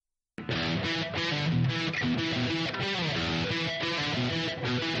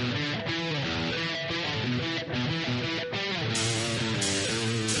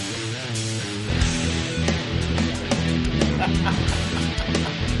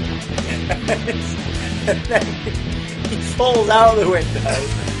And then he falls out of the window.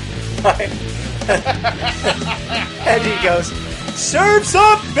 Right? And he goes, "Surf's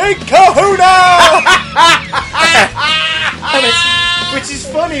up, big kahuna!" Which is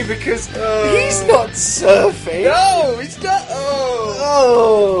funny because he's not surfing. No, he's not.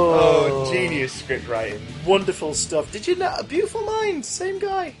 Oh, Genius script writing. Wonderful stuff. Did you know? A Beautiful Mind, same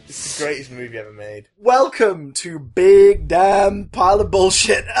guy. It's the greatest movie ever made. Welcome to Big Damn Pile of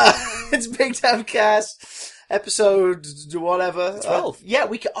Bullshit. It's Big Damn Cast, episode whatever. 12. Yeah,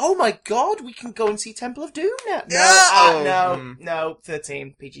 we can. Oh my god, we can go and see Temple of Doom now. No,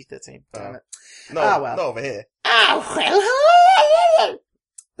 13, PG-13. Damn it. No, well. not over here. Well.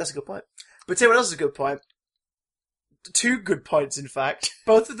 That's a good point. But tell you what else is a good point. Two good points, in fact.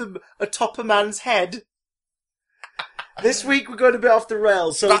 Both of them atop a man's head. This week we're going a bit off the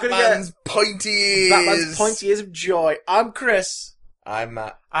rails, so we're going to get pointy ears. Batman's pointy ears of joy. I'm Chris. I'm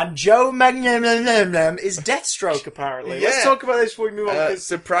Matt. And Joe Magnum is Deathstroke, apparently. Yeah. Let's talk about this before we move on.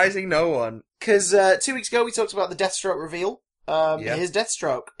 Surprising no one. Because 2 weeks ago we talked about the Deathstroke reveal. His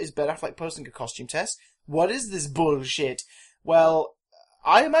Deathstroke is Ben Affleck posting a costume test. What is this bullshit? Well,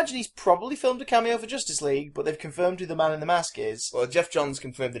 I imagine he's probably filmed a cameo for Justice League, but they've confirmed who the Man in the Mask is. Well, Jeff Johns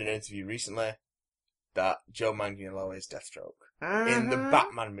confirmed in an interview recently that Joe Manganiello is Deathstroke in the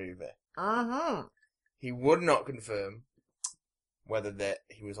Batman movie. He would not confirm whether that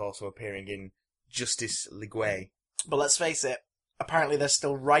he was also appearing in Justice League. But let's face it, apparently they're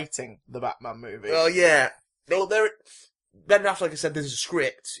still writing the Batman movie. Well, yeah. No, Ben Affleck has said there's a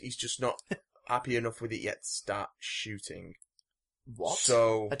script. He's just not happy enough with it yet to start shooting. What?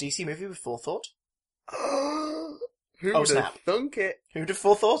 So a DC movie with forethought? Who would snap. have thunk it? Who'd have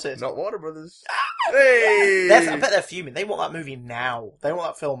forethought it? Not Warner Brothers. Hey! I bet they're fuming. They want that movie now. They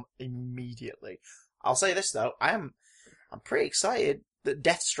want that film immediately. I'll say this though, I'm pretty excited that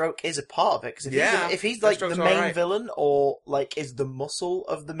Deathstroke is a part of it, because if he's like the main villain, or like is the muscle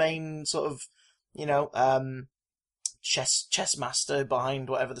of the main sort of, chess master behind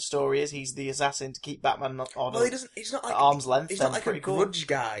whatever the story is, he's the assassin to keep Batman on he's not like, at arm's length. He's not like a cool. grudge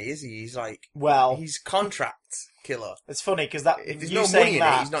guy, is he? He's like, he's contract killer. It's funny because that if there's no money in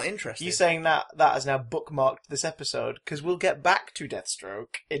it, he's not interested. You saying that has now bookmarked this episode, because we'll get back to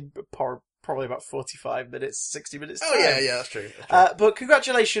Deathstroke in probably about 45 minutes, 60 minutes time. Oh yeah, that's true. But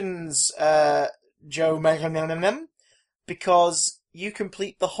congratulations, Joe Magnum, because you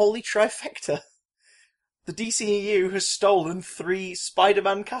complete the holy trifecta. The DCEU has stolen 3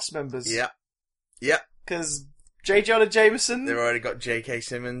 Spider-Man cast members. Yeah. Because J. Jonah Jameson... They've already got J.K.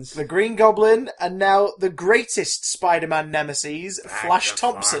 Simmons. The Green Goblin, and now the greatest Spider-Man nemesis, Flash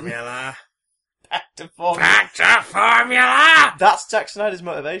Thompson. Formula. Back to formula. Back to formula! That's Zack Snyder's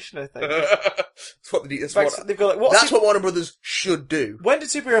motivation, I think. That's what Warner Brothers should do. When did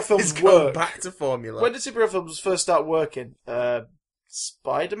superhero films work? Back to formula. When did superhero films first start working?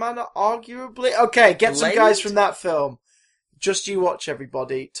 Spider-Man, arguably? Okay, get some guys from that film. Just you watch,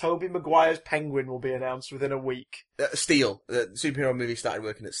 everybody. Tobey Maguire's Penguin will be announced within a week. Steel. The superhero movie started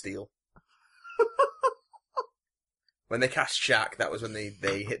working at Steel. When they cast Shaq, that was when they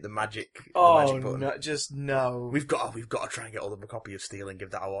hit the magic button. No. We've got to try and get hold of a copy of Steel and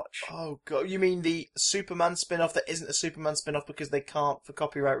give that a watch. Oh god, you mean the Superman spin-off that isn't a Superman spin-off because they can't, for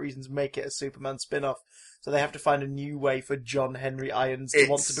copyright reasons, make it a Superman spin-off? So they have to find a new way for John Henry Irons to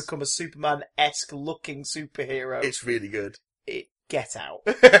want to become a Superman-esque looking superhero. It's really good. Get out.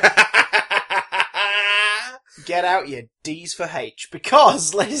 Get out, you D's for H.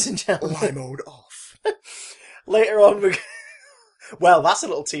 Because, ladies and gentlemen... Lie mode off. Later on, well, that's a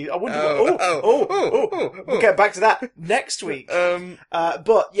little tease. I wonder we'll get back to that next week.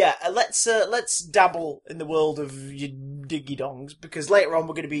 But yeah, let's dabble in the world of your diggy dongs, because later on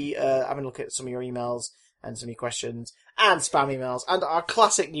we're going to be having a look at some of your emails and some of your questions and spam emails and our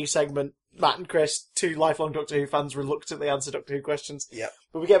classic new segment, Matt and Chris, 2 lifelong Doctor Who fans reluctantly answer Doctor Who questions. Yep.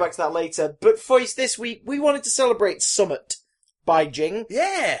 But we'll get back to that later. But first, this week we wanted to celebrate Summit by Jing.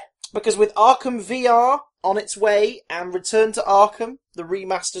 Yeah. Because with Arkham VR on its way and Return to Arkham, the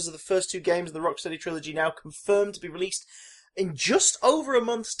remasters of the first 2 games of the Rocksteady trilogy now confirmed to be released in just over a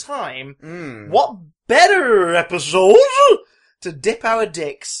month's time, what better episode to dip our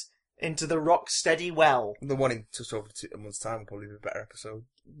dicks into the Rocksteady well? The one in just over a month's time will probably be a better episode.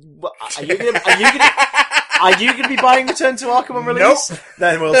 Well, are you going to be buying Return to Arkham on release? Nope.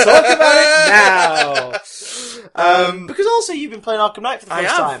 Then we'll talk about it now. Because also you've been playing Arkham Knight for the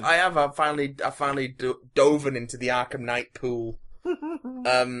first time. I have. I finally dove into the Arkham Knight pool.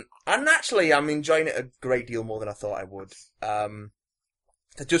 And actually, I'm enjoying it a great deal more than I thought I would. I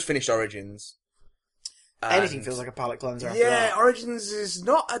just finished Origins. Anything feels like a palate cleanser after Yeah, that. Origins is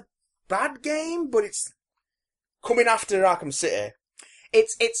not a bad game, but it's coming after Arkham City.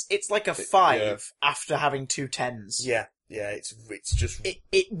 It's like a 5 after having 2 10s. Yeah, it's just...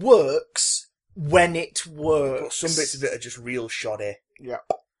 It works when it works. But some bits of it are just real shoddy. Yeah.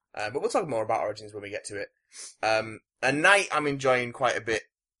 But we'll talk more about Origins when we get to it. A Night I'm enjoying quite a bit.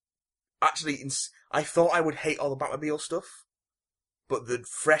 Actually, I thought I would hate all the Batmobile stuff, but the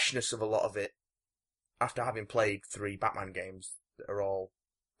freshness of a lot of it, after having played 3 Batman games that are all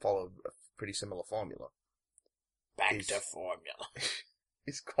follow a pretty similar formula. Back to formula.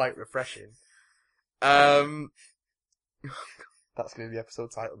 It's quite refreshing. That's going to be the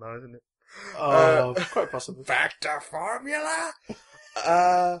episode title now, isn't it? Oh, quite possibly. Back to formula?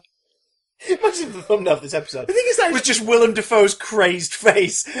 Imagine if the thumbnail of this episode the thing is that was just Willem Dafoe's crazed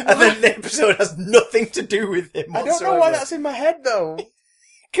face, and then the episode has nothing to do with him whatsoever. I don't know why that's in my head, though.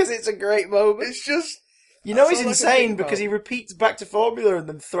 Because it's a great moment. It's just... You know he's insane because he repeats Back to Formula and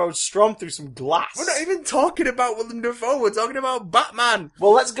then throws Strom through some glass. We're not even talking about Willem Dafoe, we're talking about Batman.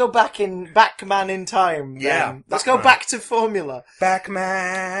 Well, let's go Batman in time. Yeah. Then. Let's go back to Formula.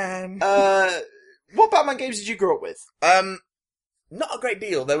 Batman. What Batman games did you grow up with? Not a great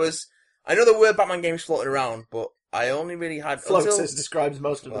deal. I know there were Batman games floating around, but I only really had... Floaters describes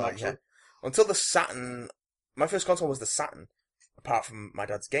most of them, actually. Yeah. Until the Saturn... My first console was the Saturn, apart from my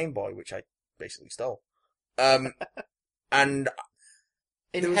dad's Game Boy, which I basically stole. And...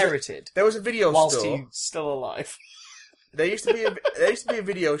 Inherited. There was a video whilst store. Whilst he's still alive. There used to be a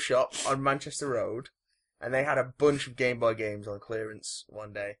video shop on Manchester Road, and they had a bunch of Game Boy games on clearance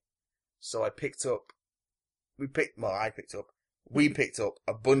one day. So I picked up... We picked up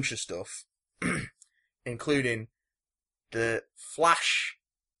a bunch of stuff, including the Flash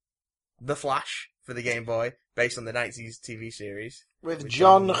for the Game Boy, based on the 90s TV series. With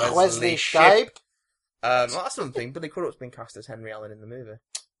John Wesley Shipp. Well, that's something. Billy Crudup's been cast as Henry Allen in the movie.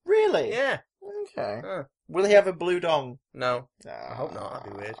 Really? Yeah. Okay. Will he have a blue dong? No. I hope not.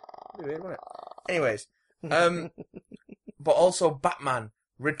 That'd be weird. Wouldn't it? Anyways. But also Batman,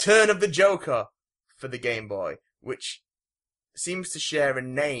 Return of the Joker for the Game Boy, which seems to share a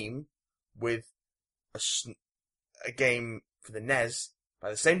name with a game for the NES by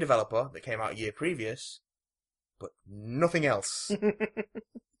the same developer that came out a year previous, but nothing else.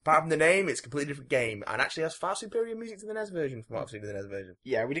 Apart from the name, it's a completely different game, and actually has far superior music to the NES version from what I've seen of the NES version.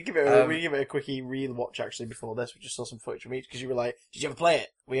 Yeah, we did give it a quickie re-watch actually before this. We just saw some footage from each because you were like, "Did you ever play it?"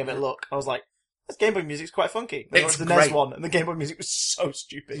 We have a look. I was like, "This Game Boy music's quite funky." It's the great. NES one, and the Game Boy music was so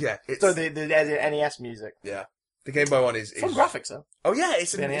stupid. Yeah, so the NES music. Yeah, the Game Boy one is fun graphics though. Oh yeah,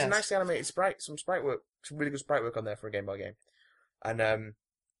 it's a nicely animated some sprite work, some really good sprite work on there for a Game Boy game, and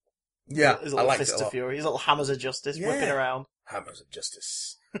yeah, his little Fist of Fury, his little Hammers of Justice whipping around. Hammers of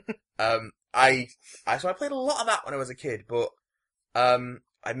Justice. I played a lot of that when I was a kid, but I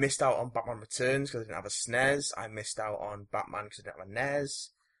missed out on Batman Returns because I didn't have a SNES. I missed out on Batman because I didn't have a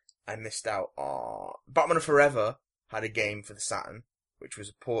NES. I missed out on Batman Forever had a game for the Saturn, which was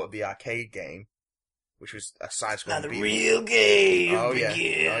a port of the arcade game, which was a side-scrolling. Now the real game begins.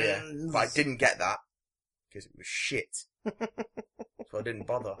 Yeah. But I didn't get that because it was shit. So I didn't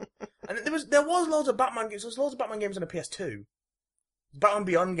bother. And there was loads of Batman games. There was loads of Batman games on a PS2. Batman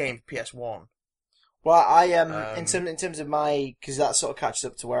Beyond game for PS1. Well, I in terms of my, because that sort of catches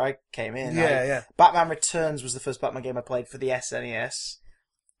up to where I came in. Yeah. Batman Returns was the first Batman game I played for the SNES.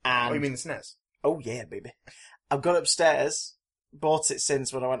 And you mean the SNES? Oh yeah, baby. I've got upstairs, bought it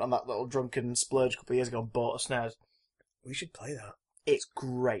since when I went on that little drunken splurge a couple of years ago and bought a SNES. We should play that. It's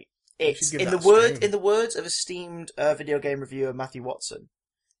great. It's in the words of esteemed video game reviewer Matthew Watson.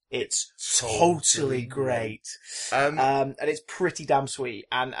 It's totally great. And it's pretty damn sweet.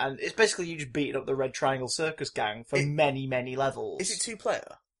 And it's basically you just beating up the Red Triangle Circus Gang for many, many levels. Is it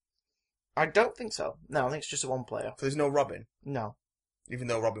 2-player? I don't think so. No, I think it's just a 1-player. So there's no Robin? No. Even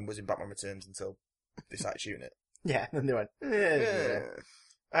though Robin was in Batman Returns until they started shooting it. Yeah, and then they went, The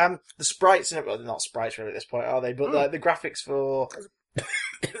sprites, they're not sprites really at this point, are they? But the graphics for...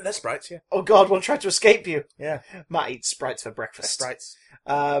 They're sprites, yeah. Oh god, one tried to escape you. Yeah. Matt eats sprites for breakfast. Sprites.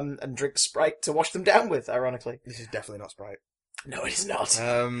 And drinks Sprite to wash them down with, ironically. This is definitely not Sprite. No, it is not.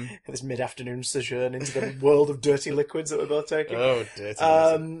 This mid-afternoon sojourn into the world of dirty liquids that we're both taking. Oh, dirty.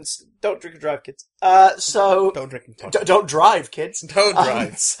 Don't drink and drive, kids. Don't drink and drive. Don't drive, kids. Don't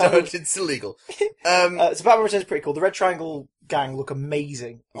drive. It's illegal. So Batman Returns is pretty cool. The Red Triangle Gang look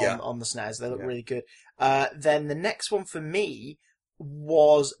amazing on the SNES. They look really good. Then the next one for me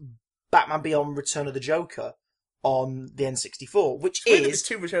was Batman Beyond Return of the Joker on the N64, which is...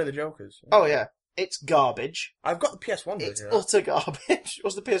 two Return of the Jokers. Oh, yeah. It's garbage. I've got the PS1 version. It's utter garbage.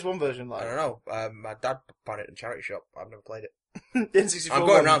 What's the PS1 version like? I don't know. My dad bought it in a charity shop. I've never played it. The N64 I'm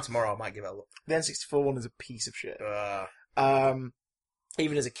going around tomorrow, I might give it a look. The N64 one is a piece of shit.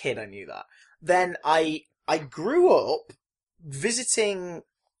 Even as a kid, I knew that. Then I grew up visiting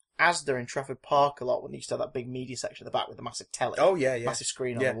Asda in Trafford Park a lot when they used to have that big media section at the back with the massive telly. Oh, yeah. Massive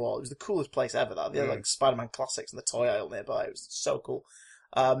screen on the wall. It was the coolest place ever. They had like Spider-Man classics and the toy aisle nearby. It was so cool.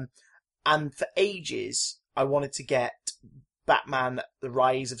 And for ages, I wanted to get Batman: The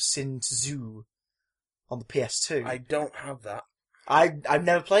Rise of Sin Tzu on the PS2. I don't have that. I've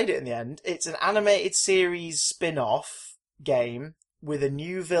never played it in the end. It's an animated series spin-off game with a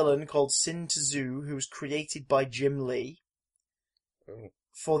new villain called Sin Tzu, who was created by Jim Lee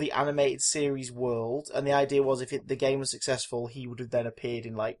for the animated series world. And the idea was if the game was successful, he would have then appeared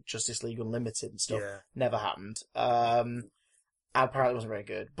in like Justice League Unlimited and stuff. Yeah. Never happened. And apparently it wasn't very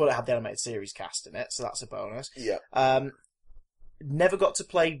good, but it had the animated series cast in it, so that's a bonus. Yeah. Never got to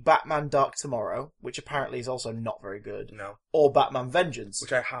play Batman Dark Tomorrow, which apparently is also not very good. No. Or Batman Vengeance.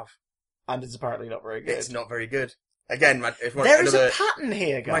 Which I have. And it's apparently not very good. It's not very good. Again, there is a pattern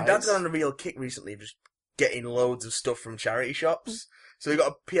here, guys. My dad's gone on a real kick recently of just getting loads of stuff from charity shops. So he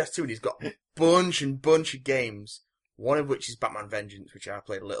got a PS2 and he's got a bunch of games, one of which is Batman Vengeance, which I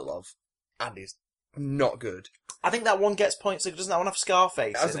played a little of, and is not good. I think that one gets points. Doesn't that one have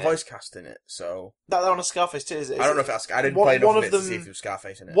Scarface? It has the voice cast in it, so that one has Scarface too. Is it? I don't know if that's. I didn't play enough of it to see if there was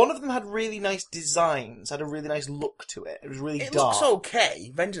Scarface in it. One of them had really nice designs, had a really nice look to it. It was really dark. It looks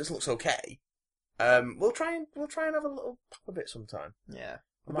okay. Vengeance looks okay. We'll try and have a little pop of it sometime. Yeah,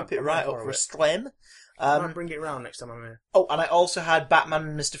 we'll whip it right up for a stream. I might bring it around next time I'm here. Oh, and I also had Batman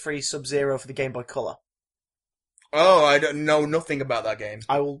and Mr. Freeze Sub-Zero for the Game Boy Color. Oh, I don't know nothing about that game.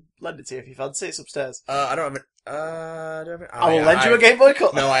 I will lend it to you if you fancy. It's upstairs. I don't have it. I will lend you a Game Boy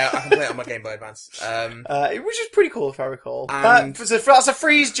Color. No, I can play it on my Game Boy Advance. Which is pretty cool if I recall. That's a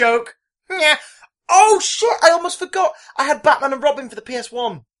Freeze joke. Yeah. Oh shit! I almost forgot. I had Batman and Robin for the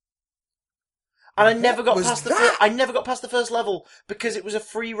PS1. And I never got past the first level because it was a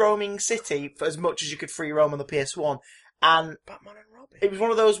free roaming city for as much as you could free roam on the PS1. And Batman and Robin. It was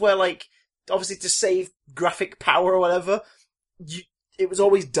one of those where, like, obviously to save graphic power or whatever, it was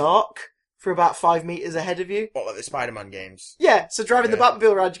always dark for about 5 meters ahead of you. What, like the Spider-Man games? Yeah, so driving the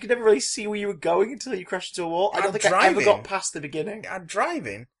Batmobile around, you could never really see where you were going until you crashed into a wall. I don't think I ever got past the beginning. I'm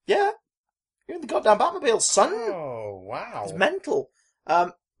driving? Yeah. You're in the goddamn Batmobile, son. Oh, wow. It's mental.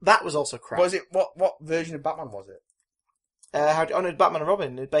 That was also crap. Was it, what version of Batman was it? No, Batman and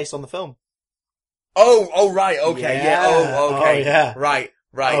Robin, based on the film. Oh, right, okay, yeah. Oh, okay. Oh, yeah. Right,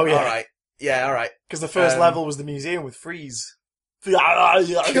 oh, yeah. Alright. Yeah, alright. Because the first level was the museum with Freeze. Kill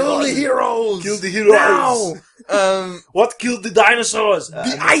the heroes! Kill the heroes! Now! What killed the dinosaurs?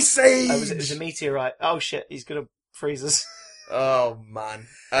 The Ice Age! It was a meteorite. Oh shit, he's gonna freeze us. Oh, man.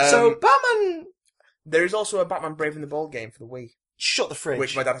 So, Batman... There is also a Batman Brave and the Bold game for the Wii. Shut the fridge.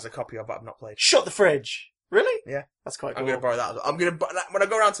 Which my dad has a copy of, but I've not played. Shut the fridge. Really? Yeah. That's quite cool. I'm going to borrow that as well. When I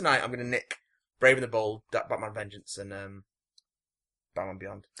go around tonight, I'm going to nick Brave and the Bold, Batman Vengeance, and Batman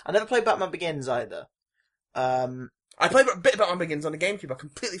Beyond. I never played Batman Begins either. I played a bit of Batman Begins on the GameCube. I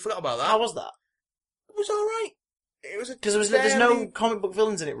completely forgot about that. How was that? It was alright. It was because there's no comic book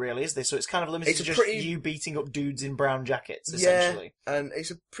villains in it, really, is there? So it's kind of limited to just you beating up dudes in brown jackets, essentially. Yeah, and it's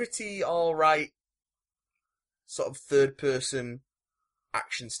a pretty alright sort of third-person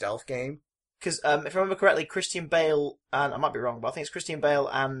action stealth game. Because if I remember correctly, Christian Bale and I might be wrong, but I think it's Christian Bale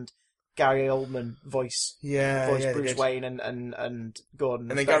and Gary Oldman voice Bruce Wayne and Gordon.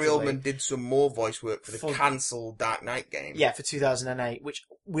 And then Gary Oldman did some more voice work for the cancelled Dark Knight game. Yeah, for 2008, which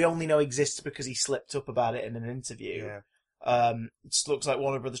we only know exists because he slipped up about it in an interview. Yeah. It looks like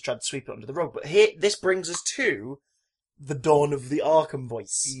Warner Brothers tried to sweep it under the rug, but this brings us to the dawn of the Arkham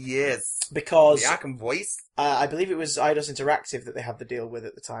voice. Yes. Because... The Arkham voice? I believe it was Eidos Interactive that they had the deal with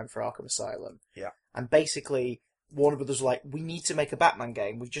at the time for Arkham Asylum. Yeah. And basically, Warner Brothers were like, we need to make a Batman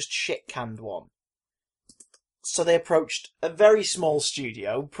game. We've just shit-canned one. So they approached a very small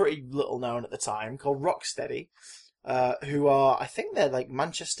studio, pretty little known at the time, called Rocksteady, who are, I think they're like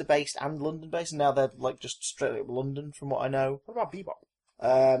Manchester-based and London-based, and now they're like just straight up London, from what I know. What about Bebop?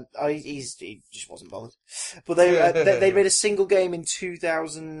 He just wasn't bothered. But they made a single game in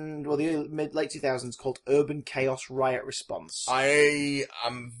 2000, well, the late 2000s called Urban Chaos Riot Response. I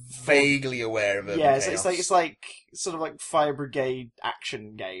am vaguely aware of Urban Chaos. Yeah, it's like sort of like Fire Brigade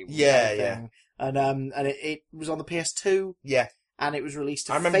action game. Yeah, yeah. And it was on the PS2. Yeah. And it was released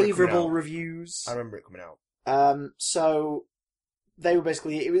to favourable reviews. I remember it coming out. So they were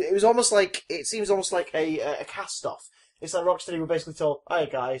basically, it was almost like, it seems almost like a cast-off. It's like Rocksteady were basically told, hey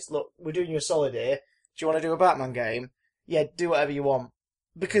guys, look, we're doing you a solid here. Do you want to do a Batman game? Yeah, do whatever you want.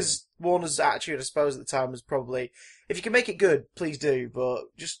 Because Warner's attitude, I suppose, at the time was probably, if you can make it good, please do, but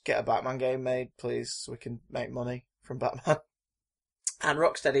just get a Batman game made, please, so we can make money from Batman. And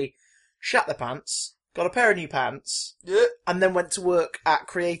Rocksteady shat their pants, got a pair of new pants, and then went to work at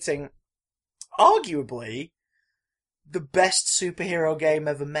creating, arguably, the best superhero game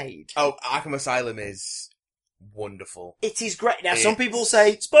ever made. Oh, Arkham Asylum is wonderful. It is great. Now, some people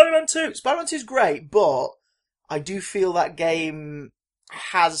say, Spider-Man 2. Spider-Man 2 is great, but I do feel that game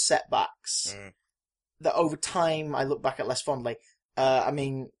has setbacks that over time I look back at less fondly. I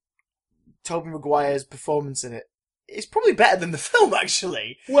mean, Tobey Maguire's performance in it is probably better than the film,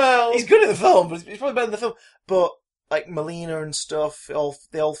 actually. Well, he's good at the film, but he's probably better than the film. But like Molina and stuff,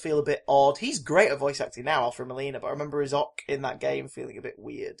 they all feel a bit odd. He's great at voice acting now, Alfred Molina, but I remember his Ock in that game feeling a bit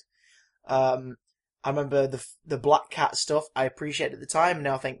weird. I remember the Black Cat stuff I appreciated at the time, and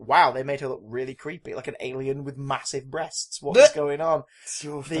now I think, wow, they made her look really creepy, like an alien with massive breasts. What is going on?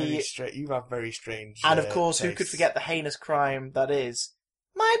 You have very strange. And of course, who could forget the heinous crime that is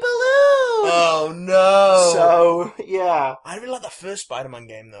my balloon? Oh no! So, yeah. I really like the first Spider-Man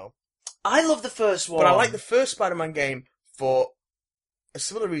game, though. I love the first one. But I like the first Spider-Man game for a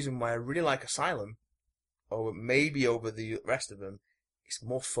similar reason why I really like Asylum, or maybe over the rest of them. It's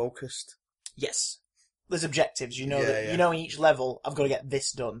more focused. Yes. There's objectives, you know that. You know, in each level, I've got to get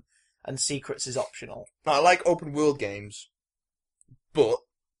this done, and secrets is optional. Now, I like open world games, but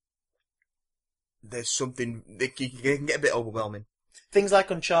there's something that can get a bit overwhelming. Things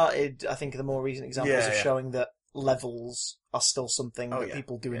like Uncharted, I think, are the more recent examples of showing that levels are still something that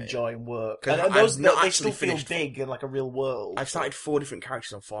people do enjoy and work. And those they still feel big and like a real world. I've started 4 different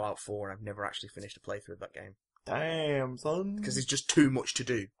characters on Fallout 4, and I've never actually finished a playthrough of that game. Damn, son. Because there's just too much to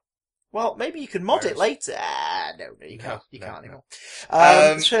do. Well, maybe you can mod it later. No, you can't. You can't anymore.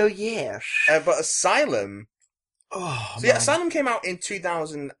 So, yes. But Asylum... Oh, so, Asylum came out in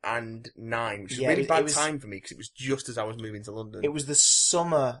 2009, which is a really bad time for me, because it was just as I was moving to London. It was the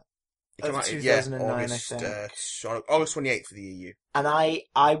summer of 2009, August, I think. August 28th for the EU. And I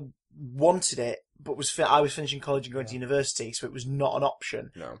wanted it, but I was finishing college and going to university, so it was not an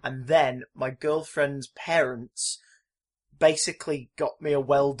option. No. And then my girlfriend's parents basically got me a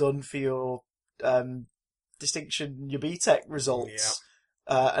well done for your distinction, your BTEC results,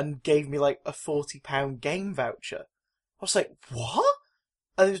 and gave me like a £40 game voucher. I was like, what?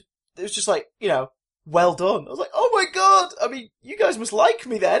 And it was just like, well done. I was like, oh my god! I mean, you guys must like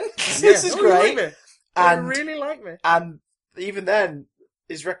me then. This is great. They really like me. And even then,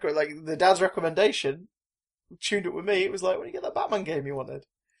 the dad's recommendation tuned up with me. It was like, when you get that Batman game you wanted.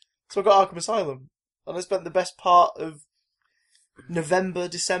 So I got Arkham Asylum. And I spent the best part of November,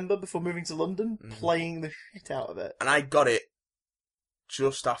 December before moving to London playing the shit out of it. And I got it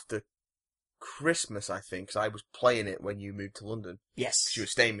just after Christmas, I think, because I was playing it when you moved to London. Yes. You were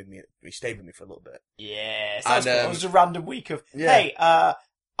staying with me. You stayed with me for a little bit. Yes. It was a random week of, hey,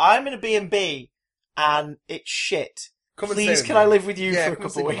 I'm in a B&B and it's shit. Please, can I live with you for a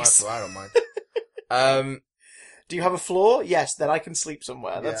couple of weeks? I don't mind. Do you have a floor? Yes, then I can sleep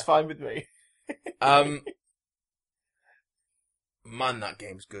somewhere. That's fine with me. Man, that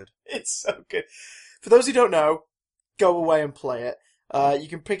game's good. It's so good. For those who don't know, go away and play it. You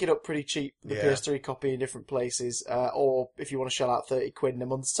can pick it up pretty cheap, the PS3 copy in different places, or if you want to shell out £30 in a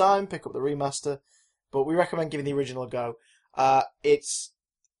month's time, pick up the remaster. But we recommend giving the original a go. If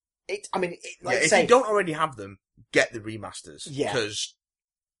you don't already have them, get the remasters. Yeah. Because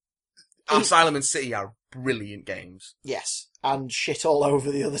Asylum and City are brilliant games. Yes. And shit all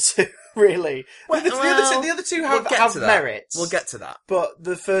over the other two, really. Well, the other two have merits. We'll get to that. But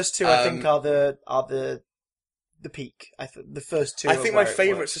the first two, I think, are the peak. The first two. I think my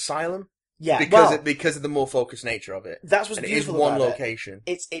favourite's Asylum. Yeah, because of the more focused nature of it. That's what's beautiful about it. It is one location.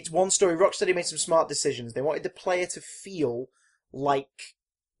 It's one story. Rocksteady made some smart decisions. They wanted the player to feel like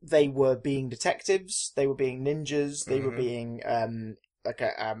they were being detectives, they were being ninjas, they were being like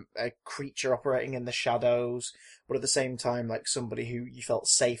a creature operating in the shadows, but at the same time like somebody who you felt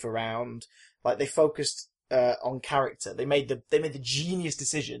safe around. Like they focused on character. They made the genius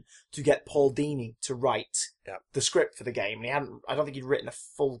decision to get Paul Dini to write the script for the game. And I don't think he'd written a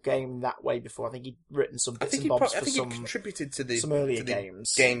full game that way before. I think he'd written some bits and bobs for some. He contributed to some earlier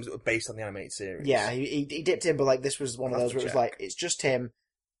games that were based on the animated series. Yeah, he dipped in, but like this was one of those where it was like it's just him.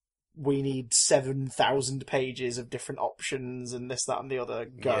 We need 7,000 pages of different options and this, that, and the other.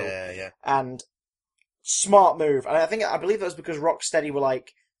 Go. Yeah. And smart move. And I believe that was because Rocksteady were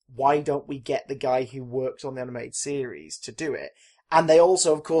like, why don't we get the guy who worked on the animated series to do it? And they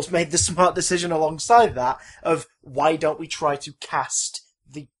also, of course, made the smart decision alongside that of why don't we try to cast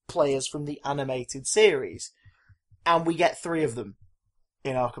the players from the animated series? And we get 3 of them.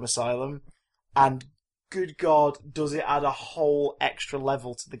 in Arkham Asylum, and good God, does it add a whole extra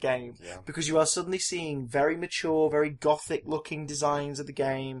level to the game. Yeah. Because you are suddenly seeing very mature, very gothic-looking designs of the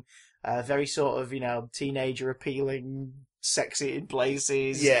game, very sort of, teenager-appealing, sexy in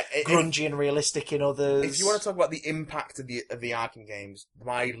places, grungy and realistic in others. If you want to talk about the impact of the Arkham games,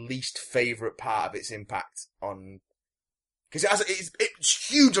 my least favourite part of its impact on... Because it's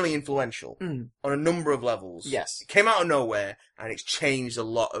hugely influential on a number of levels. Yes. It came out of nowhere, and it's changed a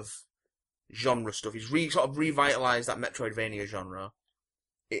lot of genre stuff. He's sort of revitalized that Metroidvania genre.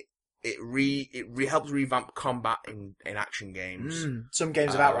 It helps revamp combat in action games. Some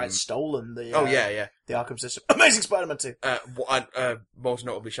games have outright stolen the the Arkham system. Amazing Spider-Man 2. Most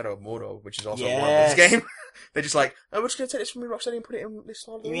notably Shadow of Mordor, which is also one of this game. They're just like, we're just going to take this from Rocksteady and put it in this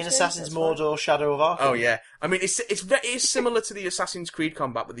one. You mean Assassin's Mordor, Shadow of Arkham? Oh yeah. I mean, it is similar to the Assassin's Creed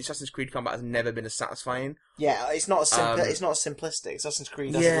combat, but the Assassin's Creed combat has never been as satisfying. Yeah, it's not it's not simplistic. Assassin's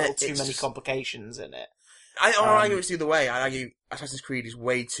Creed has a little too many complications in it. I don't argue it's the other way. I argue Assassin's Creed is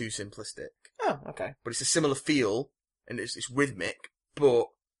way too simplistic. Oh, okay. But it's a similar feel, and it's rhythmic, but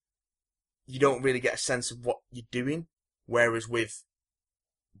you don't really get a sense of what you're doing. Whereas with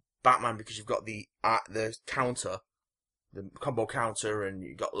Batman, because you've got the counter, the combo counter, and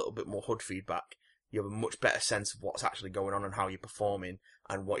you've got a little bit more HUD feedback, you have a much better sense of what's actually going on and how you're performing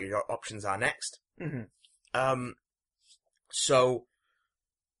and what your options are next. Mm-hmm.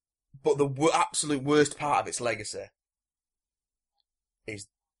 But the absolute worst part of its legacy is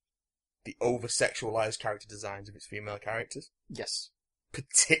the over-sexualized character designs of its female characters. Yes.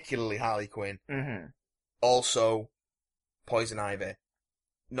 Particularly Harley Quinn. Mm-hmm. Also, Poison Ivy.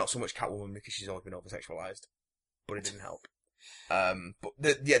 Not so much Catwoman because she's always been over-sexualized, but it didn't help. But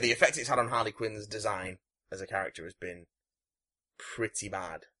the effect it's had on Harley Quinn's design as a character has been pretty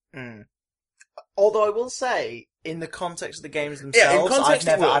bad. Mm. Although I will say, in the context of the games themselves, I've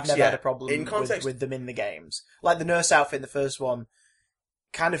never had a problem with them in the games. Like the nurse outfit in the first one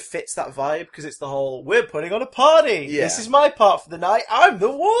kind of fits that vibe because it's the whole, we're putting on a party. Yeah. This is my part for the night. I'm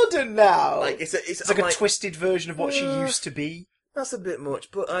the warden now. Like it's like a twisted version of what she used to be. That's a bit much,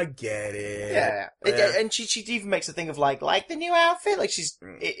 but I get it. Yeah. And she even makes a thing of like the new outfit. Like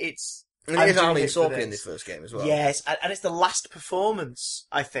it's. And there's Arlene Sorkin in this first game as well. Yes, and it's the last performance,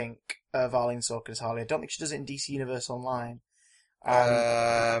 I think, of Arlene Sorkin as Harley. I don't think she does it in DC Universe Online.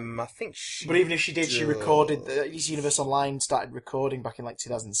 I think she... But even if she did, she recorded... DC Universe Online started recording back in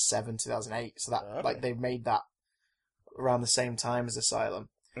 2007, 2008, so that they made that around the same time as Asylum.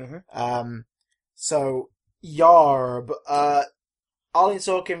 Mm-hmm. So, Yarb. Arlene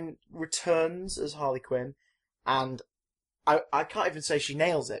Sorkin returns as Harley Quinn, and I can't even say she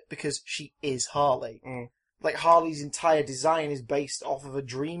nails it, because she is Harley. Mm. Like, Harley's entire design is based off of a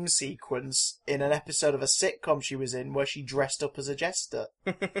dream sequence in an episode of a sitcom she was in where she dressed up as a jester.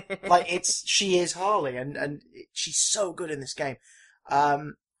 She is Harley, and she's so good in this game.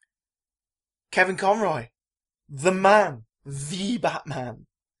 Kevin Conroy, the man, the Batman,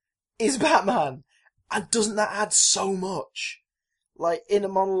 is Batman. And doesn't that add so much? Like, inner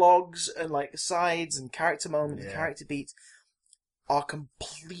monologues and, asides and character moments and character beats are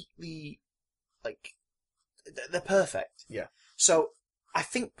completely, they're perfect. Yeah. So, I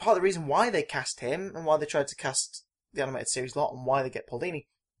think part of the reason why they cast him and why they tried to cast the animated series lot and why they get Paul Dini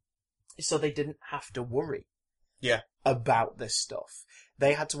is so they didn't have to worry about this stuff.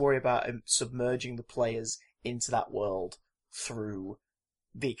 They had to worry about submerging the players into that world through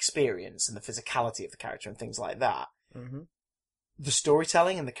the experience and the physicality of the character and things like that. Mm-hmm. The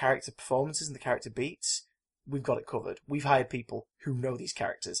storytelling and the character performances and the character beats, we've got it covered. We've hired people who know these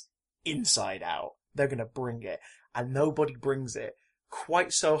characters inside out. They're going to bring it. And nobody brings it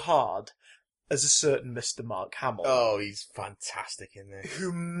quite so hard as a certain Mr. Mark Hamill. Oh, he's fantastic in this.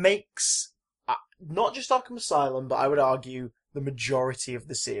 Who makes, not just Arkham Asylum, but I would argue the majority of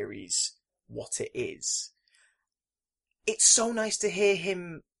the series what it is. It's so nice to hear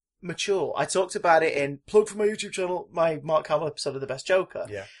him mature. I talked about it in plug for my YouTube channel, my Mark Hamill episode of The Best Joker.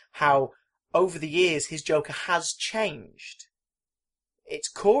 Yeah. How over the years his Joker has changed. Its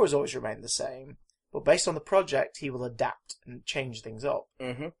core has always remained the same, but based on the project, he will adapt and change things up.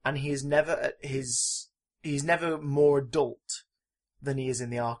 Mm-hmm. And he is never he's never more adult than he is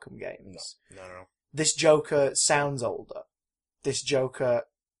in the Arkham games. No. This Joker sounds older. This Joker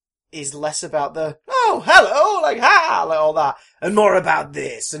is less about the, oh, hello, all that, and more about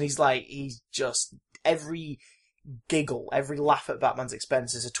this. And he's just, every giggle, every laugh at Batman's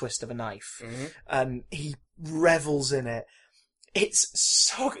expense is a twist of a knife. Mm-hmm. And he revels in it. It's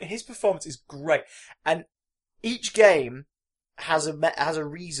so, his performance is great. And each game has a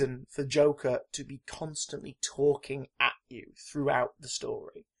reason for Joker to be constantly talking at you throughout the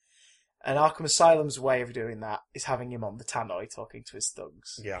story. And Arkham Asylum's way of doing that is having him on the tannoy talking to his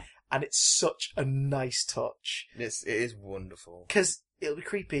thugs. Yeah. And it's such a nice touch. It is wonderful. Because it'll be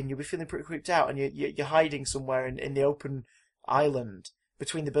creepy and you'll be feeling pretty creeped out and you're hiding somewhere in the open island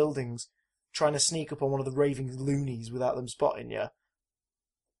between the buildings, trying to sneak up on one of the raving loonies without them spotting you.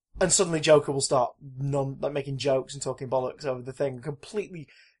 And suddenly Joker will start making jokes and talking bollocks over the thing, completely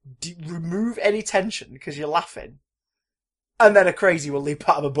remove any tension because you're laughing. And then a crazy will leap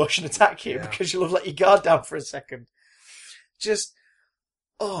out of a bush and attack you because you'll have let your guard down for a second. Just,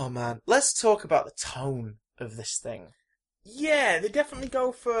 oh man. Let's talk about the tone of this thing. Yeah, they definitely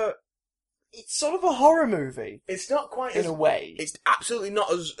go for... It's sort of a horror movie. It's not quite in a way. It's absolutely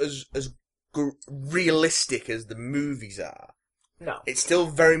not as realistic as the movies are. No. It's still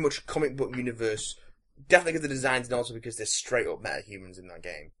very much comic book universe. Definitely because of the designs and also because there's straight up metahumans in that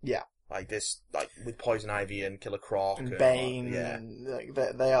game. Yeah. Like this, like with Poison Ivy and Killer Croc and Bane, yeah, and, like,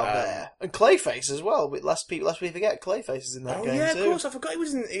 they are there, and Clayface as well. But lest we forget, Clayface is in that game yeah, too. Of course, I forgot he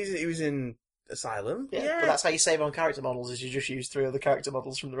was in Asylum. Yeah, but that's how you save on character models. Is you just use 3 other character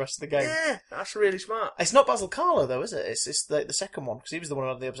models from the rest of the game. Yeah, that's really smart. It's not Basil Karlo though, is it? It's the second one because he was the one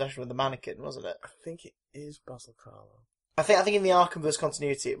who had the obsession with the mannequin, wasn't it? I think it is Basil Karlo. I think in the Arkhamverse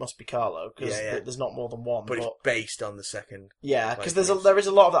continuity it must be Karlo because there's not more than one. But it's based on the second. Yeah, because there is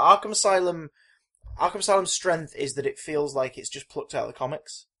a lot of that. Arkham Asylum's strength is that it feels like it's just plucked out of the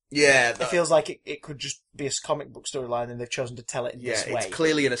comics. Yeah. It feels like it could just be a comic book storyline and they've chosen to tell it in this way. Yeah, it's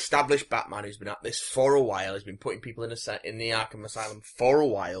clearly an established Batman who's been at this for a while. He's been putting people in the Arkham Asylum for a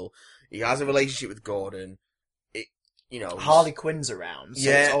while. He has a relationship with Gordon. Harley Quinn's around, so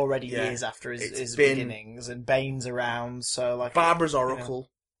it's already years after his beginnings, and Bane's around, so like... Barbara's Oracle.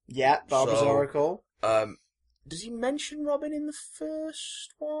 Yeah, Barbara's Oracle. Does he mention Robin in the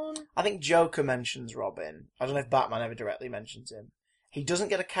first one? I think Joker mentions Robin. I don't know if Batman ever directly mentions him. He doesn't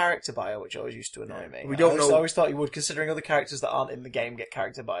get a character bio, which always used to annoy me. We don't know. I always thought he would, considering other characters that aren't in the game get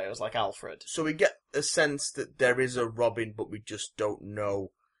character bios, like Alfred. So we get a sense that there is a Robin, but we just don't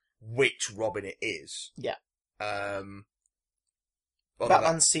know which Robin it is. Yeah.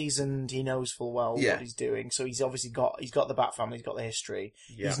 Batman's seasoned, he knows full well what he's doing, so he's obviously got the Bat family, he's got the history.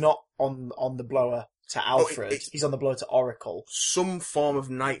 Yeah. He's not on the blower to Alfred, he's on the blower to Oracle. Some form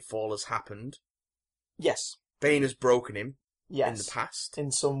of Nightfall has happened. Yes. Bane has broken him. Yes. In the past.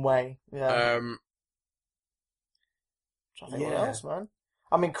 In some way, yeah. I think what else, man?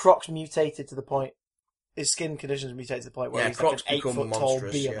 I mean, Croc's mutated to the point, his skin conditions mutated to the point where he's Croc's like an 8-foot-tall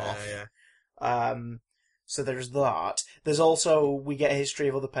behemoth. So there's that. There's also, we get a history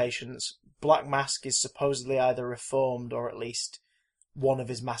of other patients. Black Mask is supposedly either reformed or at least one of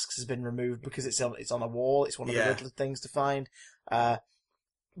his masks has been removed because it's on a wall. It's one of the Riddler things to find.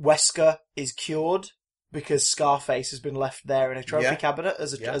 Wesker is cured because Scarface has been left there in a trophy cabinet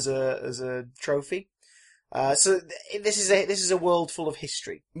as a trophy. So this is a world full of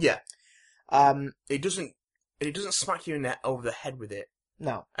history. Yeah. It doesn't smack you over the head with it.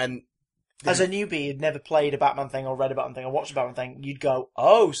 No. And as a newbie who'd never played a Batman thing or read a Batman thing or watched a Batman thing, you'd go,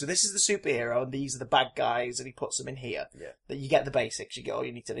 oh, so this is the superhero and these are the bad guys and he puts them in here. Yeah. That you get the basics. You go, oh,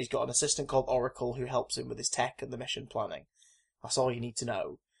 you need to. He's got an assistant called Oracle who helps him with his tech and the mission planning. That's all you need to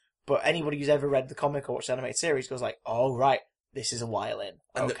know. But anybody who's ever read the comic or watched the animated series goes like, oh, right, this is a while in.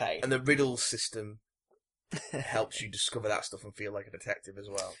 Okay. And the riddle system helps you discover that stuff and feel like a detective as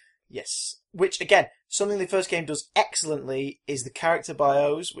well. Yes. Which, again, something the first game does excellently is the character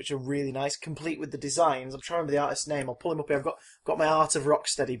bios, which are really nice, complete with the designs. I'm trying to remember the artist's name. I'll pull him up here. I've got my Art of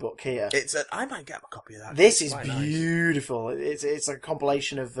Rocksteady book here. I might get a copy of that. This is beautiful. Nice. It's a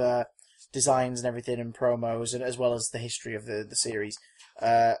compilation of designs and everything and promos, and as well as the history of the series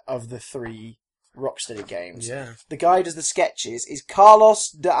of the 3 Rocksteady games. Yeah. The guy who does the sketches is Carlos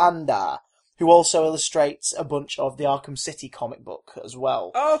de Anda, who also illustrates a bunch of the Arkham City comic book as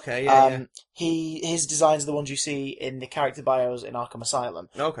well. Oh, okay, yeah. His designs are the ones you see in the character bios in Arkham Asylum.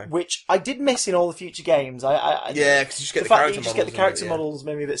 Okay. Which I did miss in all the future games. Because you just get the fact that you just get the character models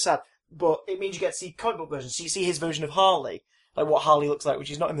made me a bit sad. But it means you get to see comic book versions. So you see his version of Harley, like what Harley looks like when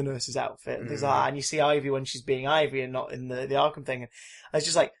she's not in the nurse's outfit. And, and you see Ivy when she's being Ivy and not in the Arkham thing. And it's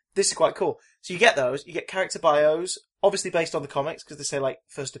just like, this is quite cool. So you get those. You get character bios, obviously based on the comics, because they say like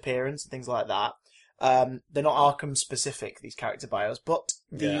first appearance and things like that. They're not Arkham specific, these character bios, but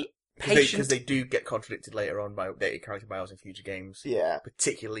the Because they do get contradicted later on by updated character bios in future games. Yeah.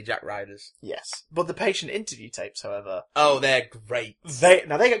 Particularly Jack Ryder's. Yes. But the patient interview tapes, however... Oh, they're great. They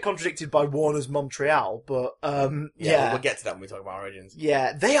get contradicted by Warner's Montreal, but, We'll get to that when we talk about Origins.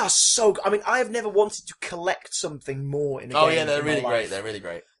 Yeah, they are so good. I mean, I have never wanted to collect something more in a game. Oh, yeah, they're really great. They're really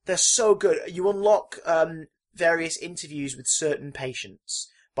great. They're so good. You unlock, various interviews with certain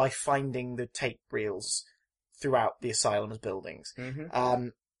patients by finding the tape reels throughout the asylum's buildings. Mm-hmm.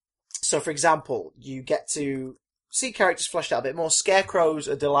 So, for example, you get to see characters fleshed out a bit more. Scarecrows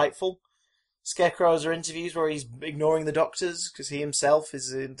are delightful. Scarecrows are interviews where he's ignoring the doctors because he himself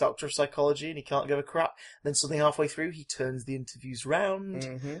is a doctor of psychology and he can't give a crap. Then suddenly halfway through, he turns the interviews round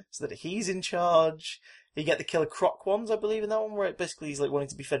so that he's in charge. You get the Killer Croc ones, I believe, in that one, where basically he's like wanting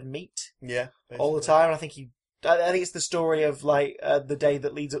to be fed meat all the time. And I think it's the story of like the day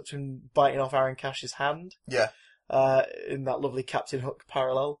that leads up to him biting off Aaron Cash's hand. Yeah. In that lovely Captain Hook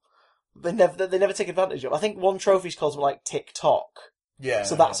parallel. They never take advantage of. I think one trophy's called something like TikTok. Yeah.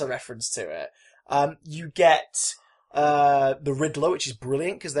 So that's a reference to it. You get the Riddler, which is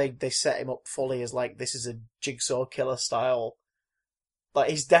brilliant because they set him up fully as like this is a Jigsaw killer style. Like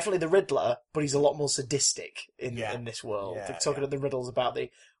he's definitely the Riddler, but he's a lot more sadistic in this world. They're talking the riddles about the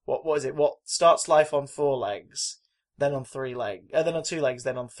what is it? What starts life on 4 legs, then on 3 legs, then on 2 legs,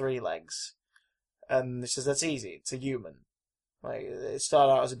 then on 3 legs. And it says that's easy. It's a human. Like it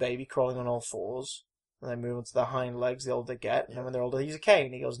started out as a baby crawling on all 4s, and then move on to their hind legs the older they get, and then when they're older they use a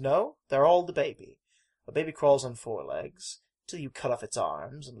cane. He goes, no, they're all the baby. A baby crawls on 4 legs till you cut off its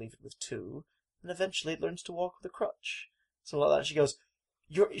arms and leave it with 2, and eventually it learns to walk with a crutch. So like that, she goes,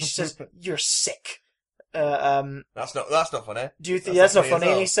 she says, you're sick. That's not funny. Do you think that's not funny?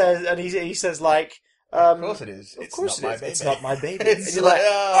 And he says like, of course it is. Of course it is. Baby. It's not my baby. It's you're like,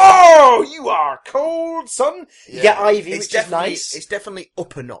 oh, you are cold, son. Yeah. You get Ivy, which is nice. It's definitely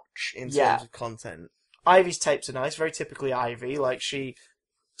up a notch in terms of content. Ivy's tapes are nice, very typically Ivy. Like, she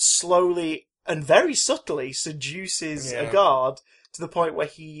slowly and very subtly seduces a guard to the point where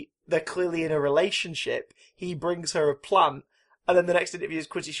they're clearly in a relationship. He brings her a plant, and then the next interview is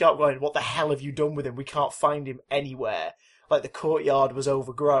Quincy Sharp going, what the hell have you done with him? We can't find him anywhere. Like, the courtyard was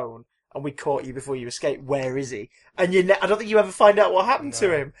overgrown. And we caught you before you escaped. Where is he? And I don't think you ever find out what happened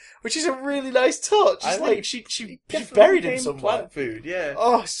to him, which is a really nice touch. It's like she buried him somewhere. Plant food, yeah.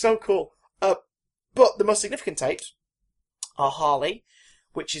 Oh, so cool. But the most significant tapes are Harley,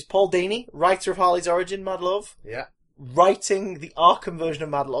 which is Paul Dini, writer of Harley's Origin, Mad Love. Yeah. Writing the Arkham version of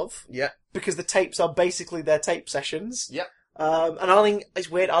Mad Love. Yeah. Because the tapes are basically their tape sessions. Yeah. And Arlene, it's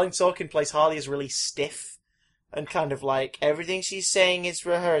weird, Arlene Sorkin plays Harley as really stiff. And kind of like, everything she's saying is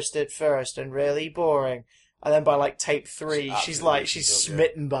rehearsed at first and really boring. And then by like tape 3, she's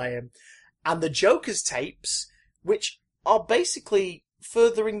smitten by him. And the Joker's tapes, which are basically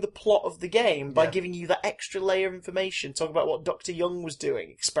furthering the plot of the game by giving you that extra layer of information, talking about what Dr. Young was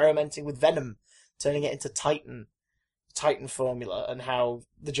doing, experimenting with Venom, turning it into Titan formula, and how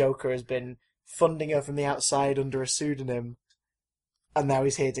the Joker has been funding her from the outside under a pseudonym, and now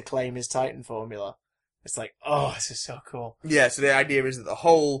he's here to claim his Titan formula. It's like, oh, this is so cool. Yeah, so the idea is that the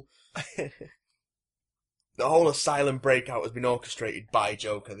whole asylum breakout has been orchestrated by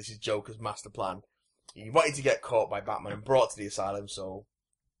Joker. This is Joker's master plan. He wanted to get caught by Batman and brought to the asylum so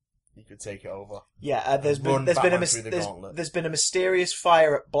he could take it over. Yeah, there's been a mysterious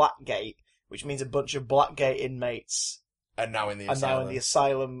fire at Blackgate, which means a bunch of Blackgate inmates are now in the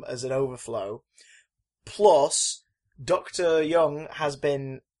asylum as an overflow. Plus, Dr. Young has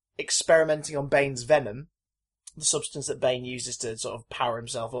been experimenting on Bane's venom, the substance that Bane uses to sort of power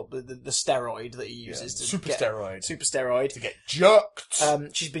himself up, the steroid that he uses super steroid to get jerked.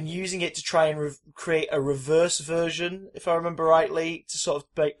 She's been using it to try and create a reverse version, if I remember rightly, to sort of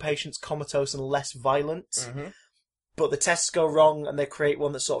make patients comatose and less violent. Mm-hmm. But the tests go wrong, and they create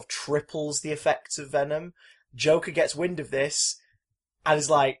one that sort of triples the effects of venom. Joker gets wind of this and is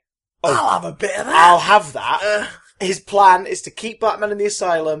like, I'll have a bit of that. I'll have that. His plan is to keep Batman in the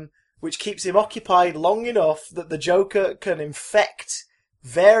asylum, which keeps him occupied long enough that the Joker can infect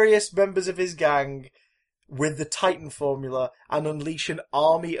various members of his gang with the Titan formula and unleash an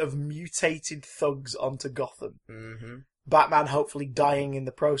army of mutated thugs onto Gotham. Mm-hmm. Batman hopefully dying in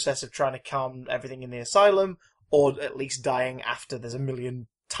the process of trying to calm everything in the asylum, or at least dying after there's a million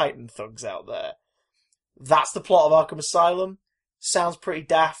Titan thugs out there. That's the plot of Arkham Asylum. Sounds pretty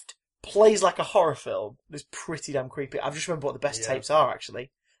daft. Plays like a horror film. It's pretty damn creepy. I've just remembered what the best tapes are,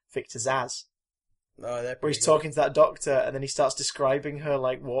 actually. Victor Zsasz. Oh, where he's talking to that doctor, and then he starts describing her,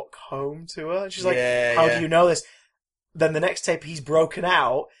 like, walk home to her. And she's like, how do you know this? Then the next tape, he's broken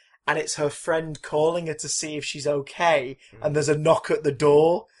out, and it's her friend calling her to see if she's okay, and there's a knock at the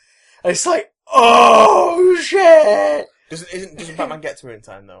door. And it's like, oh shit! Doesn't Batman get to her in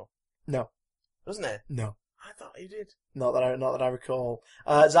time though? No. Doesn't he? No. I thought he did. Not that I recall.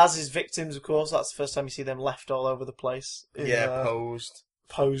 Zaz's victims, of course, that's the first time you see them left all over the place.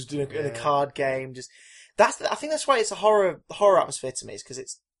 Posed in a card game. I think that's why it's a horror atmosphere to me, is because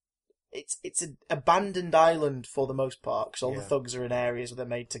it's an abandoned island for the most part, because all the thugs are in areas where they're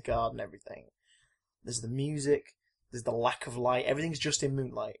made to guard and everything. There's the music, there's the lack of light, everything's just in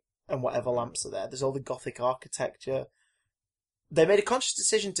moonlight, and whatever lamps are there. There's all the gothic architecture. They made a conscious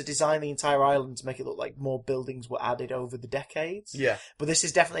decision to design the entire island to make it look like more buildings were added over the decades. Yeah. But this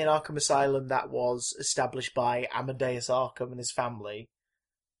is definitely an Arkham Asylum that was established by Amadeus Arkham and his family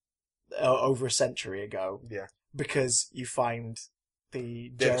over a century ago. Yeah. Because you find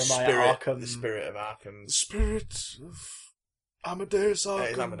the Jeremiah Arkham... The spirit of Arkham. The spirit of Amadeus Arkham.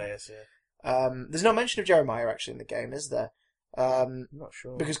 It's Amadeus, yeah. There's no mention of Jeremiah, actually, in the game, is there? I'm not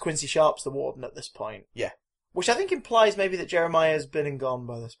sure. Because Quincy Sharp's the warden at this point. Yeah. Which I think implies maybe that Jeremiah's been and gone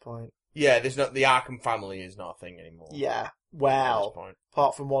by this point. Yeah, the Arkham family is not a thing anymore. Yeah. Well,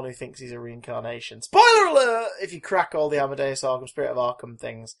 apart from one who thinks he's a reincarnation. Spoiler alert! If you crack all the Amadeus Arkham, Spirit of Arkham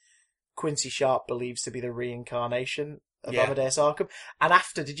things, Quincy Sharp believes to be the reincarnation of Amadeus Arkham. And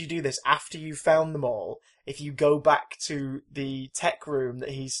did you do this? After you found them all, if you go back to the tech room that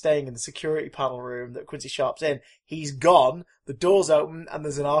he's staying in, the security panel room that Quincy Sharp's in, he's gone, the door's open, and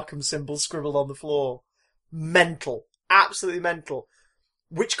there's an Arkham symbol scribbled on the floor. Mental. Absolutely mental.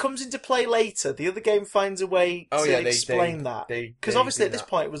 Which comes into play later. The other game finds a way to explain that. Because obviously at this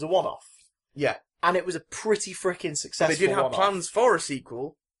point it was a one-off. Yeah. And it was a pretty freaking successful They did have plans for a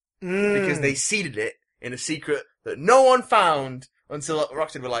sequel, because they seeded it in a secret that no one found until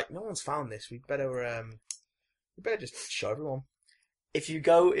Rocksteady were like, no one's found this, we better just show everyone. If you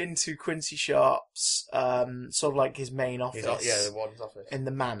go into Quincy Sharp's, sort of like his main office. The warden's office. In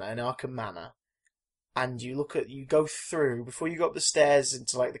the manor, in Arkham Manor. And you go through, before you go up the stairs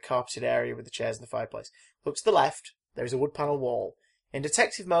into like the carpeted area with the chairs and the fireplace, look to the left, there's a wood panel wall. In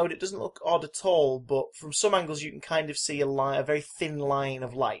detective mode, it doesn't look odd at all, but from some angles you can kind of see a very thin line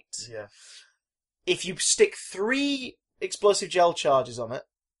of light. Yeah. If you stick 3 explosive gel charges on it,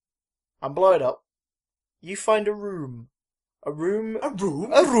 and blow it up, you find a room. A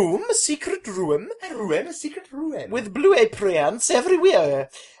secret room. With blue aprons everywhere.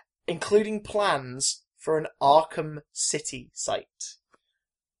 Including plans for an Arkham City site.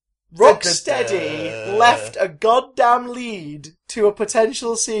 Rocksteady left a goddamn lead to a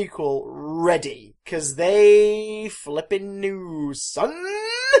potential sequel ready, because they flipping knew, son,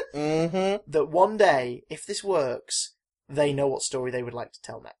 that one day, if this works, they know what story they would like to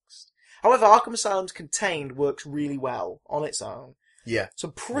tell next. However, Arkham Asylum's Contained works really well on its own. Yeah.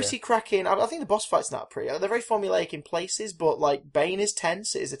 Some pretty cracking... I think the boss fights not pretty. They're very formulaic in places, but like Bane is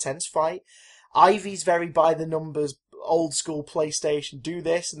tense. It is a tense fight. Ivy's very by the numbers, old school PlayStation. Do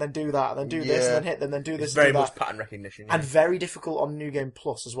this and then do that, and then do this and then hit them, then do this. It's and very do much that. pattern recognition. Yeah. And very difficult on New Game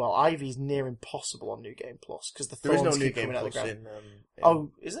Plus as well. Ivy's near impossible on New Game Plus because the thorns keep coming out of the ground.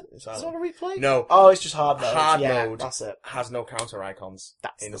 Is it? Is it on a replay? No. Oh, it's just hard mode. Hard mode. That's it. Has no counter icons.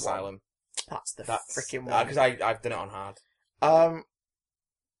 That's in the Asylum. That's the freaking one. Because I've done it on hard.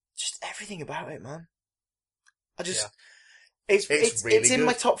 Just everything about it, man. It's really in good.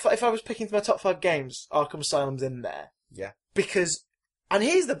 my top 5. If I was picking my top 5 games, Arkham Asylum's in there. Yeah. Because, and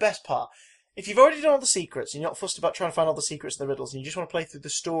here's the best part. If you've already done all the secrets, and you're not fussed about trying to find all the secrets and the riddles, and you just want to play through the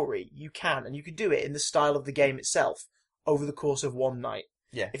story, you can. And you can do it in the style of the game itself over the course of one night.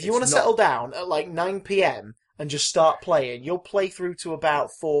 Yeah. If you want to settle down at like 9 p.m. and just start playing, you'll play through to about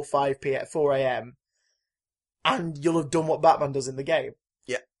 4 a.m. and you'll have done what Batman does in the game.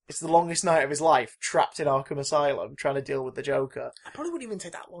 Yeah. It's the longest night of his life, trapped in Arkham Asylum, trying to deal with the Joker. I probably wouldn't even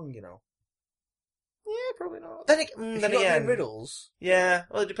take that long, you know. Yeah, probably not. Then again, riddles. Yeah,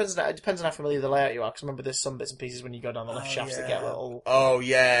 well, it depends on how familiar the layout you are. Because remember, there's some bits and pieces when you go down the left shafts that get a little. Oh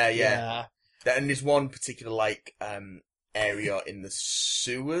yeah. And there's one particular area in the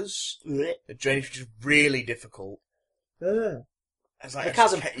sewers. The drainage is really difficult. It's like a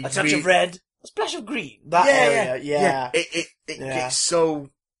chasm, a touch of red, a splash of green. That area, yeah. It gets so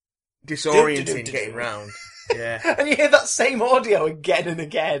disorienting getting round. Yeah. And you hear that same audio again and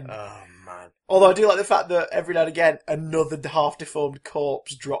again. Oh, man. Although I do like the fact that every now and again, another half-deformed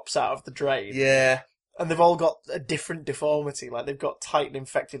corpse drops out of the drain. Yeah. And they've all got a different deformity. Like, they've got tight and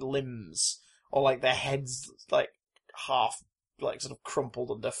infected limbs. Or, like, their heads, like, half, like, sort of crumpled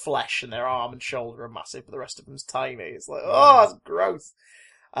under flesh, and their arm and shoulder are massive, but the rest of them's tiny. It's like, oh, that's gross.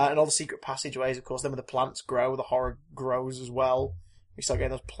 And all the secret passageways, of course, then when the plants grow, the horror grows as well. We start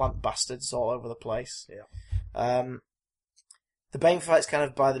getting those plant bastards all over the place. Yeah. The Bane fight's kind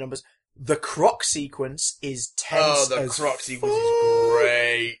of by the numbers. The croc sequence is tense. Oh, the croc sequence is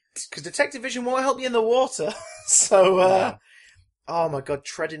great. Because Detective Vision won't help you in the water. So, oh my god,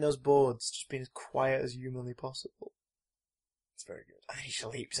 treading those boards, just being as quiet as humanly possible. It's very good. And he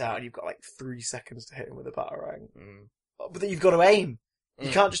leaps out and you've got like 3 seconds to hit him with a batarang. But then you've got to aim. You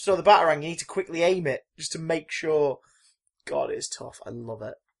can't just throw the batarang, you need to quickly aim it, just to make sure. God, it's tough. I love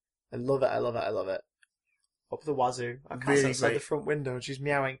it. I love it. Up the wazoo. I can't Really outside great. the front window and she's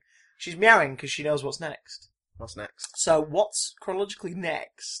meowing. She's meowing because she knows what's next. What's next? So what's chronologically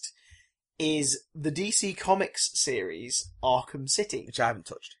next is the DC Comics series Arkham City. Which I haven't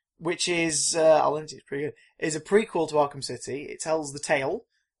touched. Which is, I'll link it, it's pretty good, is a prequel to Arkham City. It tells the tale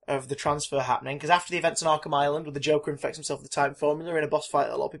of the transfer happening, because after the events on Arkham Island, where the Joker infects himself with the Titan Formula in a boss fight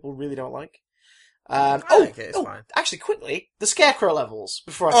that a lot of people really don't like. Fine. Actually, quickly, the Scarecrow levels,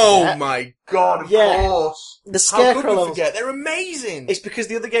 before I forget. Oh my god, of course! The Scarecrow How could we levels. forget? They're amazing! It's because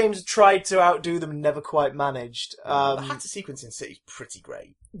the other games tried to outdo them and never quite managed. The Hatter sequence in City's pretty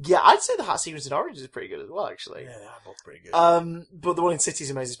great. Yeah, I'd say the Hat sequence in Origins is pretty good as well, actually. Yeah, they're both pretty good. But the one in City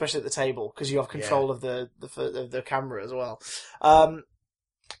is amazing, especially at the table, because you have control of the camera as well.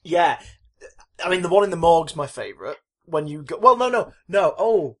 Yeah. I mean, the one in the morgue's my favourite. When you go... Well, no.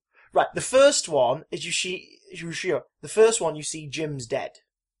 Oh, right. The first one is Yushio. The first one, you see Jim's dead.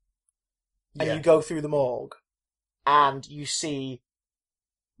 And you go through the morgue. And you see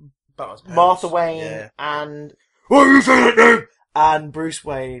Martha Wayne and... What are you saying that name? And Bruce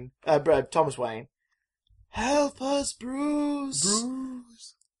Wayne... Thomas Wayne. Help us, Bruce!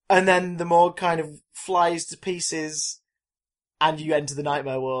 And then the morgue kind of flies to pieces... And you enter the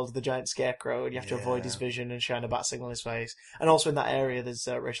nightmare world of the giant scarecrow, and you have to avoid his vision and shine a bat signal in his face. And also in that area, there's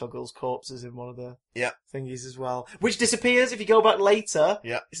Rachel Gull's corpses in one of the thingies as well, which disappears if you go back later.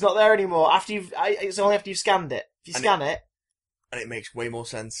 Yeah, it's not there anymore. It's only after you've scanned it. If you scan it, and it makes way more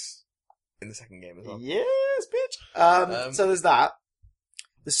sense in the second game as well. Yes, bitch. So there's that.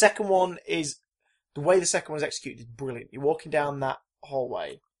 The second one is the way the second one is executed is brilliant. You're walking down that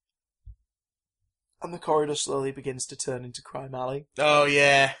hallway. And the corridor slowly begins to turn into Crime Alley. Oh,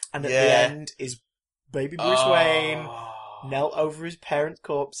 yeah. And at the end is baby Bruce Wayne knelt over his parents'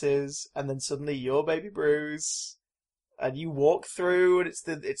 corpses, and then suddenly you're baby Bruce. And you walk through, and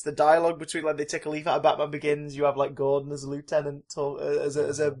it's the dialogue between, like, they take a leaf out of Batman Begins, you have, like, Gordon as a lieutenant,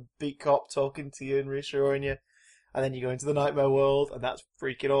 as a beat cop talking to you and reassuring you. And then you go into the nightmare world, and that's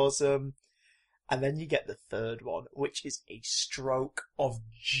freaking awesome. And then you get the third one, which is a stroke of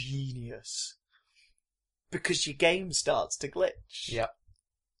genius. Because your game starts to glitch. Yep.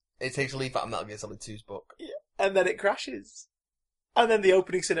 It takes a leaf out of Metal Gear Solid 2's book. Yeah. And then it crashes. And then the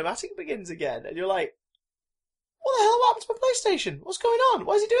opening cinematic begins again. And you're like, what the hell happened to my PlayStation? What's going on?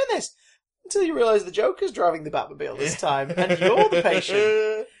 Why is he doing this? Until you realise the Joker's driving the Batmobile this time. And you're the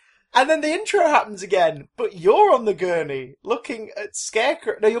patient. And then the intro happens again. But you're on the gurney looking at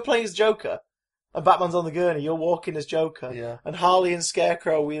Scarecrow. No, you're playing as Joker. And Batman's on the gurney. You're walking as Joker. Yeah. And Harley and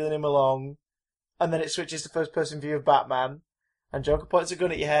Scarecrow wheeling him along. And then it switches to first-person view of Batman, and Joker points a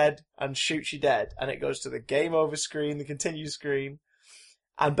gun at your head and shoots you dead, and it goes to the game over screen, the continue screen,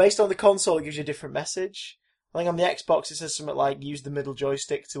 and based on the console, it gives you a different message. I think on the Xbox, it says something like, use the middle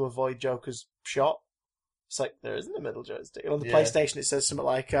joystick to avoid Joker's shot. It's like, there isn't a middle joystick. On the PlayStation, it says something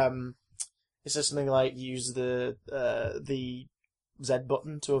like, use the Z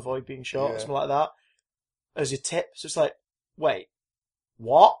button to avoid being shot, or something like that, as your tip. So it's like, wait,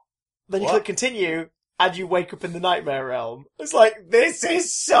 what? Then you click continue, and you wake up in the nightmare realm. It's like, this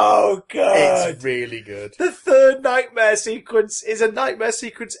is so good! It's really good. The third nightmare sequence is a nightmare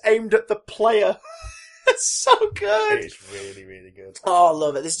sequence aimed at the player. It's so good! It's really, really good. Oh, I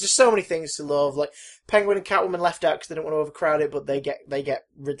love it. There's just so many things to love. Like, Penguin and Catwoman left out because they don't want to overcrowd it, but they get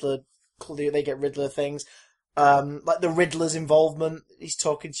Riddler things. Like the Riddler's involvement. He's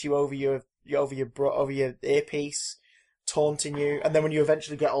talking to you over your earpiece, taunting you, and then when you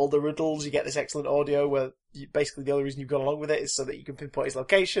eventually get all the riddles, you get this excellent audio where basically the only reason you've gone along with it is so that you can pinpoint his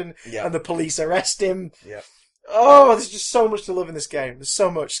location, and the police arrest him. Yeah. Oh, there's just so much to love in this game. There's so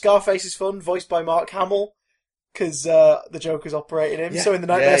much. Scarface is fun, voiced by Mark Hamill, because the Joker's operating him. Yeah. So in the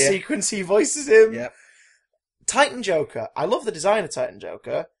nightmare sequence, he voices him. Yeah. Titan Joker. I love the design of Titan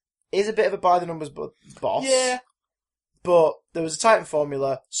Joker. Is a bit of a by-the-numbers boss. Yeah. But there was a Titan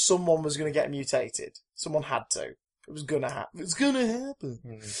formula. Someone was going to get mutated. Someone had to. It was gonna happen. It's gonna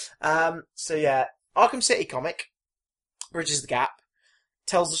happen. So yeah, Arkham City comic bridges the gap,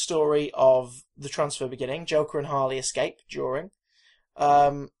 tells the story of the transfer beginning. Joker and Harley escape during.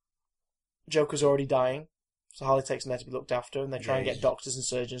 Joker's already dying, so Harley takes him there to be looked after, and they try and get doctors and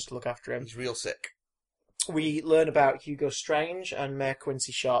surgeons to look after him. He's real sick. we learn about Hugo Strange and Mayor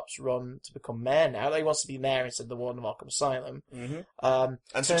Quincy Sharp's run to become mayor now. He wants to be mayor instead of the warden of Arkham Asylum. Mm-hmm.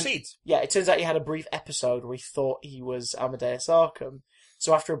 And succeeds. Yeah, it turns out he had a brief episode where he thought he was Amadeus Arkham.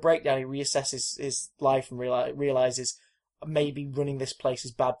 So after a breakdown, he reassesses his life and realizes maybe running this place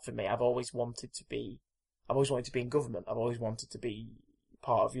is bad for me. I've always wanted to be in government. I've always wanted to be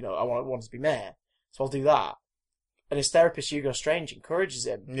part of, I wanted to be mayor. So I'll do that. And his therapist, Hugo Strange, encourages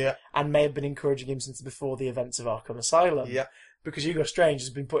him. Yeah. And may have been encouraging him since before the events of Arkham Asylum. Yeah. Because Hugo Strange has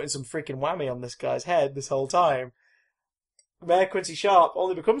been putting some freaking whammy on this guy's head this whole time. Mayor Quincy Sharp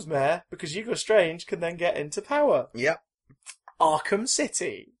only becomes mayor because Hugo Strange can then get into power. Yeah. Arkham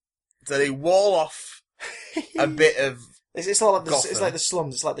City. So they wall off a bit of it's like the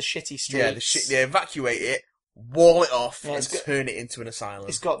slums. It's like the shitty streets. Yeah, they evacuate it, wall it off, and turn it into an asylum.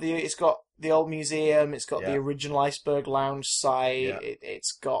 It's got the old museum. It's got the original Iceberg Lounge site. Yeah.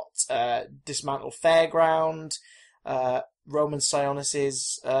 It's got dismantled fairground. Roman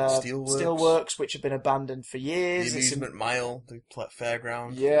Sionis's steelworks, which have been abandoned for years. The amusement mile, the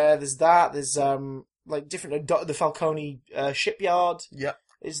fairground. Yeah, there's that. There's different the Falcone shipyard. Yeah.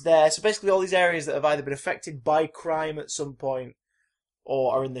 Is there. So basically all these areas that have either been affected by crime at some point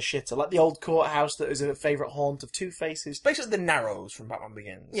or are in the shitter. Like the old courthouse that is a favourite haunt of Two-Face's. Basically the Narrows from Batman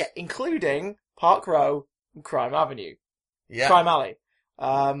Begins. Yeah, including Park Row and Crime Avenue. Yeah. Crime Alley.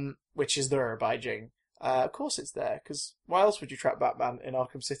 Which is there by Jing. Of course it's there, because why else would you trap Batman in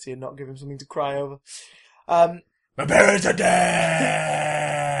Arkham City and not give him something to cry over? My parents are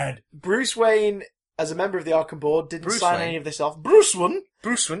dead! Bruce Wayne, as a member of the Arkham Board, didn't sign any of this off. Bruce Wayne!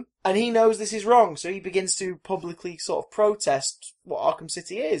 And he knows this is wrong, so he begins to publicly sort of protest what Arkham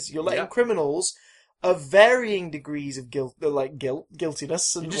City is. You're letting criminals of varying degrees of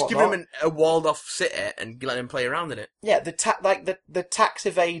guiltiness and you just give him a walled-off city and let him play around in it. Yeah, the tax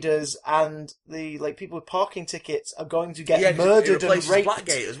evaders and the people with parking tickets are going to get murdered and raped.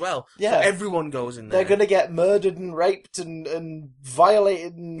 Blackgate as well. Yeah, so everyone goes in there. They're going to get murdered and raped and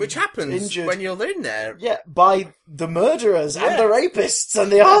violated, and which happens injured. When you're in there. Yeah, by the murderers and the rapists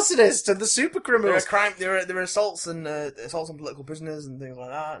and the arsonists and the super criminals. There are assaults on political prisoners and things like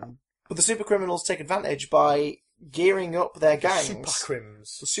that. But the super criminals take advantage by gearing up their gangs,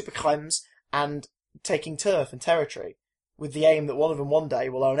 the super crims, and taking turf and territory, with the aim that one of them one day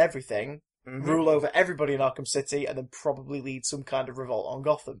will own everything, rule over everybody in Arkham City, and then probably lead some kind of revolt on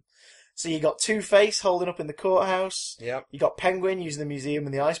Gotham. So you got Two-Face holding up in the courthouse. Yep. You got Penguin using the museum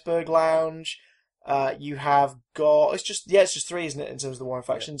and the Iceberg Lounge. You have got it's just three, isn't it, in terms of the Warren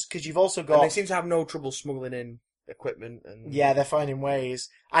factions? Because you've also got. And they seem to have no trouble smuggling in equipment and they're finding ways.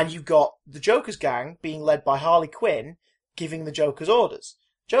 And you've got the Joker's gang being led by Harley Quinn giving the Joker's orders.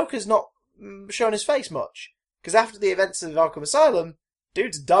 Joker's not shown his face much because after the events of Arkham Asylum,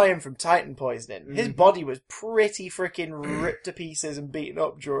 dude's dying from Titan poisoning. His body was pretty freaking ripped to pieces and beaten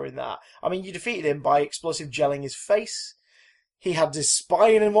up during that. I mean, you defeated him by explosive gelling his face. He had his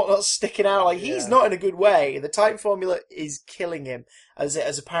spine and whatnot sticking out. He's not in a good way. The Titan formula is killing him, as it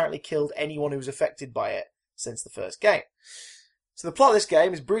has apparently killed anyone who was affected by it since the first game. So the plot of this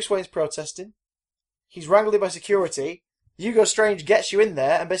game is Bruce Wayne's protesting. He's wrangled in by security. Hugo Strange gets you in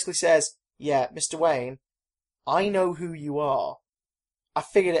there and basically says, yeah, Mr. Wayne, I know who you are. I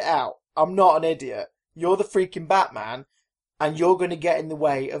figured it out. I'm not an idiot. You're the freaking Batman, and you're going to get in the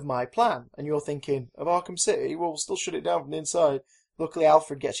way of my plan. And you're thinking, of Arkham City? Well, we'll still shut it down from the inside. Luckily,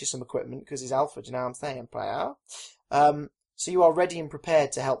 Alfred gets you some equipment, because he's Alfred, you know what I'm saying, player? So you are ready and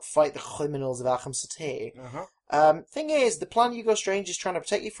prepared to help fight the criminals of Arkham City. Thing is, the plan Hugo Strange is trying to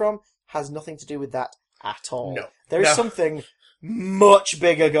protect you from has nothing to do with that at all. No. There is something much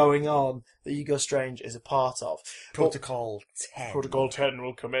bigger going on that Hugo Strange is a part of. Protocol 10. Protocol 10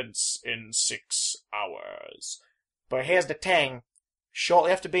 will commence in 6 hours. But here's the thing.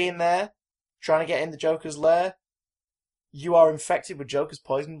 Shortly after being there, trying to get in the Joker's lair, you are infected with Joker's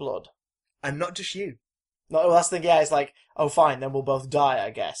poison blood. And not just you. No, well, that's the thing, it's like, oh fine, then we'll both die, I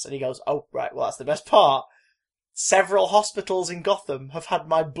guess. And he goes, oh right, well that's the best part. Several hospitals in Gotham have had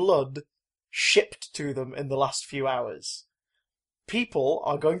my blood shipped to them in the last few hours. People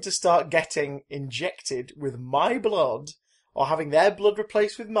are going to start getting injected with my blood, or having their blood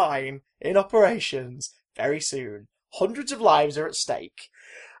replaced with mine, in operations very soon. Hundreds of lives are at stake.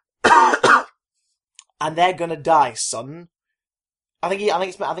 And they're gonna die, son. I think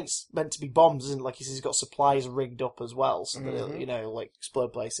it's meant to be bombs, isn't it? Like he says, he's got supplies rigged up as well, so that it'll,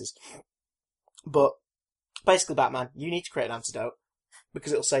 explode places. But basically, Batman, you need to create an antidote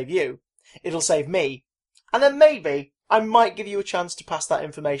because it'll save you, it'll save me, and then maybe I might give you a chance to pass that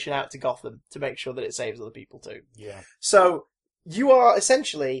information out to Gotham to make sure that it saves other people too. Yeah. So you are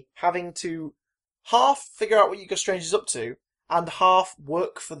essentially having to half figure out what Hugo Strange is up to, and half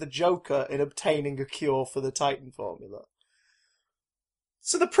work for the Joker in obtaining a cure for the Titan formula.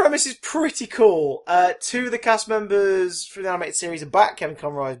 So the premise is pretty cool. Two of the cast members from the animated series are back. Kevin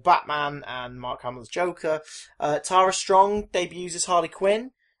Conroy as Batman and Mark Hamill's Joker. Tara Strong debuts as Harley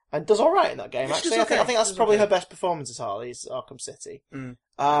Quinn and does alright in that game, actually. I think that's probably her best performance as Harley, is Arkham City.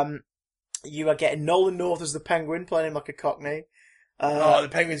 You are getting Nolan North as the Penguin, playing him like a Cockney. The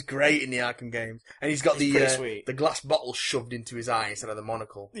Penguin's great in the Arkham games. And he's got the glass bottle shoved into his eye instead of the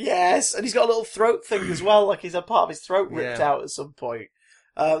monocle. Yes, and he's got a little throat thing as well, like he's had part of his throat ripped out at some point.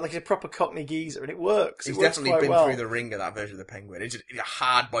 Like he's a proper Cockney geezer, and it works. He's definitely been through the ringer, that version of the Penguin. He's a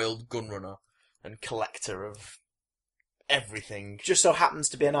hard-boiled gun runner and collector of everything. Just so happens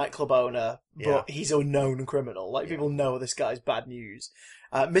to be a nightclub owner, but he's a known criminal. Like, people know this guy's bad news.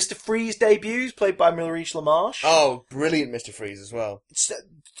 Mr. Freeze debuts, played by Maurice LaMarche. Oh, brilliant Mr. Freeze as well.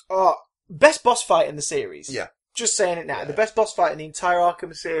 Best boss fight in the series. Yeah. Just saying it now. Yeah. The best boss fight in the entire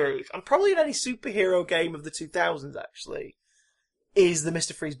Arkham series, and probably in any superhero game of the 2000s, actually, is the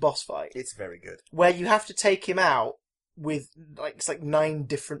Mr. Freeze boss fight. It's very good. Where you have to take him out with, it's 9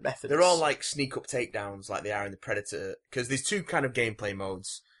 different methods. They're all like sneak-up takedowns, like they are in the Predator, because there's 2 kind of gameplay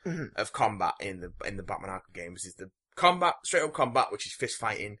modes of combat in the Batman Arkham games. There's the combat, straight-up combat, which is fist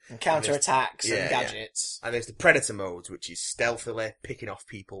fighting. And counter-attacks and gadgets. Yeah. And there's the Predator modes, which is stealthily picking off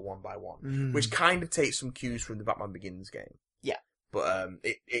people one by one, which kind of takes some cues from the Batman Begins game. Yeah. But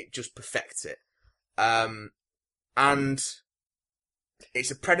it just perfects it. And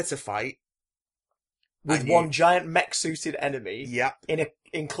it's a Predator fight. With one giant mech-suited enemy. Yeah. In an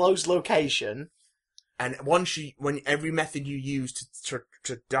enclosed location. And when every method you use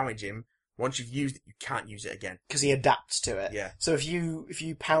to damage him, once you've used it, you can't use it again. Because he adapts to it. Yeah. So if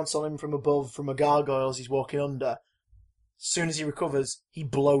you pounce on him from above, from a gargoyle as he's walking under, as soon as he recovers, he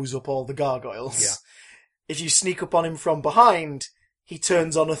blows up all the gargoyles. Yeah. If you sneak up on him from behind, he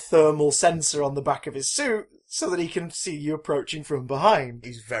turns on a thermal sensor on the back of his suit so that he can see you approaching from behind.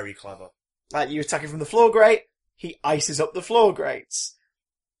 He's very clever. Like, you attack him from the floor grate, he ices up the floor grates.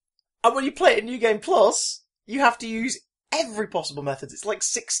 And when you play it in New Game Plus, you have to use every possible method. It's like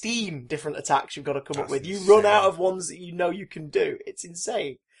 16 different attacks you've got to come up with. Insane. You run out of ones that you know you can do. It's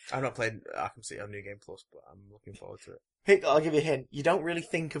insane. I've not played Arkham City on New Game Plus, but I'm looking forward to it. I'll give you a hint. You don't really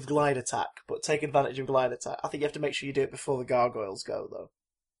think of glide attack, but take advantage of glide attack. I think you have to make sure you do it before the gargoyles go, though.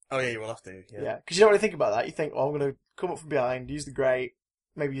 Oh yeah, you will have to. Yeah, because you don't really think about that. You think, I'm going to come up from behind, use the grate,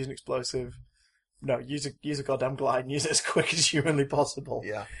 maybe use an explosive. No, use a goddamn glide and use it as quick as humanly possible.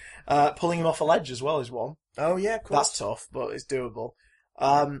 Yeah. Pulling him off a ledge as well is one. Oh yeah, of course. That's tough, but it's doable.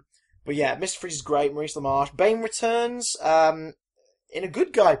 But yeah, Mr. Freeze is great. Maurice LaMarche. Bane returns in a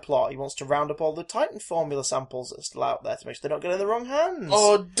good guy plot. He wants to round up all the Titan formula samples that are still out there to make sure they don't get in the wrong hands.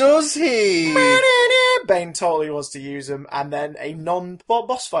 Oh, does he? Bane totally wants to use them, and then a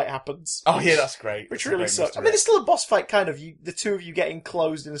non-boss fight happens. Oh yeah, that's great. Which really sucks. I mean, it's still a boss fight, kind of. The two of you get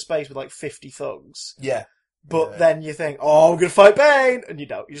enclosed in a space with like 50 thugs. Yeah. But then you think, we're going to fight Bane! And you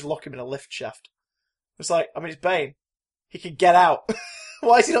don't. You just lock him in a lift shaft. It's like, it's Bane. He can get out.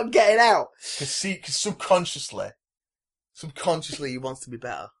 Why is he not getting out? Because subconsciously he wants to be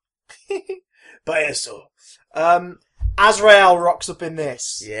better. But yeah, so. Azrael rocks up in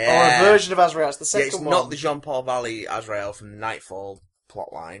this. Yeah. Or a version of Azrael. It's the second it's one. Not the Jean-Paul Valley Azrael from the Nightfall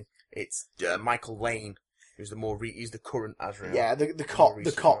plotline. It's Michael Lane, who's he's the current Azrael. Yeah, the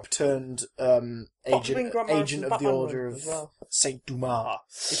cop turned agent of the Order of Saint Dumas.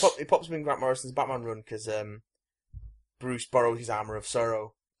 He pops up in Grant Morrison's Batman run because Bruce borrows his armor of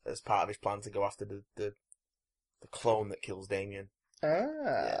Sorrow as part of his plan to go after the clone that kills Damien.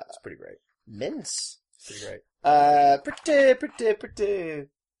 Yeah, it's pretty great. Mince. It's pretty great.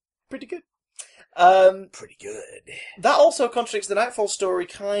 Pretty good. Pretty good. That also contradicts the Nightfall story,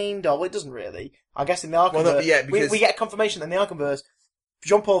 kind of. Well, it doesn't really. I guess in the Arkhamverse, we get confirmation that in the Arkhamverse,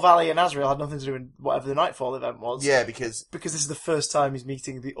 Jean-Paul Valley and Azrael had nothing to do with whatever the Nightfall event was. Yeah, because this is the first time he's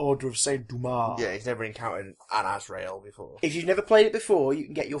meeting the Order of Saint Dumas. Yeah, he's never encountered an Azrael before. If you've never played it before, you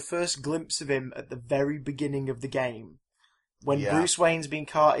can get your first glimpse of him at the very beginning of the game. When Bruce Wayne's being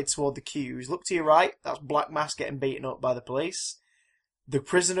carted toward the queues, look to your right, that's Black Mask getting beaten up by the police. The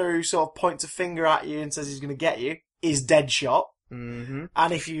prisoner who sort of points a finger at you and says he's going to get you is Deadshot. Mm-hmm.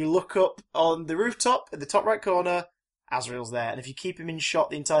 And if you look up on the rooftop, in the top right corner, Azrael's there. And if you keep him in shot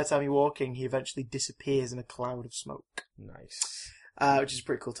the entire time you're walking, he eventually disappears in a cloud of smoke. Nice. Which is a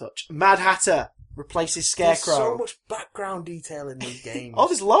pretty cool touch. Mad Hatter replaces Scarecrow. There's so much background detail in these games.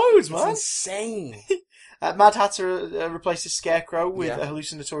 There's loads, man. It's insane. Mad Hatter replaces Scarecrow with a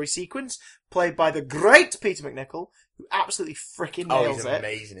hallucinatory sequence, played by the great Peter McNichol, who absolutely freaking nails it. He's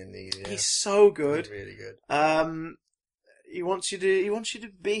amazing in these. Yeah. He's so good. He's really good. He wants you to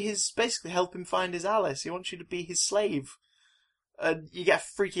be his, basically help him find his Alice. He wants you to be his slave. And you get a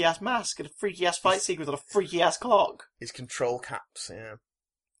freaky ass mask and a freaky ass fight sequence and a freaky ass clock. His control caps, yeah.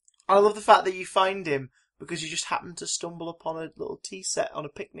 I love the fact that you find him because you just happen to stumble upon a little tea set on a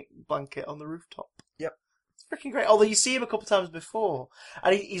picnic blanket on the rooftop. Yep. It's freaking great. Although you see him a couple times before.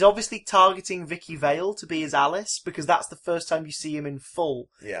 And he's obviously targeting Vicky Vale to be his Alice, because that's the first time you see him in full.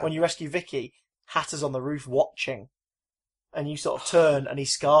 Yeah. When you rescue Vicky, Hatter's on the roof watching. And you sort of turn and he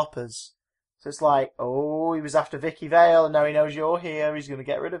scarpers. So it's like, oh, he was after Vicky Vale and now he knows you're here, he's going to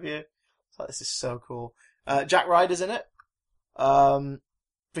get rid of you. It's like, this is so cool. Jack Ryder's in it.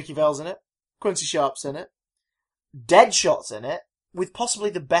 Vicky Vale's in it. Quincy Sharp's in it. Deadshot's in it, with possibly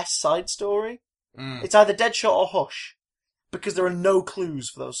the best side story. It's either Deadshot or Hush, because there are no clues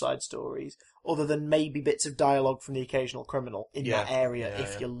for those side stories, other than maybe bits of dialogue from the occasional criminal in that area,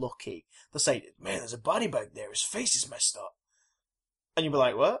 if you're lucky. They'll say, man, there's a body bag there, his face is messed up. And you'll be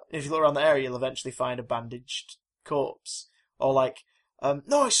like, what? And if you look around the area, you'll eventually find a bandaged corpse. Or like,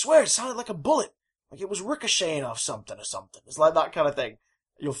 no, I swear, it sounded like a bullet. Like it was ricocheting off something or something. It's like that kind of thing.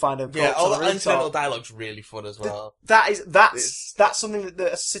 You'll find a corpse all on the the incidental rooftop. dialogue's really fun as well. That's something that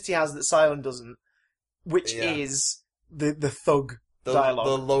the city has that Cylon doesn't, which is the thug dialogue.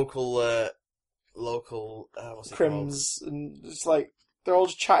 The local, what's it Crims, and it's like, they're all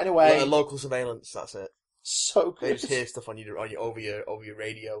just chatting away. Local surveillance, that's it. So good. They just hear stuff over your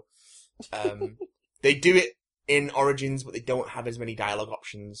radio. They do it in Origins, but they don't have as many dialogue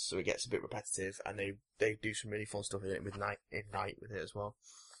options, so it gets a bit repetitive. And they do some really fun stuff with Night with it as well.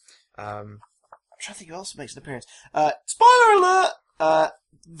 I'm trying to think who else makes an appearance. Spoiler alert!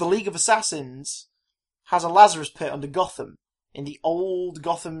 The League of Assassins has a Lazarus pit under Gotham in the old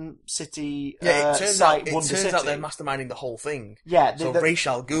Gotham City site. It turns out they're masterminding the whole thing. Yeah. So Ra's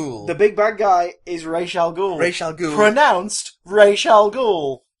al Ghul. The big bad guy is Ra's al Ghul. Ra's al Ghul. Pronounced Ra's al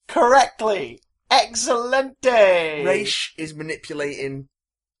Ghul. Correctly. Excellente! Ra's is manipulating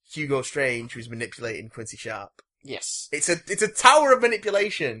Hugo Strange, who's manipulating Quincy Sharp. Yes. It's a tower of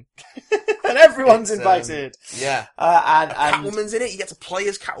manipulation. And everyone's invited. Yeah. And Catwoman's in it. You get to play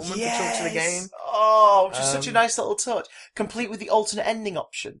as Catwoman for chunks of the game. Oh, which is such a nice little touch. Complete with the alternate ending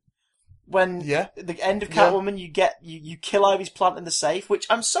option. When the end of Catwoman, you kill Ivy's plant in the safe, which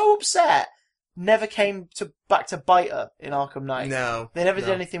I'm so upset never came back to bite her in Arkham Knight. No. They never did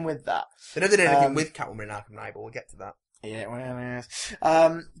anything with that. They never did anything with Catwoman in Arkham Knight, but we'll get to that. Yeah, well, yes.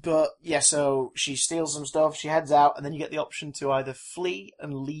 But yeah, so she steals some stuff, she heads out, and then you get the option to either flee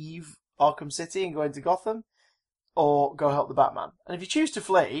and leave Arkham City and go into Gotham, or go help the Batman. And if you choose to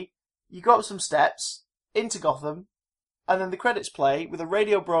flee, you go up some steps into Gotham, and then the credits play with a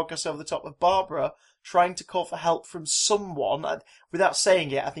radio broadcast over the top of Barbara trying to call for help from someone. Without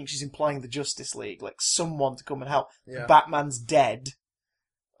saying it, I think she's implying the Justice League, like someone to come and help. Yeah. Batman's dead.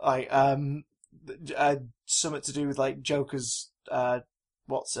 Like, something to do with like Joker's,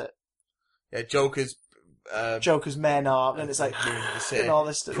 what's it? Yeah, Joker's men are, and it's like, and all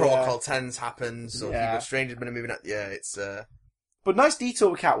this stuff. Protocol 10's happens, so Hugo Strange has been moving out. Yeah, it's, But nice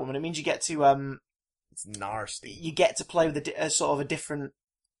detail with Catwoman. It means you get to, it's nasty. You get to play with sort of a different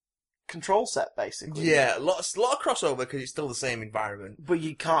control set, basically. Yeah, a lot of crossover because it's still the same environment. But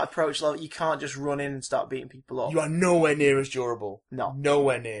you can't approach level. You can't just run in and start beating people up. You are nowhere near as durable. No,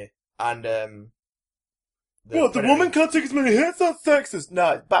 nowhere near. And the woman can't take as many hits. That's sexist.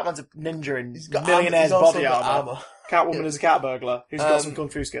 No, Batman's a ninja in millionaire's body armor. Catwoman is a cat burglar who's got some kung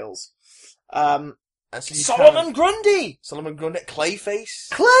fu skills. Solomon Grundy, Clayface,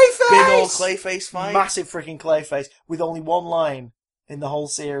 big old Clayface fight, massive freaking Clayface with only one line in the whole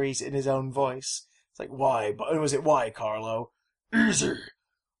series in his own voice. It's like, why? But was it why, Carlo? Easy.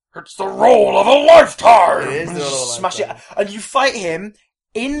 It's the role of a lifetime. It is the role of a Smash lifetime. it, and you fight him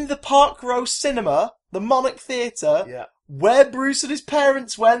in the Park Row Cinema, the Monarch Theatre, where Bruce and his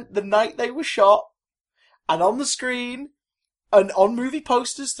parents went the night they were shot, and on the screen. And on movie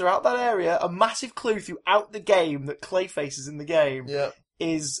posters throughout that area, a massive clue throughout the game that Clayface is in the game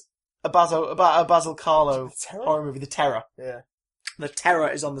is about a Basil Carlo horror movie, The Terror. Yeah. The Terror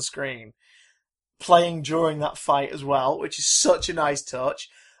is on the screen, playing during that fight as well, which is such a nice touch.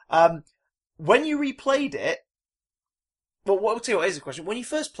 When you replayed it, well, what I'll tell you what is a question. When you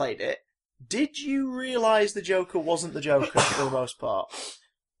first played it, did you realise the Joker wasn't the Joker for the most part?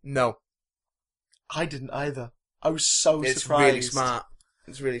 No. I didn't either. I was so surprised.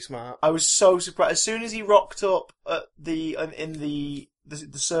 It's really smart. I was so surprised. As soon as he rocked up at in the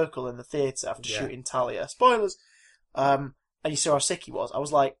the circle in the theatre after shooting Talia. Spoilers. And you saw how sick he was. I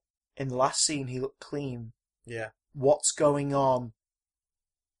was like, in the last scene, he looked clean. Yeah. What's going on?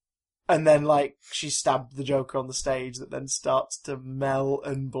 And then, like, she stabbed the Joker on the stage that then starts to melt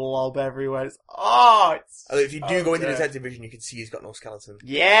and blob everywhere. If you do go into Detective Vision, you can see he's got no skeleton.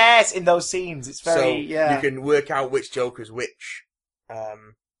 Yes, in those scenes. It's very, you can work out which Joker's which,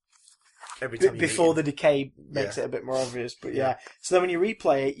 every time before the decay makes it a bit more obvious, but So then when you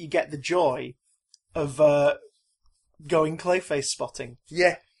replay it, you get the joy of, going Clayface spotting.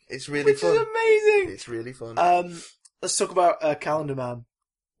 Yeah, it's really fun. Which is amazing! It's really fun. Let's talk about, Calendar Man.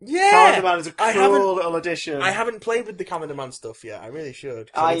 Yeah! Calendar Man is a cool little addition. I haven't played with the Calendar Man stuff yet. I really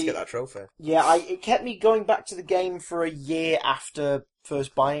should. I need to get that trophy. Yeah, it kept me going back to the game for a year after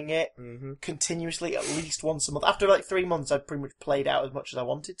first buying it. Mm-hmm. Continuously, at least once a month. After like 3 months, I'd pretty much played out as much as I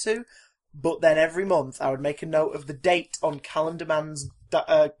wanted to. But then every month, I would make a note of the date on Calendar Man's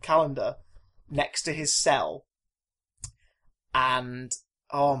calendar next to his cell. And,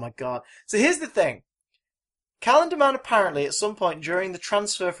 oh my god. So here's the thing. Calendar Man apparently, at some point during the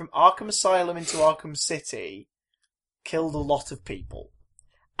transfer from Arkham Asylum into Arkham City, killed a lot of people.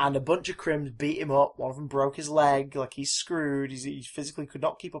 And a bunch of crims beat him up. One of them broke his leg, like he's screwed. He physically could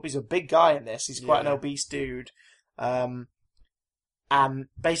not keep up. He's a big guy in this. He's quite an obese dude. And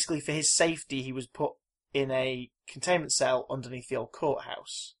basically for his safety, he was put in a containment cell underneath the old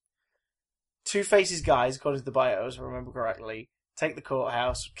courthouse. Two-Face's guys, according to the bios, if I remember correctly, take the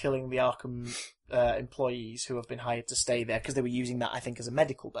courthouse, killing the Arkham employees who have been hired to stay there, because they were using that, I think, as a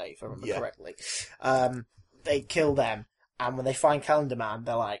medical bay, if I remember correctly. They kill them, and when they find Calendar Man,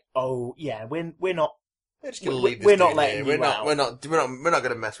 they're like, "Oh yeah, we're not. We're not letting you out. We're not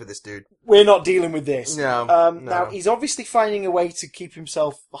going to mess with this dude. We're not dealing with this." No. Now he's obviously finding a way to keep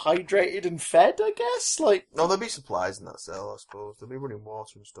himself hydrated and fed, I guess. No, there'll be supplies in that cell, I suppose. They'll be running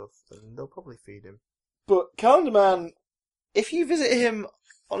water and stuff, and they'll probably feed him. But Calendar Man, if you visit him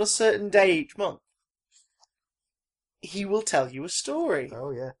on a certain day each month, he will tell you a story.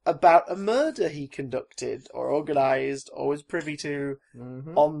 Oh, yeah. About a murder he conducted, or organised, or was privy to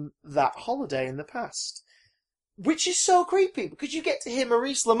on that holiday in the past. Which is so creepy, because you get to hear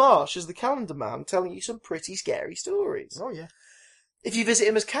Maurice LaMarche as the Calendar Man telling you some pretty scary stories. Oh, yeah. If you visit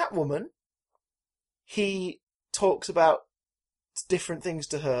him as Catwoman, he talks about different things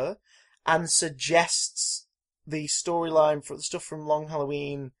to her, and suggests the storyline for the stuff from Long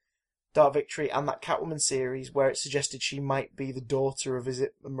Halloween, Dark Victory, and that Catwoman series where it suggested she might be the daughter of, is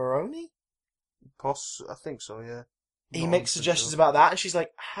it Maroni? I think so, yeah. He makes suggestions about that, and she's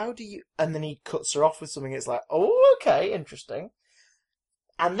like, how do you... And then he cuts her off with something. It's like, oh, okay, interesting.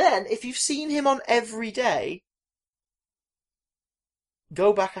 And then, if you've seen him on Every Day,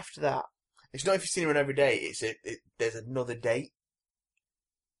 go back after that. It's not if you've seen him on Every Day, there's another date.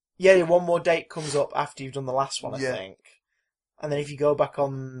 Yeah, one more date comes up after you've done the last one, I think. And then if you go back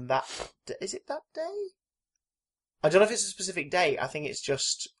on that... Is it that day? I don't know if it's a specific date. I think it's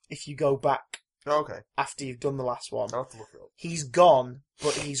just if you go back after you've done the last one. I'll have to look it up. He's gone,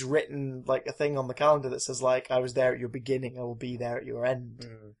 but he's written like a thing on the calendar that says, like, I was there at your beginning, I will be there at your end.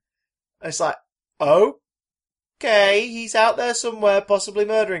 And it's like, okay, he's out there somewhere possibly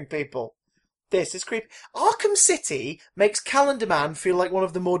murdering people. This is creepy. Arkham City makes Calendar Man feel like one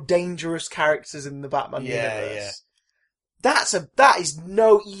of the more dangerous characters in the Batman universe. Yeah. That is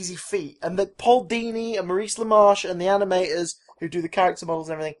no easy feat. And that Paul Dini and Maurice LaMarche and the animators who do the character models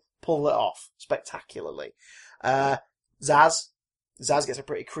and everything pull it off spectacularly. Zaz gets a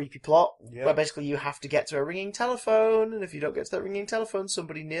pretty creepy plot where basically you have to get to a ringing telephone, and if you don't get to that ringing telephone,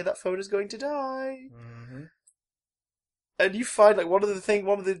 somebody near that phone is going to die. Mm-hmm. And you find like one of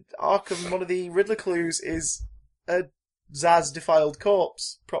the Riddler clues is a Zaz defiled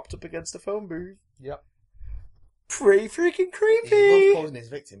corpse propped up against a phone booth. Yep. Pretty freaking creepy. He loves posing his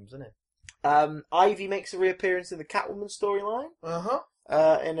victims, doesn't he? Ivy makes a reappearance in the Catwoman storyline.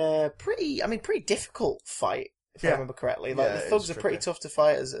 In a pretty difficult fight, if I remember correctly. Like the thugs are pretty tough to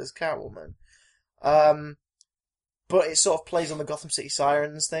fight as Catwoman. But it sort of plays on the Gotham City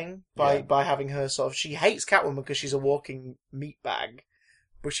Sirens thing by having her sort of... She hates Catwoman because she's a walking meat bag,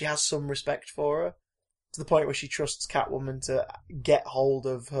 but she has some respect for her, to the point where she trusts Catwoman to get hold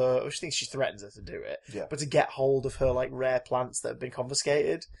of her... Or she thinks she threatens her to do it, but to get hold of her like rare plants that have been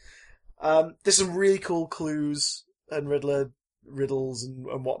confiscated. There's some really cool clues and Riddler riddles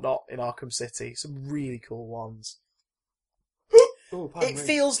and whatnot in Arkham City. Some really cool ones. It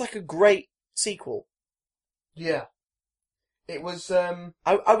feels like a great sequel. Yeah. It was,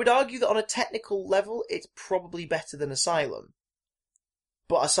 I would argue that on a technical level, it's probably better than Asylum.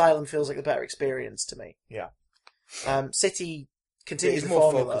 But Asylum feels like a better experience to me. Yeah. City continues the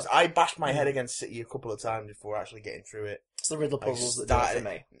formula. Focused. I bashed my head against City a couple of times before actually getting through it. It's the Riddler puzzles that do it for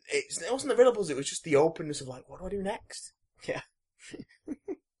me. It wasn't the Riddler puzzles, it was just the openness of like, what do I do next? Yeah.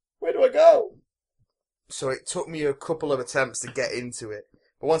 Where do I go? So it took me a couple of attempts to get into it.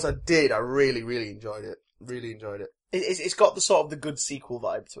 But once I did, I really, really enjoyed it. Really enjoyed it. It's got the sort of the good sequel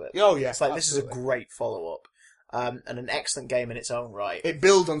vibe to it. Oh, yeah. It's like, this is a great follow-up. And an excellent game in its own right. It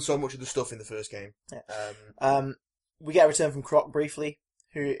builds on so much of the stuff in the first game. Yeah. We get a return from Croc briefly,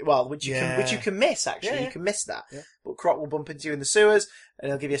 which you can miss, actually. Yeah. You can miss that. Yeah. But Croc will bump into you in the sewers,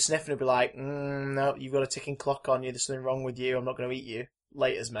 and he'll give you a sniff, and he'll be like, no, you've got a ticking clock on you, there's something wrong with you, I'm not going to eat you.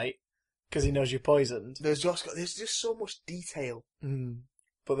 Laters, mate. Because he knows you're poisoned. There's just so much detail.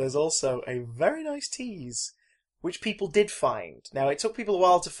 But there's also a very nice tease, which people did find. Now, it took people a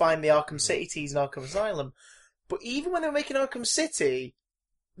while to find the Arkham City tease in Arkham Asylum, but even when they were making Arkham City,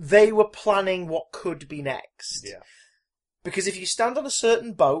 they were planning what could be next. Yeah. Because if you stand on a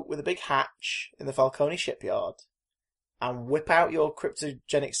certain boat with a big hatch in the Falcone shipyard and whip out your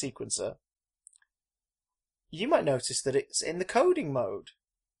cryptogenic sequencer, you might notice that it's in the coding mode,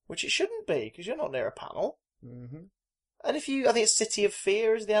 which it shouldn't be, because you're not near a panel. Mm-hmm. And I think it's City of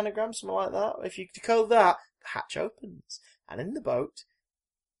Fear is the anagram, something like that. If you decode that, the hatch opens. And in the boat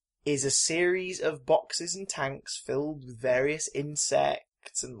is a series of boxes and tanks filled with various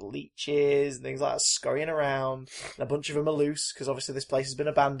insects and leeches and things like that scurrying around. And a bunch of them are loose, because obviously this place has been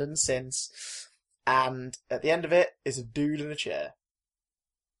abandoned since. And at the end of it is a dude in a chair.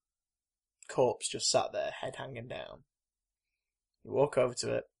 Corpse just sat there, head hanging down. You walk over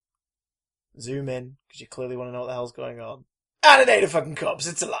to it, zoom in, because you clearly want to know what the hell's going on. And it ain't a fucking corpse,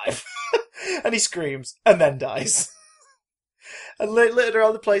 it's alive. And he screams, and then dies. And littered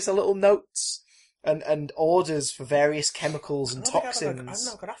around the place are little notes and orders for various chemicals and toxins.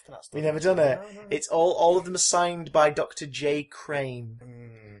 I've not got after that stuff. We've never done it. No. It's all of them are signed by Dr. J. Crane.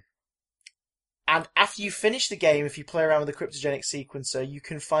 And after you finish the game, if you play around with the cryptogenic sequencer, you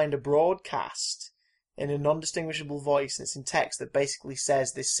can find a broadcast in a non-distinguishable voice, and it's in text that basically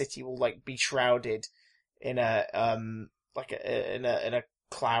says this city will be shrouded in a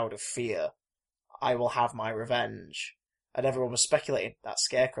cloud of fear. I will have my revenge. And everyone was speculating, that's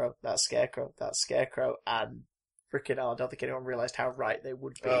Scarecrow, that's Scarecrow, that's Scarecrow, and freaking hell, I don't think anyone realised how right they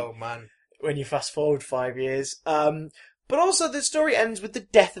would be. Oh, man. When you fast forward 5 years. But also the story ends with the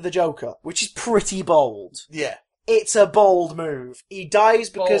death of the Joker, which is pretty bold. Yeah. It's a bold move. He dies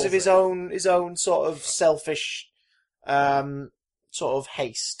because of his own sort of selfish, sort of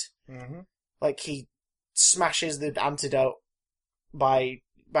haste. Mm-hmm. Like, he smashes the antidote by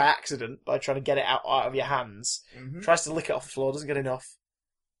accident, by trying to get it out of your hands. Mm-hmm. Tries to lick it off the floor, doesn't get enough.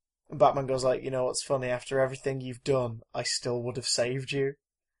 And Batman goes like, you know what's funny? After everything you've done, I still would have saved you.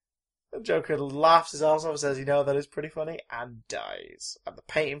 And Joker laughs his arse off and says, you know, that is pretty funny, and dies. And the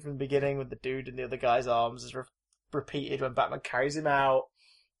painting from the beginning with the dude in the other guy's arms is repeated when Batman carries him out.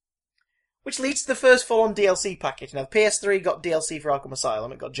 Which leads to the first full-on DLC package. Now, the PS3 got DLC for Arkham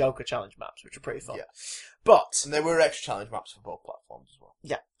Asylum. It got Joker challenge maps, which are pretty fun. Yeah. But... And there were extra challenge maps for both platforms as well.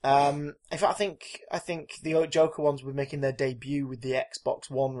 Yeah. In fact, I think the Joker ones were making their debut with the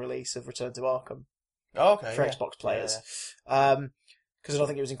Xbox One release of Return to Arkham. Oh, okay. For Xbox players. Because I don't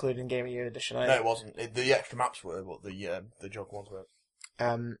think it was included in Game of the Year edition. No, it wasn't. The extra maps were, but the Joker ones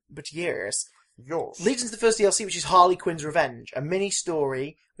weren't. But yes. Yours. Leads into the first DLC, which is Harley Quinn's Revenge, a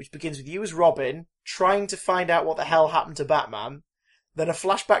mini-story which begins with you as Robin, trying to find out what the hell happened to Batman, then a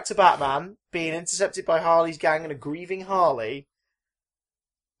flashback to Batman being intercepted by Harley's gang and a grieving Harley,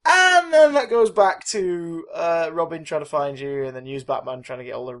 and then that goes back to Robin trying to find you, and then use Batman trying to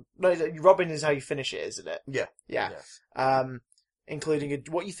get all the... No, Robin is how you finish it, isn't it? Yeah. Yeah. Including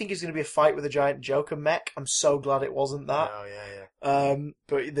what you think is going to be a fight with a giant Joker mech. I'm so glad it wasn't that. Oh, yeah.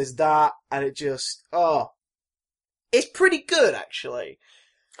 But there's that, and it just... it's pretty good, actually.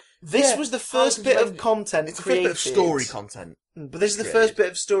 This was the first bit of content it's created. It's a bit of story content. But this is the first bit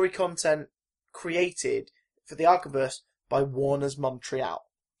of story content created for the Arkhamverse by Warner's Montreal,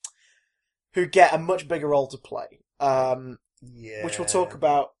 who get a much bigger role to play. Which we'll talk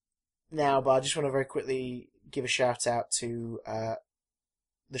about now, but I just want to very quickly give a shout out to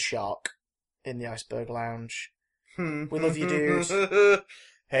the Shark in the Iceberg Lounge. We love you, dude.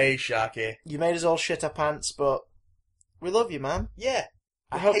 Hey, Sharky. You made us all shit our pants, but we love you, man. Yeah.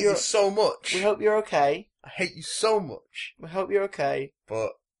 I hate you so much. We hope you're okay. I hate you so much. We hope you're okay.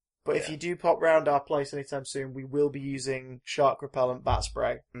 But if you do pop round our place anytime soon, we will be using shark repellent bat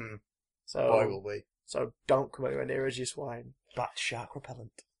spray. So boy, will we. So don't come anywhere near us, you swine. Bat shark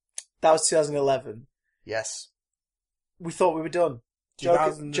repellent. That was 2011. Yes. We thought we were done.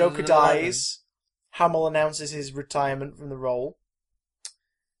 Joker dies. Hamill announces his retirement from the role.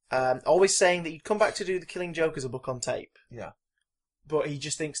 always saying that he'd come back to do The Killing Joke as a book on tape. Yeah. But he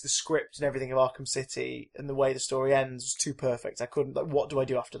just thinks the script and everything of Arkham City and the way the story ends was too perfect. I couldn't. Like, what do I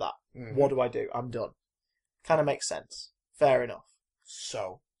do after that? Mm-hmm. What do I do? I'm done. Kind of makes sense. Fair enough.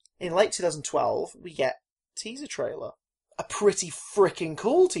 So, in late 2012, we get a teaser trailer. A pretty freaking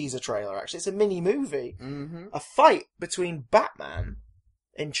cool teaser trailer, actually. It's a mini movie. Mm-hmm. A fight between Batman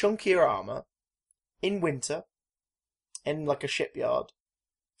in chunkier armour, in winter, in like a shipyard,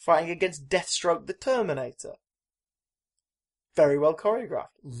 fighting against Deathstroke the Terminator. Very well choreographed.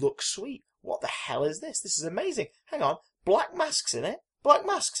 Looks sweet. What the hell is this? This is amazing. Hang on. Black Mask's in it. Black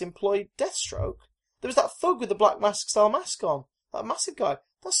Mask's employed Deathstroke. There was that thug with the Black Mask style mask on. That massive guy.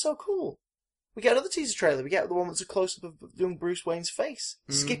 That's so cool. We get another teaser trailer. We get the one that's a close-up of young Bruce Wayne's face,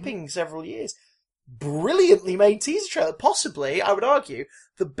 skipping several years. Brilliantly made teaser trailer. Possibly, I would argue,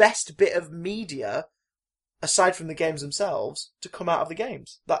 the best bit of media, aside from the games themselves, to come out of the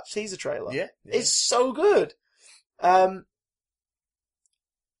games. That teaser trailer. Yeah. It's so good.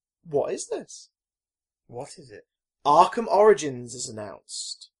 What is this? What is it? Arkham Origins is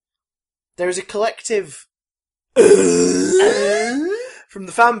announced. There is a collective from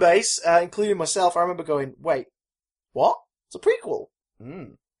the fan base, including myself. I remember going, wait, what? It's a prequel.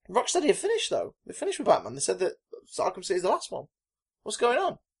 Rocksteady have finished, though. They finished with Batman. They said that Arkham City is the last one. What's going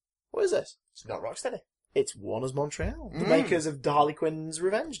on? What is this? It's not Rocksteady. It's Warner's Montreal, the makers of Harley Quinn's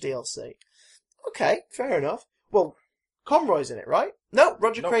Revenge DLC. Okay, fair enough. Well, Conroy's in it, right? No,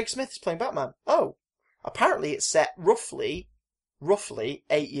 Roger Craig Smith is playing Batman. Oh. Apparently it's set roughly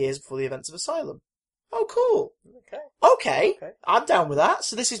 8 years before the events of Asylum. Oh, cool. Okay. I'm down with that.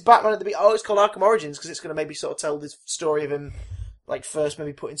 So this is Batman at the beginning. Oh, it's called Arkham Origins because it's going to maybe sort of tell this story of him, like, first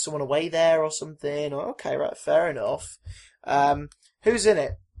maybe putting someone away there or something. Oh, okay, right, fair enough. Who's in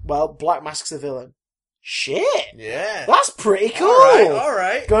it? Well, Black Mask's the villain. Shit! Yeah. That's pretty cool!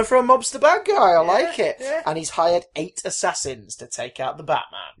 Alright. Going for a mobster bad guy, I like it. Yeah. And he's hired 8 assassins to take out the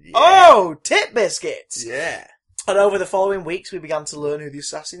Batman. Yeah. Oh, tit biscuits! Yeah. And over the following weeks, we began to learn who the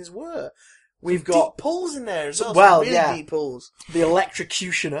assassins were. We've got deep pulls in there as well. Well, really yeah. deep pulls. The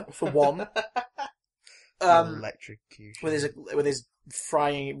Electrocutioner, for one. Electrocutioner. With his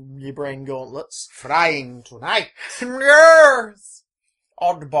frying your brain gauntlets. Frying tonight. Earth!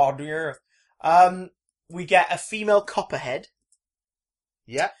 Odd body Earth. We get a female Copperhead.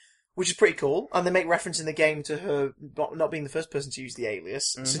 Yeah. Which is pretty cool. And they make reference in the game to her not being the first person to use the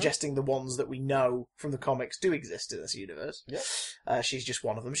alias, suggesting the ones that we know from the comics do exist in this universe. Yeah. She's just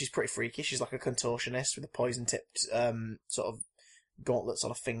one of them. She's pretty freaky. She's like a contortionist with a poison-tipped sort of gauntlets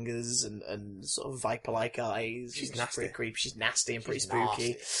on her fingers and sort of viper-like eyes. She's nasty. Pretty creepy. She's nasty and pretty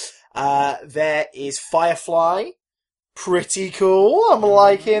spooky. There is Firefly. Pretty cool. I'm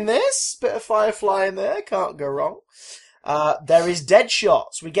liking this. Bit of Firefly in there. Can't go wrong. There is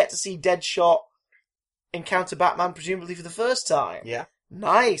Deadshot. We get to see Deadshot encounter Batman, presumably for the first time. Yeah.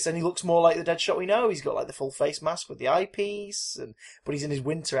 Nice. And he looks more like the Deadshot we know. He's got like the full face mask with the eyepiece, but he's in his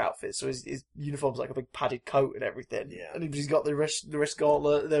winter outfit, so his uniform's like a big padded coat and everything. Yeah. And he's got the wrist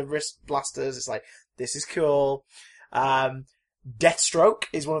gauntlet, the wrist blasters. It's like, this is cool. Deathstroke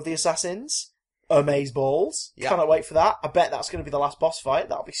is one of the assassins. Amazeballs. Yeah. Cannot wait for that. I bet that's going to be the last boss fight.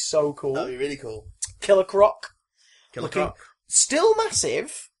 That'll be so cool. That'll be really cool. Killer Croc. Killer Croc. Still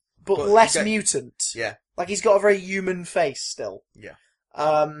massive, but less mutant. Yeah. Like, he's got a very human face still. Yeah.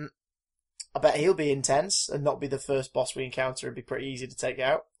 I bet he'll be intense and not be the first boss we encounter and be pretty easy to take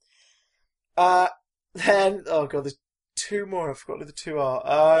out. Then, oh god, there's 2 more. I forgot who the 2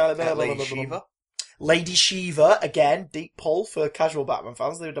 are. Lady Shiva. Lady Shiva, again, deep pull for casual Batman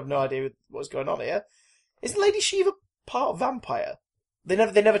fans. They would have no idea what's going on here. Isn't Lady Shiva part vampire? They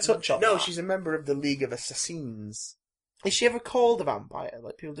never touch on that. No, she's a member of the League of Assassins. Is she ever called a vampire?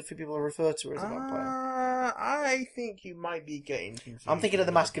 Like, different people refer to her as a vampire. I think you might be getting confused. I'm thinking of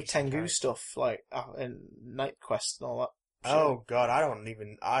the Mask of Tengu stuff, like, in Night Quest and all that. Oh god, I don't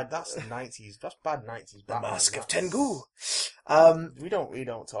even. That's the 90s. That's bad 90s. The Mask of Tengu. We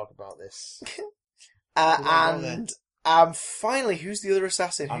don't talk about this. Finally, who's the other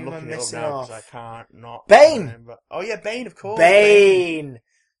assassin? Who I'm am I looking it up missing now off? because I can't not. Bane! Remember. Oh yeah, Bane, of course. Bane!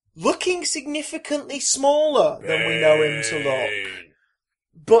 Looking significantly smaller than we know him to look.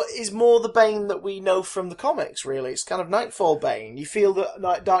 But is more the Bane that we know from the comics, really. It's kind of Nightfall Bane. You feel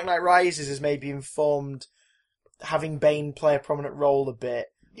that Dark Knight Rises has maybe informed having Bane play a prominent role a bit.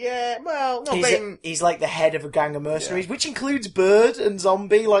 Yeah, well, no, Bane... He's like the head of a gang of mercenaries, which includes Bird and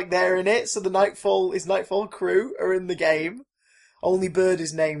Zombie, like they're in it, so his Nightfall crew are in the game. Only Bird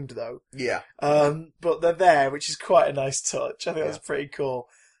is named, though. Yeah. But they're there, which is quite a nice touch. I think that's pretty cool.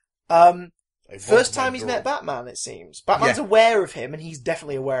 First time he's met Batman, it seems. Batman's aware of him, and he's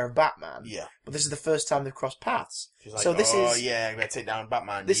definitely aware of Batman. Yeah. But this is the first time they've crossed paths. She's like, so this I'm going to take down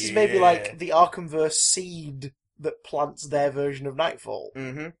Batman. This is maybe like the Arkhamverse seed that plants their version of Nightfall.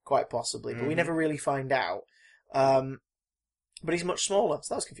 Mm-hmm. Quite possibly, but we never really find out. But he's much smaller,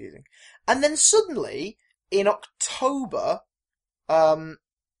 so that was confusing. And then suddenly, in October, because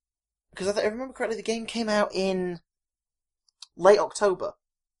I remember correctly, the game came out in late October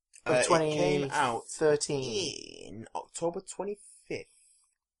of 2013. It came out in October 25th.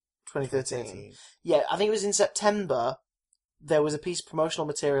 2013. Yeah, I think it was in September. There was a piece of promotional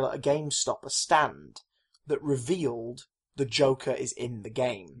material at a GameStop, a stand, that revealed the Joker is in the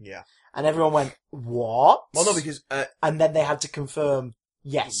game. Yeah. And everyone went, what? Well, no, because... and then they had to confirm,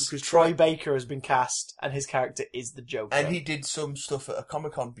 yes, because Troy Baker has been cast, and his character is the Joker. And he did some stuff at a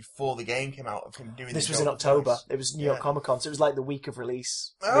Comic-Con before the game came out of him doing this was in October. It was New York Comic-Con, so it was like the week of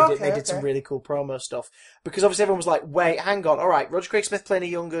release. They did some really cool promo stuff. Because obviously everyone was like, wait, hang on, alright, Roger Craig Smith playing a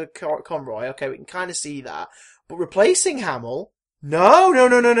younger Conroy, okay, we can kind of see that. But replacing Hamill... No.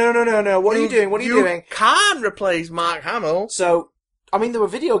 What are you doing? You can't replace Mark Hamill. So, I mean, there were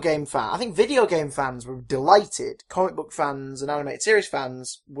video game fans. I think video game fans were delighted. Comic book fans and animated series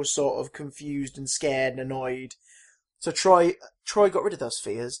fans were sort of confused and scared and annoyed. So Troy got rid of those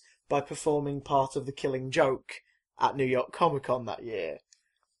fears by performing part of the Killing Joke at New York Comic Con that year.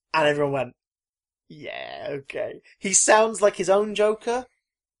 And everyone went, yeah, okay. He sounds like his own Joker,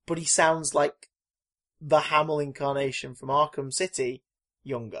 but he sounds like the Hamill incarnation from Arkham City,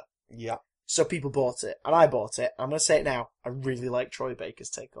 younger. Yeah. So people bought it, and I bought it. I'm going to say it now. I really like Troy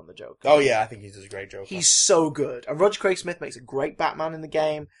Baker's take on the Joker. Oh yeah, I think he does a great Joker. He's so good. And Roger Craig Smith makes a great Batman in the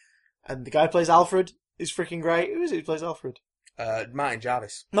game. And the guy who plays Alfred is freaking great. Who is it who plays Alfred? Martin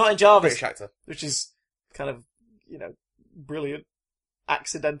Jarvis. Martin Jarvis. British actor. Which is kind of, brilliant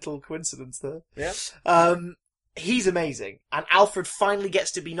accidental coincidence there. Yeah. He's amazing. And Alfred finally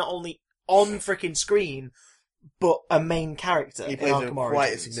gets to be not only on freaking screen, but a main character. He plays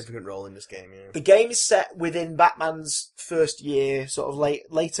quite a significant role in this game. Yeah. The game is set within Batman's first year, sort of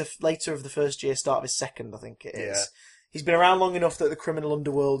later of the first year, start of his second, I think it is. Yeah. He's been around long enough that the criminal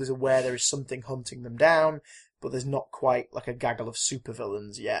underworld is aware there is something hunting them down, but there's not quite like a gaggle of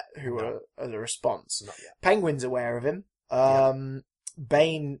supervillains yet who are the response. Not yet. Penguin's aware of him.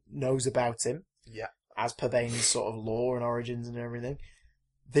 Bane knows about him. Yeah. As per Bane's sort of lore and origins and everything.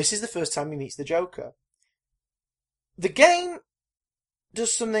 This is the first time he meets the Joker. The game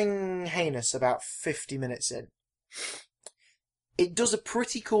does something heinous about 50 minutes in. It does a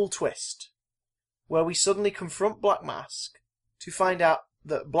pretty cool twist, where we suddenly confront Black Mask to find out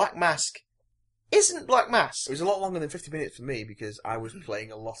that Black Mask isn't Black Mask. It was a lot longer than 50 minutes for me, because I was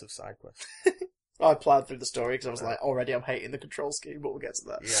playing a lot of side quests. I plowed through the story, because I was like, already I'm hating the control scheme, but we'll get to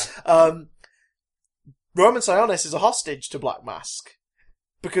that. Yeah. Roman Sionis is a hostage to Black Mask.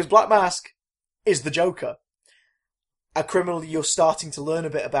 Because Black Mask is the Joker. A criminal you're starting to learn a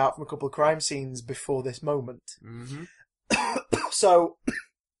bit about from a couple of crime scenes before this moment. Mm-hmm. So,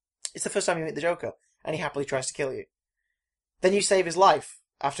 it's the first time you meet the Joker, and he happily tries to kill you. Then you save his life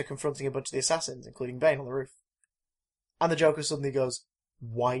after confronting a bunch of the assassins, including Bane on the roof. And the Joker suddenly goes,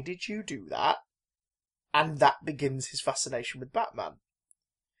 why did you do that? And that begins his fascination with Batman.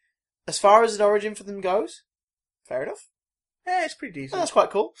 As far as an origin for them goes, fair enough. Yeah, it's pretty decent. That's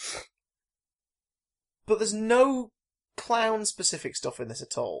quite cool. But there's no clown-specific stuff in this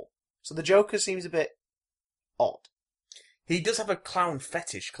at all. So the Joker seems a bit odd. He does have a clown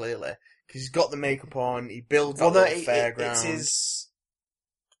fetish, clearly. Because he's got the makeup on, he builds up the fairground.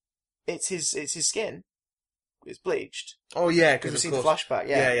 It's his skin. It's bleached. Oh yeah, because we've seen the flashback,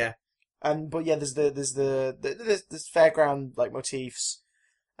 yeah. Yeah. But yeah, there's fairground, like, motifs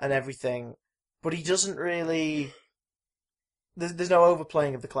and everything. But he doesn't really... There's no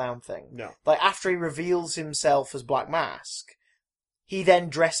overplaying of the clown thing. No. Like, after he reveals himself as Black Mask, he then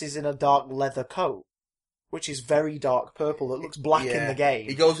dresses in a dark leather coat, which is very dark purple, that looks black in the game.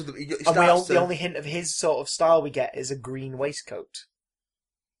 He goes with the only hint of his sort of style we get is a green waistcoat.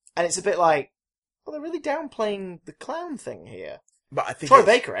 And it's a bit like, well, they're really downplaying the clown thing here. But I think Troy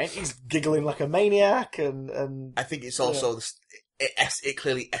Baker ain't. He's giggling like a maniac, and I think it's also it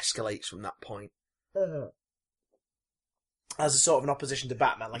clearly escalates from that point. As a sort of an opposition to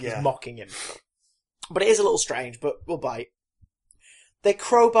Batman, like he's mocking him. But it is a little strange, but we'll bite. They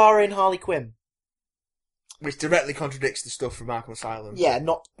crowbar in Harley Quinn. Which directly contradicts the stuff from Arkham Asylum. Yeah,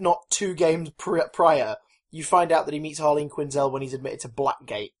 not 2 games prior. You find out that he meets Harley and Quinzel when he's admitted to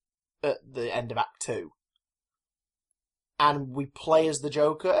Blackgate at the end of Act 2. And we play as the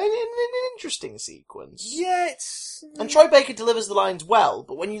Joker in interesting sequence. Yeah, it's... And Troy Baker delivers the lines well,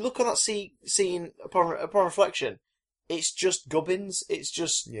 but when you look on that scene upon reflection, it's just gubbins. It's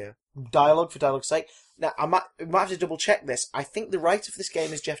just dialogue for dialogue's sake. Now, I might have to double check this. I think the writer for this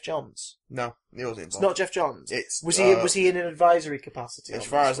game is Jeff Johns. No, he wasn't involved. It's not Jeff Johns. Was he in an advisory capacity? As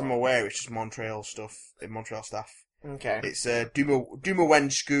far as I'm aware, it's just Montreal stuff, Montreal staff. Okay. It's Duma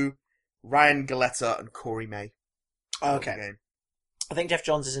Wenshku, Ryan Galetta, and Corey May. Okay. I think Jeff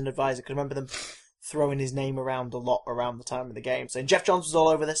Johns is an advisor. I can remember them throwing his name around a lot around the time of the game. So Jeff Johns was all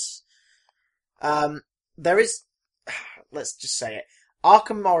over this. There is, let's just say it,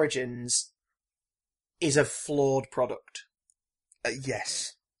 Arkham Origins is a flawed product.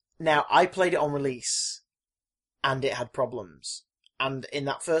 Yes. Now, I played it on release, and it had problems. And in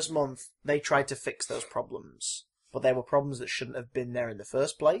that first month, they tried to fix those problems. But there were problems that shouldn't have been there in the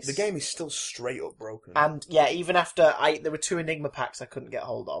first place. The game is still straight up broken. And yeah, even after there were 2 Enigma packs I couldn't get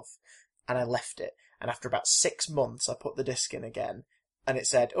hold of, and I left it. And after about 6 months, I put the disc in again, and it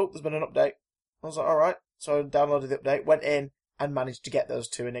said, "Oh, there's been an update." I was like, "All right." So I downloaded the update, went in, and managed to get those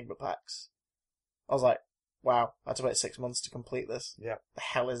 2 Enigma packs. I was like, "Wow, I had to wait 6 months to complete this. Yeah, the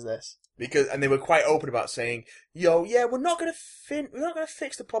hell is this?" And they were quite open about saying, we're not gonna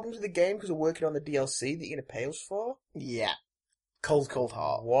fix the problems of the game because we're working on the DLC that you're gonna pay us for." Yeah. Cold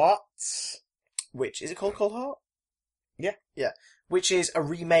Heart. What? Which, is it called Cold Heart? Yeah. Yeah. Which is a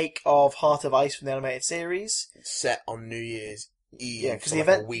remake of Heart of Ice from the animated series. It's set on New Year's Eve. Yeah, because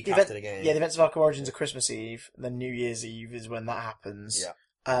a week after the game. Yeah, the events of Arkham Origins are Christmas Eve, and then New Year's Eve is when that happens.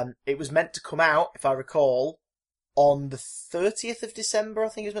 Yeah. It was meant to come out, if I recall, on the 30th of December, I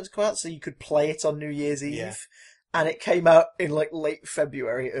think it was meant to come out, so you could play it on New Year's Eve. Yeah. And it came out in late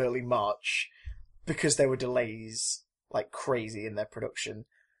February, early March, because there were delays like crazy in their production.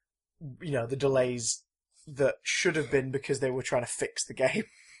 The delays that should have been because they were trying to fix the game.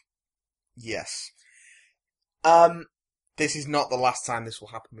 Yes. This is not the last time this will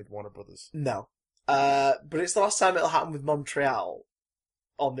happen with Warner Brothers. No. But it's the last time it'll happen with Montreal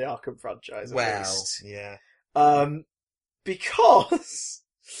on the Arkham franchise, at least. Yeah. Because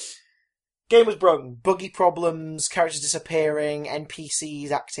game was broken. Buggy problems, characters disappearing,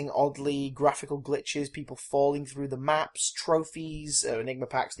 NPCs acting oddly, graphical glitches, people falling through the maps, trophies, Enigma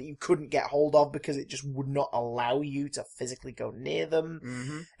packs that you couldn't get hold of because it just would not allow you to physically go near them.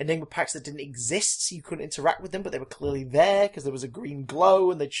 Mm-hmm. Enigma packs that didn't exist, so you couldn't interact with them, but they were clearly there because there was a green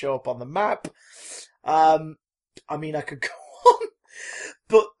glow and they'd show up on the map. I could go on.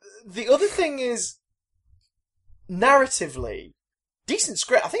 But the other thing is, narratively, decent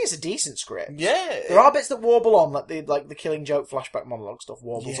script. I think it's a decent script. Yeah. There are bits that warble on, like the Killing Joke flashback monologue stuff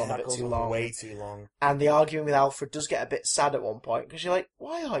warbles on a bit too long. Way too long. And the arguing with Alfred does get a bit sad at one point, because you're like,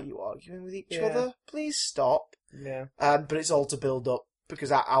 why are you arguing with each other? Please stop. Yeah. But it's all to build up,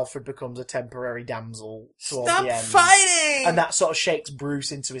 because Alfred becomes a temporary damsel towards Stop the end. Fighting! And that sort of shakes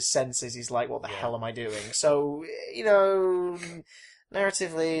Bruce into his senses. He's like, what the hell am I doing? So,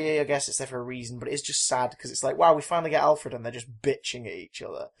 narratively, I guess it's there for a reason, but it's just sad because it's like, wow, we finally get Alfred and they're just bitching at each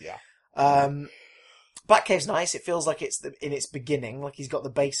other. Yeah. Batcave's nice. It feels like it's in its beginning, like he's got the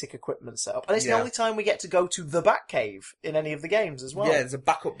basic equipment set up. And it's the only time we get to go to the Batcave in any of the games as well. Yeah, there's a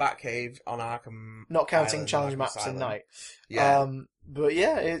backup Batcave on Arkham. Not counting Island, challenge Arkham maps Asylum. and night. Yeah. But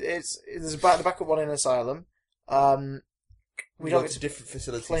yeah, there's the backup one in Asylum. We go don't get to to different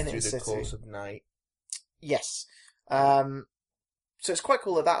facilities play in through the City. course of night. Yes. So it's quite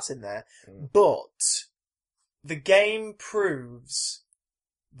cool that that's in there. But the game proves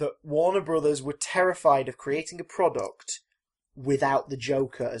that Warner Brothers were terrified of creating a product without the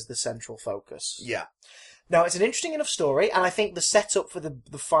Joker as the central focus. Yeah. Now, it's an interesting enough story, and I think the setup for the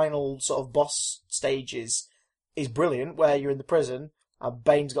final sort of boss stages is brilliant, where you're in the prison, and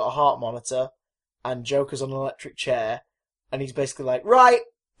Bane's got a heart monitor, and Joker's on an electric chair, and he's basically like, right,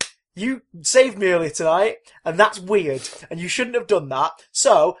 you saved me earlier tonight, and that's weird, and you shouldn't have done that,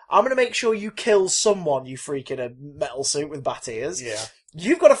 so I'm going to make sure you kill someone, you freak in a metal suit with bat ears. Yeah.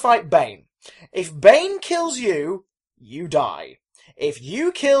 You've got to fight Bane. If Bane kills you, you die. If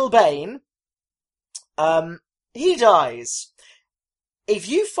you kill Bane, he dies. If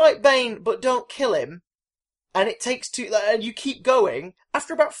you fight Bane but don't kill him, and it takes and you keep going,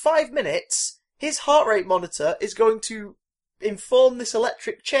 after about 5 minutes, his heart rate monitor is going to inform this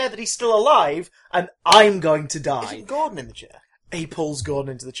electric chair that he's still alive, and I'm going to die. Isn't Gordon in the chair? He pulls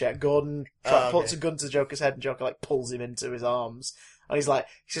Gordon into the chair. Gordon puts a gun to the Joker's head, and Joker pulls him into his arms. And he's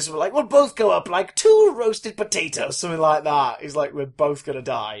just like, we'll both go up like 2 roasted potatoes, something like that. He's like, we're both gonna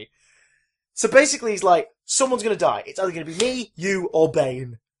die. So basically he's like, someone's gonna die. It's either gonna be me, you, or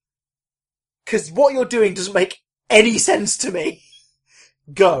Bane. 'Cause what you're doing doesn't make any sense to me.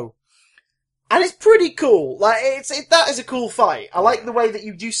 Go. And it's pretty cool. Like, that is a cool fight. I like the way that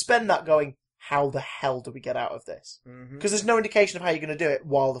you do spend that going, how the hell do we get out of this? Because there's no indication of how you're going to do it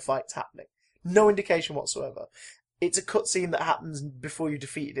while the fight's happening. No indication whatsoever. It's a cutscene that happens before you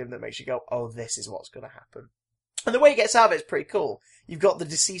defeated him that makes you go, oh, this is what's going to happen. And the way he gets out of it is pretty cool. You've got the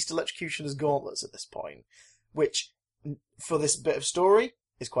deceased electrocutioner's gauntlets at this point, which, for this bit of story,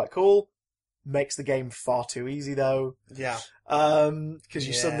 is quite cool. Makes the game far too easy, though. Yeah. Because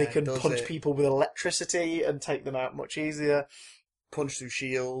you suddenly can punch people with electricity and take them out much easier. Punch through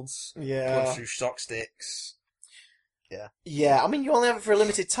shields. Yeah. Punch through shock sticks. Yeah. Yeah, I mean, you only have it for a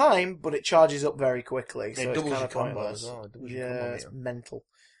limited time, but it charges up very quickly. So it doubles your combo pointless. as well. It's mental.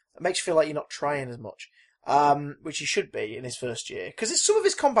 It makes you feel like you're not trying as much. Which he should be in his first year. Because some of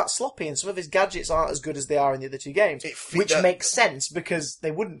his combat's sloppy and some of his gadgets aren't as good as they are in the other two games. Which makes sense because they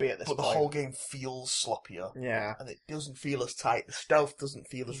wouldn't be at this point. But the whole game feels sloppier. Yeah. And it doesn't feel as tight. The stealth doesn't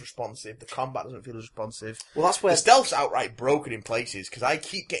feel as responsive. The combat doesn't feel as responsive. Well, that's where... The stealth's outright broken in places because I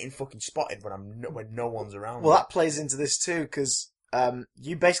keep getting fucking spotted when no one's around. Well, that plays into this too because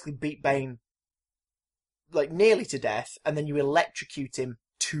you basically beat Bane like nearly to death and then you electrocute him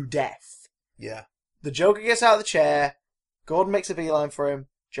to death. Yeah. The Joker gets out of the chair, Gordon makes a beeline for him,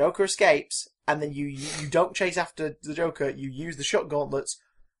 Joker escapes, and then you don't chase after the Joker, you use the shock gauntlets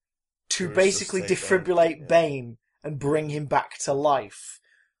to basically defibrillate Bane and bring him back to life.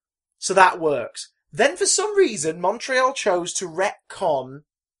 So that works. Then for some reason, Montreal chose to retcon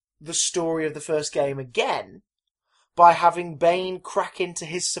the story of the first game again by having Bane crack into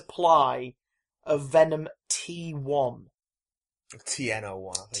his supply of Venom T1.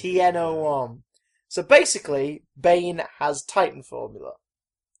 TN01. TN01. So basically, Bane has Titan Formula.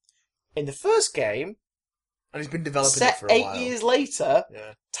 In the first game, and he's been developing it for a while. 8 years later,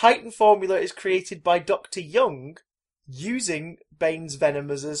 Titan Formula is created by Dr. Young using Bane's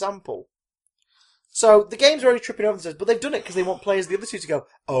Venom as a sample. So the game's already tripping over themselves, but they've done it because they want players the other two to go,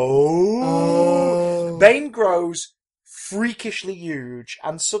 oh. Bane grows freakishly huge,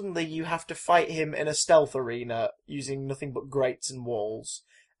 and suddenly you have to fight him in a stealth arena using nothing but grates and walls,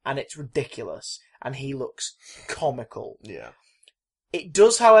 and it's ridiculous. And he looks comical. Yeah. It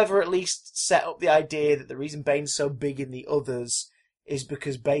does, however, at least set up the idea that the reason Bane's so big in the others is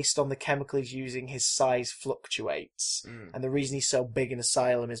because based on the chemical he's using, his size fluctuates. And the reason he's so big in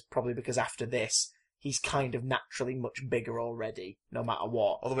Asylum is probably because after this, he's kind of naturally much bigger already, no matter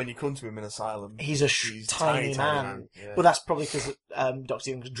what. Although when you come to him in Asylum, he's a tiny man. Yeah. But that's probably because Dr.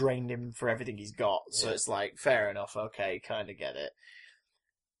 Young's drained him for everything he's got. So it's like, fair enough, okay, kind of get it.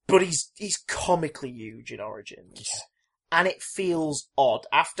 But he's comically huge in Origins. Yeah. And it feels odd.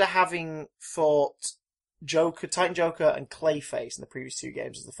 After having fought Titan Joker and Clayface in the previous two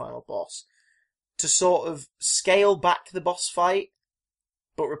games as the final boss, to sort of scale back the boss fight,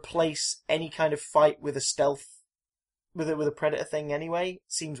 but replace any kind of fight with a stealth, with a Predator thing anyway,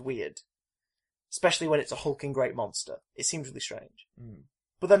 seems weird. Especially when it's a hulking great monster. It seems really strange.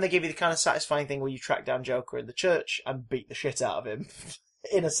 But then they give you the kind of satisfying thing where you track down Joker in the church and beat the shit out of him.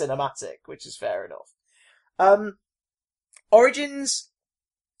 In a cinematic, which is fair enough. Origins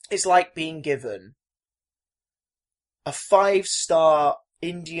is like being given a 5-star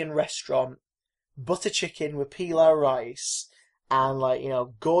Indian restaurant, butter chicken with pilau rice, and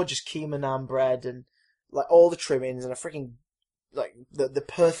gorgeous keema naan bread, and like all the trimmings, and a freaking the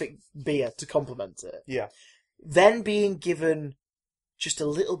perfect beer to complement it. Yeah. Then being given just a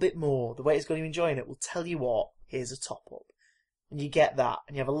little bit more, the way it's going to enjoy it will tell you what, here's a top up. And you get that,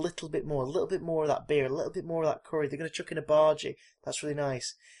 and you have a little bit more of that beer, a little bit more of that curry. They're going to chuck in a bhaji. That's really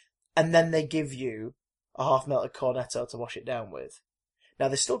nice. And then they give you a half-melted cornetto to wash it down with. Now,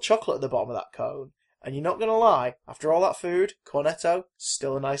 there's still chocolate at the bottom of that cone, and you're not going to lie, after all that food, cornetto,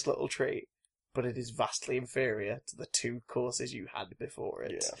 still a nice little treat. But it is vastly inferior to the 2 courses you had before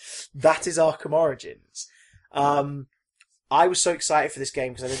it. Yeah. That is Arkham Origins. I was so excited for this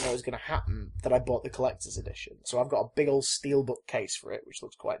game because I didn't know it was going to happen that I bought the collector's edition. So I've got a big old steelbook case for it, which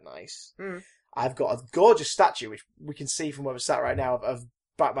looks quite nice. I've got a gorgeous statue, which we can see from where we're sat right now, of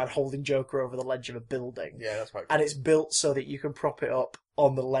Batman holding Joker over the ledge of a building. Yeah, that's quite cool. And it's built so that you can prop it up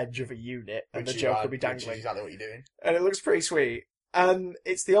on the ledge of a unit and the Joker will be dangling. Which is exactly what you're doing. And it looks pretty sweet. And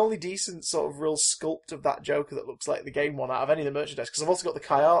it's the only decent sort of real sculpt of that Joker that looks like the game one out of any of the merchandise. Because I've also got the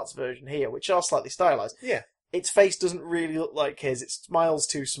Kai Arts version here, which are slightly stylized. Yeah. Its face doesn't really look like his. Its smile's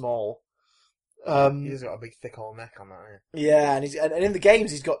too small. He's got a big thick old neck on that. Yeah, and in the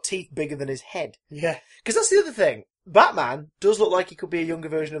games he's got teeth bigger than his head. Yeah. Because that's the other thing. Batman does look like he could be a younger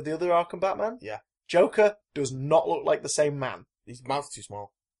version of the other Arkham Batman. Yeah. Joker does not look like the same man. His mouth's too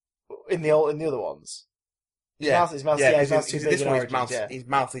small. In the other ones. His mouth's too big in Origins, his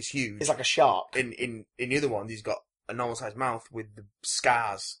mouth is huge. It's like a shark. In the other one, he's got a normal sized mouth with the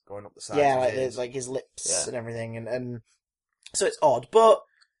scars going up the sides. Yeah, like his lips and everything, and so it's odd, but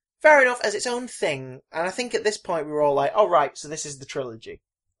fair enough as its own thing. And I think at this point we were all like, "Oh right, so this is the trilogy."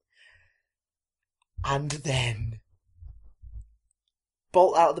 And then,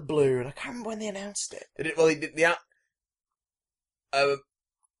 bolt out of the blue, and I can't remember when they announced it.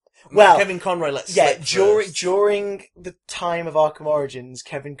 Kevin Conroy during the time of Arkham Origins,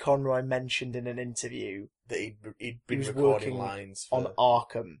 Kevin Conroy mentioned in an interview that he'd been recording lines on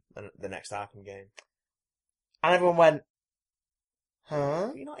Arkham, the next Arkham game, and everyone went,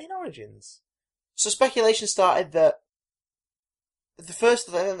 "Huh? You're not in Origins." So speculation started that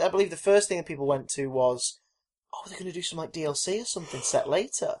I believe the first thing that people went to was, "Oh, they're going to do some like DLC or something set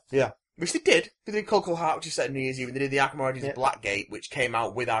later." Yeah. Which they did. They did Cold Heart, which is set in New Year's Eve, and they did the Arkham Origins Blackgate, which came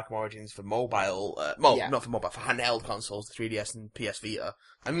out with Arkham Origins for mobile, not for mobile, for handheld consoles, the 3DS and PS Vita,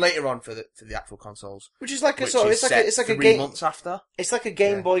 and later on for the actual consoles. Which is like a it's like 3 months after. It's like a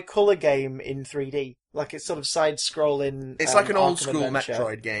Game Boy Color game in 3D. Like it's sort of side-scrolling. It's like an old school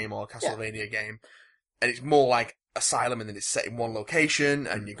Metroid game or Castlevania game, and it's more like Asylum, and then it's set in one location,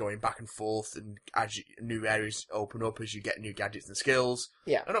 and you're going back and forth, and as new areas open up, as you get new gadgets and skills.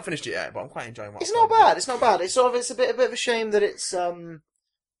 Yeah, I've not finished it yet, but I'm quite enjoying what. It's not bad. It's not bad. It's a bit of a shame that it's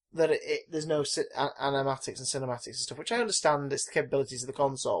there's no animatics and cinematics and stuff, which I understand. It's the capabilities of the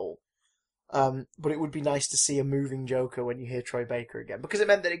console. But it would be nice to see a moving Joker when you hear Troy Baker again, because it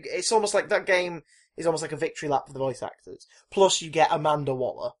meant that it's almost like that game is almost like a victory lap for the voice actors. Plus, you get Amanda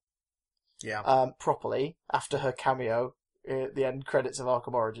Waller. Yeah. Properly after her cameo at the end credits of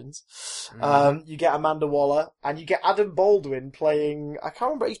Arkham Origins. Mm. You get Amanda Waller, and you get Adam Baldwin playing, I can't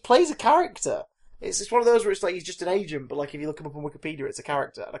remember, he plays a character. It's one of those where it's like he's just an agent, but like if you look him up on Wikipedia, it's a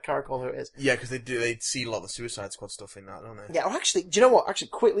character, and I can't recall who it is. Yeah, because they see a lot of the Suicide Squad stuff in that, don't they? Yeah, or actually, do you know what? Actually,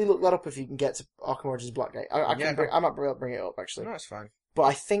 quickly look that up if you can get to Arkham Origins Blackgate. I might bring it up, actually. No, it's fine. But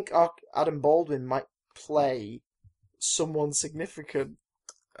I think Adam Baldwin might play someone significant.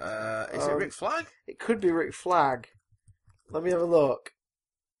 Is it Rick Flag? It could be Rick Flag. Let me have a look.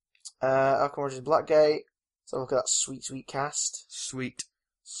 Arkham Origins Blackgate. Let's have a look at that sweet cast. Sweet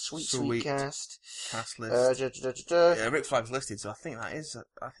cast. Cast list. Yeah, Rick Flag's listed, so I think that is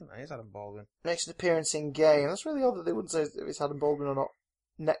Adam Baldwin. Makes an appearance in game. That's really odd that they wouldn't say if it's Adam Baldwin or not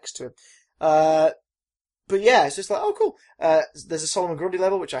next to him. But yeah, it's just like, oh, cool. There's a Solomon Grundy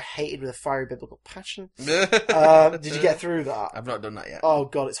level, which I hated with a fiery biblical passion. Did you get through that? I've not done that yet. Oh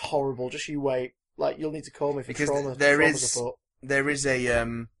god, it's horrible. Just you wait. Like, you'll need to call me for trauma support. There is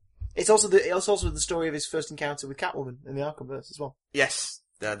a, It's also the story of his first encounter with Catwoman in the Arkhamverse as well. Yes,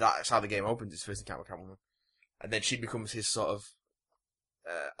 that's how the game opens, his first encounter with Catwoman. And then she becomes his sort of,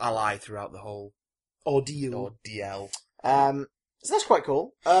 ally throughout the whole ordeal. So that's quite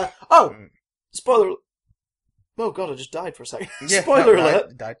cool. Spoiler. Oh god, I just died for a second. Yeah, Spoiler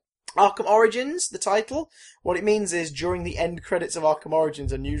alert. Died. Arkham Origins, the title. What it means is, during the end credits of Arkham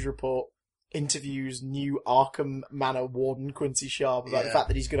Origins, a news report interviews new Arkham Manor Warden Quincy Sharp about the fact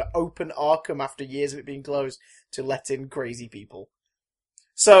that he's going to open Arkham after years of it being closed to let in crazy people.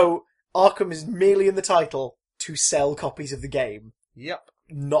 So, Arkham is merely in the title to sell copies of the game. Yep.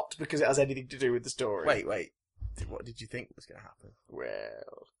 Not because it has anything to do with the story. Wait. What did you think was going to happen?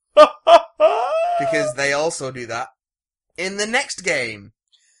 Well... Because they also do that in the next game.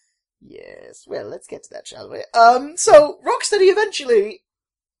 Yes, well, let's get to that, shall we? So, Rocksteady eventually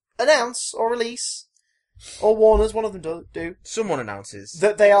announce or release, or Warner's, one of them do. Someone announces.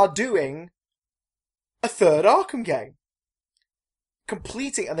 That they are doing a third Arkham game.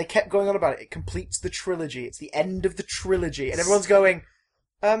 Completing, and they kept going on about it, it completes the trilogy, it's the end of the trilogy, and everyone's going,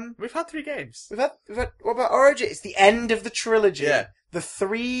 we've had 3 games. We've had, what about Origin? It's the end of the trilogy. Yeah. The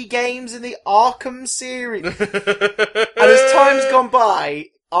 3 games in the Arkham series. And as time's gone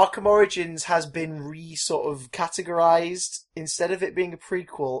by, Arkham Origins has been sort of categorized. Instead of it being a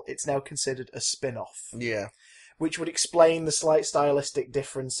prequel, it's now considered a spin-off. Yeah. Which would explain the slight stylistic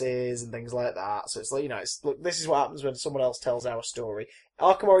differences and things like that. So it's like, look, this is what happens when someone else tells our story.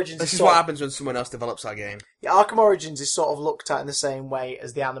 Arkham Origins This is what happens when someone else develops our game. Yeah, Arkham Origins is sort of looked at in the same way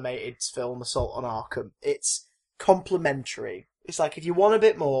as the animated film Assault on Arkham. It's complementary. It's like, if you want a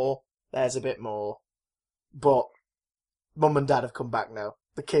bit more, there's a bit more. But Mum and Dad have come back now.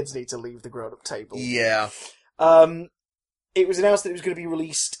 The kids need to leave the grown-up table. Yeah. It was announced that it was going to be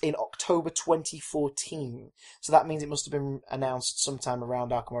released in October 2014. So that means it must have been announced sometime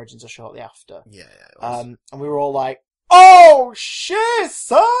around Arkham Origins or shortly after. Yeah, it was. And we were all like, oh shit,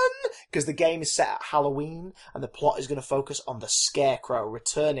 son! Because the game is set at Halloween, and the plot is going to focus on the Scarecrow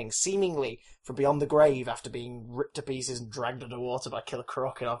returning seemingly from beyond the grave after being ripped to pieces and dragged underwater by Killer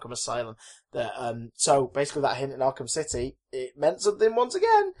Croc in Arkham Asylum. So basically that hint in Arkham City, it meant something once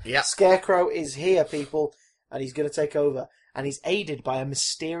again. Yeah. Scarecrow is here, people, and he's going to take over. And he's aided by a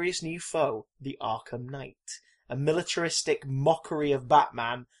mysterious new foe, the Arkham Knight. A militaristic mockery of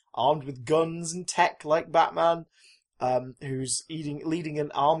Batman, armed with guns and tech like Batman, who's leading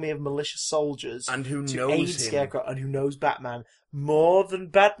an army of malicious soldiers and who to knows aid him. Scarecrow, and who knows Batman more than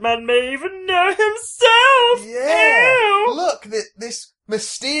Batman may even know himself. Yeah, Ew. look, this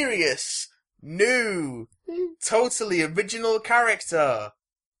mysterious, new, totally original character,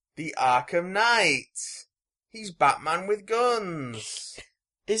 the Arkham Knight. He's Batman with guns.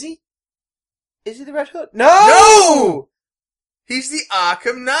 Is he? Is he the Red Hood? No! He's the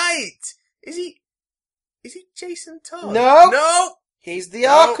Arkham Knight. Is he Jason Todd? No! He's the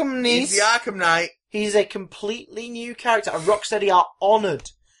Arkham Knight. He's the Arkham Knight. He's a completely new character, and Rocksteady are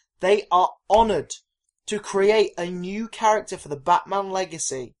honoured. They are honoured to create a new character for the Batman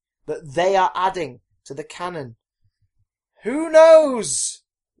legacy that they are adding to the canon. Who knows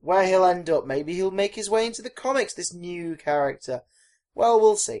where he'll end up? Maybe he'll make his way into the comics, this new character. Well,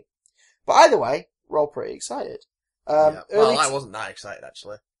 we'll see. But either way, we're all pretty excited. Well, I wasn't that excited,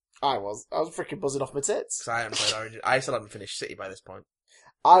 actually. I was freaking buzzing off my tits. Because I hadn't played Origin. I still hadn't finished City by this point.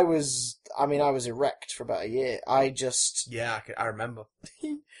 I was erect for about a year. Yeah, I remember.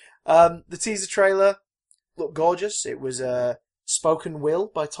 The teaser trailer looked gorgeous. It was Spoken Will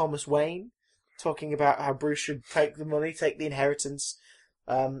by Thomas Wayne, talking about how Bruce should take the money, take the inheritance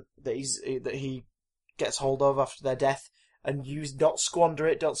that he gets hold of after their death, and don't squander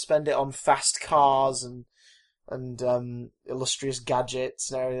it, don't spend it on fast cars and illustrious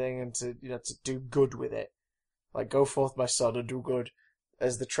gadgets and everything, and to do good with it. Like, go forth, my son, and do good.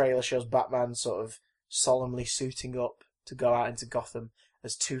 As the trailer shows Batman sort of solemnly suiting up to go out into Gotham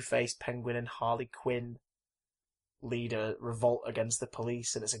as Two-Face, Penguin, and Harley Quinn lead a revolt against the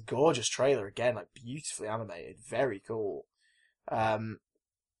police, and it's a gorgeous trailer again, like beautifully animated, very cool.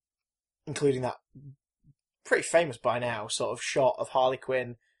 Including that pretty famous by now sort of shot of Harley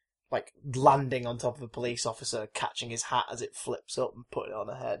Quinn like landing on top of a police officer, catching his hat as it flips up and putting it on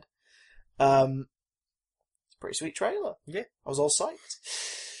her head. Pretty sweet trailer. Yeah. I was all psyched.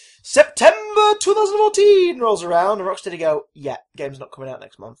 September 2014 rolls around and Rocksteady go, yeah, game's not coming out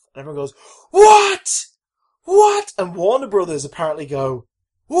next month. And everyone goes, what? What? And Warner Brothers apparently go,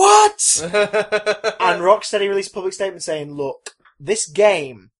 what? And Rocksteady released a public statement saying, look, this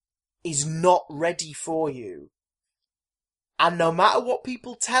game is not ready for you. And no matter what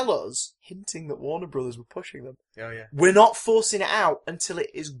people tell us, hinting that Warner Brothers were pushing them, we're not forcing it out until it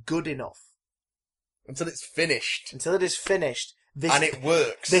is good enough. Until it's finished. Until it is finished. And it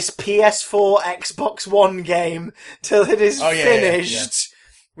works. This PS4, Xbox One game, till it is finished,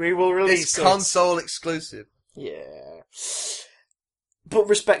 we will release it. It's console exclusive. Yeah. But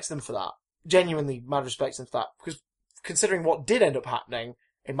respect them for that. Genuinely mad respect them for that. Because considering what did end up happening,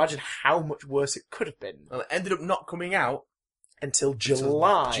 imagine how much worse it could have been. Well, it ended up not coming out until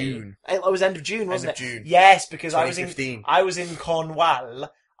July. June. It was end of June, wasn't it? End of June. Yes, because I was in Cornwall.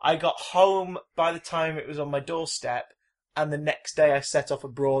 I got home by the time it was on my doorstep, and the next day I set off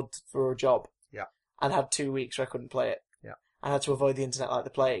abroad for a job. Yeah. And had 2 weeks where I couldn't play it. Yeah. I had to avoid the internet like the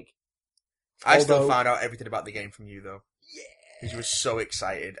plague. I still found out everything about the game from you, though. Yeah. Because you were so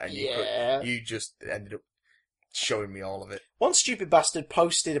excited, and you just ended up showing me all of it. One stupid bastard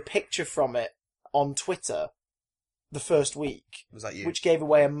posted a picture from it on Twitter the first week. Was that you? Which gave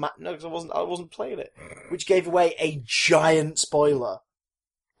away no, because I wasn't playing it. Which gave away a giant spoiler.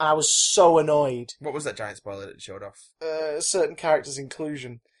 And I was so annoyed. What was that giant spoiler that it showed off? Certain characters'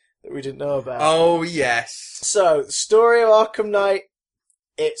 inclusion that we didn't know about. Oh, yes. So, the story of Arkham Knight,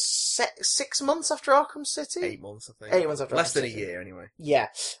 it's set 6 months after Arkham City? 8 months, I think. 8 months after Less Arkham than City. a year, anyway. Yeah.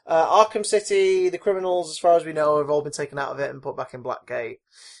 Arkham City, the criminals, as far as we know, have all been taken out of it and put back in Blackgate.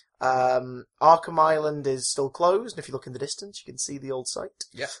 Arkham Island is still closed, and if you look in the distance, you can see the old site.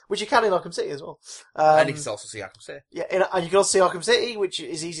 Yeah. Which you can in Arkham City as well. And you can also see Arkham City. Yeah, and you can also see Arkham City, which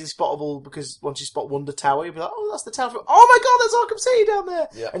is easily spottable because once you spot Wonder Tower, you'll be like, oh, that's the town from... Oh my god, there's Arkham City down there!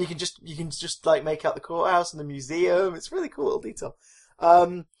 Yeah. And you can just like make out the courthouse and the museum. It's a really cool little detail.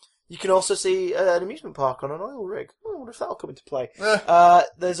 You can also see an amusement park on an oil rig. I wonder if that'll come into play.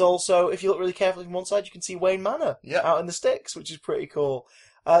 There's also, if you look really carefully from one side, you can see Wayne Manor out in the sticks, which is pretty cool.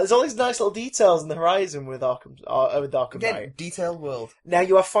 There's all these nice little details in the horizon with Arkham Again, Knight. detailed world. Now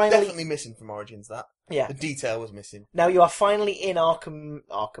you are finally Definitely missing from Origins, that. Yeah. The detail was missing. Now you are finally in Arkham.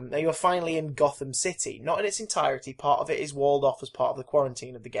 Now you are finally in Gotham City. Not in its entirety. Part of it is walled off as part of the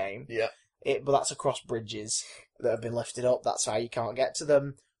quarantine of the game. Yeah. But that's across bridges that have been lifted up. That's how you can't get to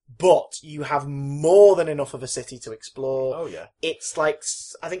them. But you have more than enough of a city to explore. Oh yeah. It's like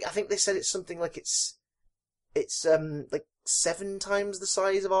I think they said it's something like it's like 7 times the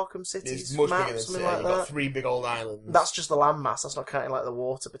size of Arkham City's It's much map, bigger than something City. like You've that. got 3 big old islands. That's just the landmass. That's not counting like the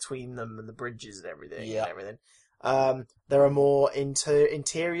water between them and the bridges and everything. Yeah. And everything. There are more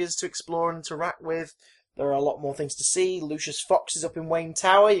interiors to explore and interact with. There are a lot more things to see. Lucius Fox is up in Wayne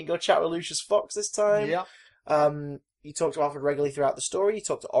Tower. You can go chat with Lucius Fox this time. Yeah. You talk to Alfred regularly throughout the story. You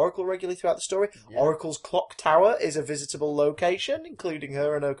talk to Oracle regularly throughout the story. Yeah. Oracle's clock tower is a visitable location, including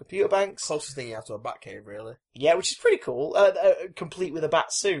her and her computer banks. Closest thing you have to a Batcave, really. Yeah, which is pretty cool. Complete with a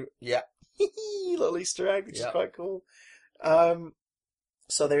bat suit. Yeah. Little Easter egg, which is quite cool.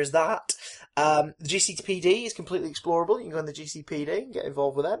 So there's that. The GCPD is completely explorable. You can go in the GCPD and get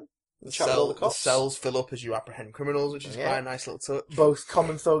involved with them. And chat with all the cops. The cells fill up as you apprehend criminals, which is quite a nice little touch. Both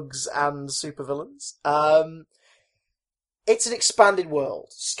common thugs and supervillains. It's an expanded world.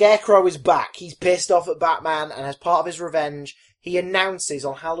 Scarecrow is back. He's pissed off at Batman, and as part of his revenge, he announces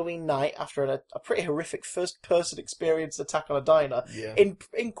on Halloween night, after a pretty horrific first-person experience attack on a diner,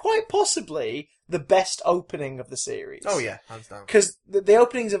 in quite possibly the best opening of the series. Oh yeah, hands down. Because the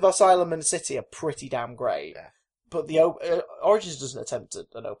openings of Asylum and City are pretty damn great. Yeah. But the Origins doesn't attempt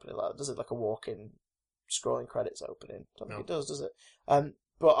an opening like that, does it? Like a walk-in, scrolling credits opening. I don't think it does it?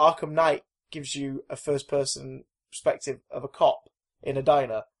 But Arkham Knight gives you a first-person perspective of a cop in a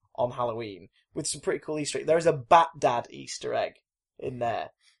diner on Halloween with some pretty cool Easter eggs. There is a Bat Dad Easter egg in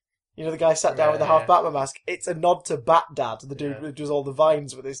there. You know, the guy sat down with the half Batman mask. It's a nod to Bat Dad, the dude who does all the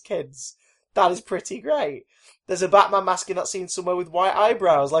vines with his kids. That is pretty great. There's a Batman mask in that scene somewhere with white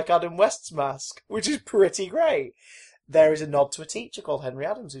eyebrows, like Adam West's mask, which is pretty great. There is a nod to a teacher called Henry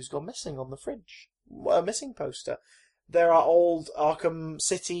Adams who's gone missing on the fridge. A missing poster. There are old Arkham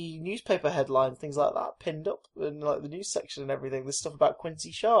City newspaper headlines, things like that, pinned up in like the news section and everything. There's stuff about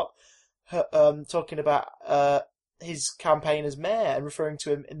Quincy Sharp, talking about his campaign as mayor and referring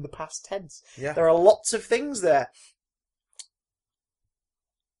to him in the past tense. Yeah. There are lots of things there.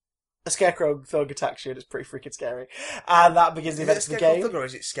 A Scarecrow thug attacks you and it's pretty freaking scary. And that begins the events of the game. Is it Scarecrow thug or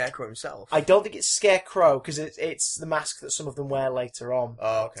is it Scarecrow himself? I don't think it's Scarecrow, because it's the mask that some of them wear later on.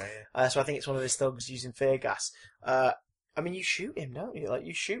 Oh, okay. Yeah. So I think it's one of his thugs using fear gas. I mean, you shoot him, don't you? Like,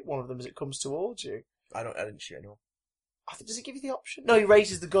 you shoot one of them as it comes towards you. I didn't shoot anyone. Does it give you the option? No, he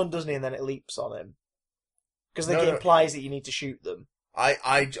raises the gun, doesn't he? And then it leaps on him. Because I think it implies that you need to shoot them.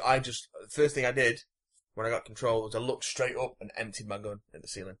 I just, first thing I did when I got control was I looked straight up and emptied my gun at the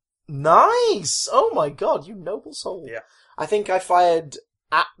ceiling. Nice! Oh my god, you noble soul. Yeah. I think I fired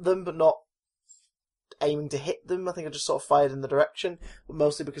at them, but not aiming to hit them. I think I just sort of fired in the direction, but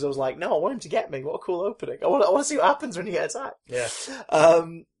mostly because I was like, no, I want him to get me. What a cool opening. I want to see what happens when you get attacked. Yeah. So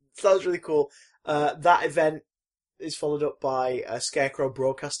that was really cool. That event is followed up by Scarecrow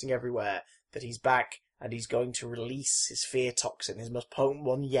broadcasting everywhere that he's back and he's going to release his fear toxin, his most potent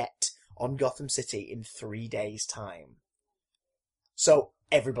one yet, on Gotham City in 3 days' time. So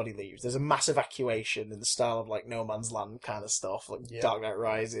everybody leaves. There's a mass evacuation in the style of like No Man's Land kind of stuff, like Dark Knight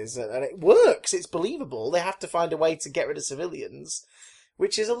Rises, and it works. It's believable. They have to find a way to get rid of civilians,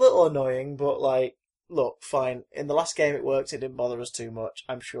 which is a little annoying, but like, look, fine. In the last game it worked, it didn't bother us too much.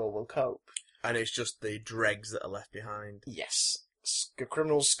 I'm sure we'll cope. And it's just the dregs that are left behind. Yes.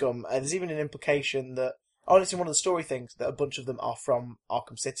 Criminal scum. There's even an implication that, it's in one of the story things, that a bunch of them are from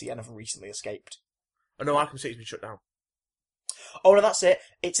Arkham City and have recently escaped. Oh no, Arkham City's been shut down. Oh no, that's it.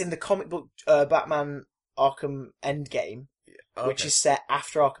 It's in the comic book Batman Arkham Endgame, which is set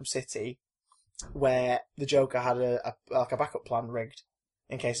after Arkham City, where the Joker had a backup plan rigged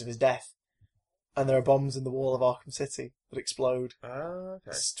in case of his death, and there are bombs in the wall of Arkham City that explode. Okay.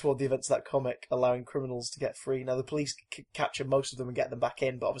 It's toward the events of that comic, allowing criminals to get free. Now the police capture most of them and get them back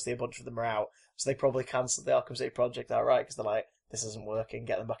in, but obviously a bunch of them are out, so they probably cancelled the Arkham City project outright because they're like, this isn't working.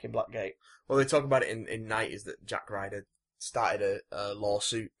 Get them back in Blackgate. Well, they talk about it in Night is that Jack Ryder started a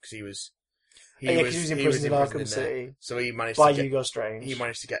lawsuit because he was imprisoned in Arkham City. So he managed by to get, Hugo Strange. He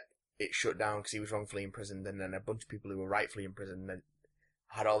managed to get it shut down because he was wrongfully imprisoned, and then a bunch of people who were rightfully imprisoned then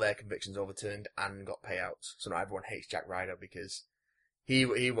had all their convictions overturned and got payouts. So now everyone hates Jack Ryder because he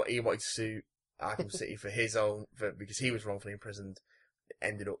wanted to sue Arkham City because he was wrongfully imprisoned. It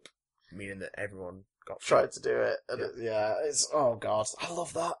ended up meaning that everyone got tried to do it. And it's oh god, I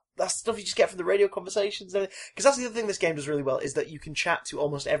love that. that's stuff you just get from the radio conversations. Because that's the other thing this game does really well, is that you can chat to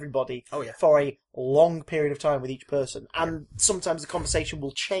almost everybody for a long period of time with each person. And sometimes the conversation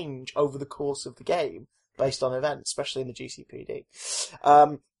will change over the course of the game based on events, especially in the GCPD.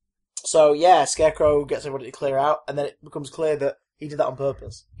 So yeah, Scarecrow gets everybody to clear out, and then it becomes clear that he did that on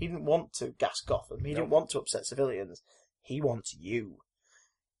purpose. He didn't want to gas Gotham. He didn't want to upset civilians. He wants you.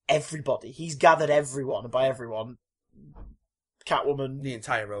 Everybody. He's gathered everyone, and by everyone, Catwoman, the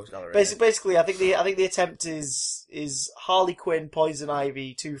entire Rose Gallery. Basically, I think the attempt is Harley Quinn, Poison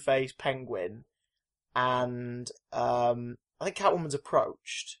Ivy, Two-Face, Penguin, and I think Catwoman's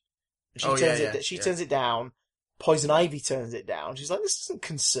approached. She turns it down. Poison Ivy turns it down. She's like, this doesn't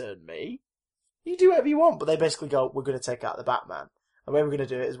concern me. You do whatever you want. But they basically go, we're going to take out the Batman. And the way we're going to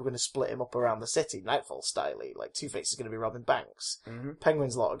do it is we're going to split him up around the city, Nightfall style-y. Like, Two-Face is going to be robbing banks. Mm-hmm.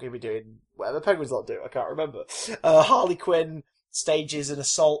 Penguin's lot are going to be doing whatever Penguin's lot do. I can't remember. Harley Quinn stages an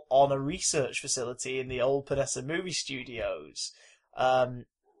assault on a research facility in the old Panessa movie studios,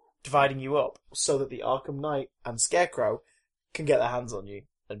 dividing you up so that the Arkham Knight and Scarecrow can get their hands on you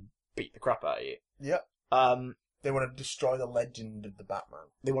and beat the crap out of you. Yep. They want to destroy the legend of the Batman.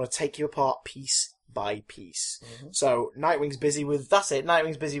 They want to take you apart piece by piece. Mm-hmm. So Nightwing's busy with... That's it.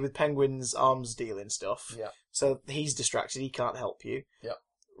 Nightwing's busy with Penguin's arms dealing stuff. Yeah. So he's distracted. He can't help you. Yeah.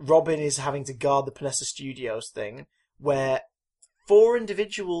 Robin is having to guard the Panessa Studios thing, where 4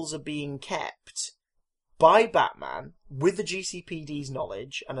 individuals are being kept by Batman with the GCPD's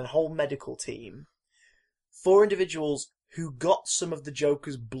knowledge and a whole medical team. 4 individuals who got some of the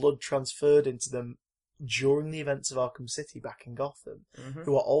Joker's blood transferred into them during the events of Arkham City back in Gotham,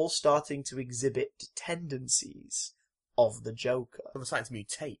 who are all starting to exhibit tendencies of the Joker. They're starting to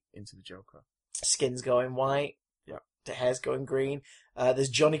mutate into the Joker. Skin's going white. Yeah. The hair's going green. There's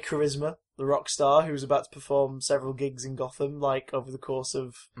Johnny Charisma, the rock star, who's about to perform several gigs in Gotham, like, over the course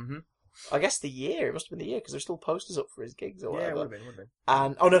of, I guess, the year. It must have been the year, because there's still posters up for his gigs or whatever. Yeah, would have been.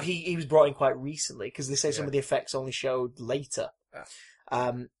 And, oh no, he was brought in quite recently, because they say some of the effects only showed later.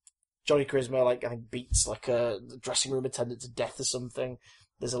 Yeah. Johnny Charisma, like, I think beats, like, a dressing room attendant to death or something.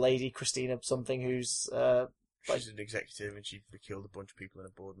 There's a lady, Christina something, who's, she's an executive and she killed a bunch of people in a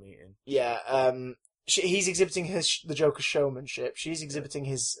board meeting. Yeah, he's exhibiting the Joker's showmanship. She's exhibiting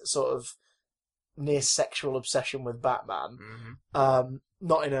his sort of near sexual obsession with Batman. Mm-hmm.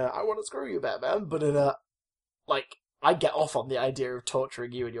 Not in a, I want to screw you, Batman, but in a, like, I get off on the idea of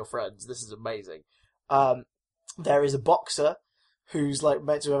torturing you and your friends. This is amazing. There is a boxer who's, like,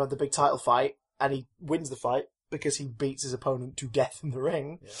 meant to have had the big title fight, and he wins the fight because he beats his opponent to death in the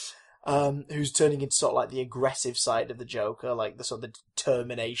ring. Yeah. Who's turning into sort of like the aggressive side of the Joker, like the sort of the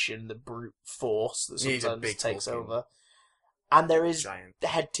determination, the brute force that sometimes takes over. And there is the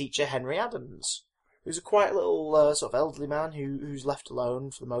head teacher, Henry Adams, who's a quiet little sort of elderly man who's left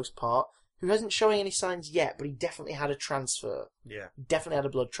alone for the most part, who isn't showing any signs yet, but he definitely had a transfer. Yeah. Definitely had a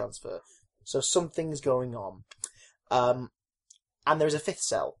blood transfer. So something's going on. And there's a 5th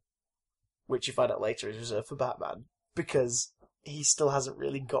cell, which you find out later is reserved for Batman, because he still hasn't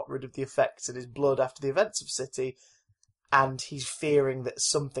really got rid of the effects in his blood after the events of City, and he's fearing that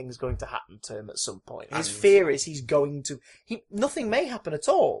something's going to happen to him at some point. His fear is nothing may happen at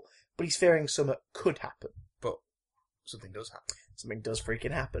all, but he's fearing something could happen. But something does happen. Something does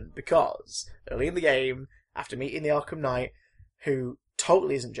freaking happen, because early in the game, after meeting the Arkham Knight, who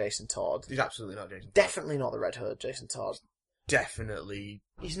totally isn't Jason Todd. He's absolutely not Jason Todd. Definitely not the Red Hood Jason Todd. Definitely.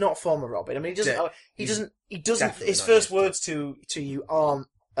 He's not former Robin. I mean, he doesn't, his first words to you aren't,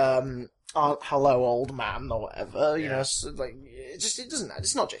 hello old man or whatever, you know, so, like,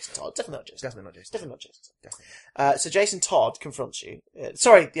 it's not Jason Todd. Definitely not Jason. Definitely not Jason. Definitely not Jason. Definitely. So Jason Todd confronts you, the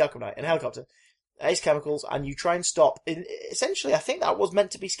Arkham Knight, in a helicopter, Ace Chemicals, and you try and stop, essentially, I think that was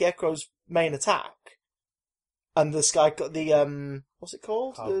meant to be Scarecrow's main attack. And what's it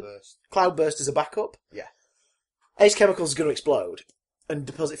called? Cloudburst. Cloudburst is a backup. Yeah. Ace Chemicals is going to explode and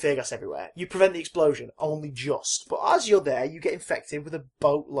deposit fear gas everywhere. You prevent the explosion, only just. But as you're there, you get infected with a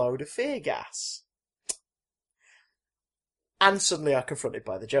boatload of fear gas. And suddenly are confronted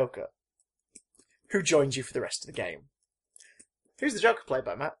by the Joker, who joins you for the rest of the game. Who's the Joker played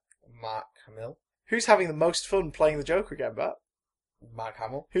by, Matt? Mark Hamill. Who's having the most fun playing the Joker again, Matt? Mark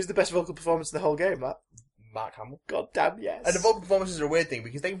Hamill. Who's the best vocal performance in the whole game, Matt? Mark Hamill. God damn yes. And the vocal performances are a weird thing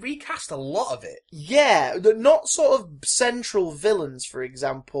because they recast a lot of it. Yeah, not sort of central villains, for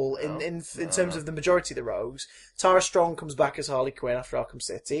example, in terms of the majority of the rogues. Tara Strong comes back as Harley Quinn after Arkham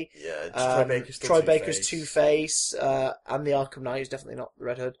City. Yeah, Troy Baker's Two-Face, and the Arkham Knight, who's definitely not the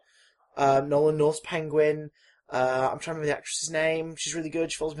Red Hood. Nolan North's Penguin. I'm trying to remember the actress's name. She's really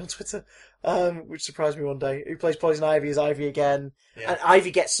good. She follows me on Twitter, which surprised me one day. Who plays Poison Ivy as Ivy again. Yeah. And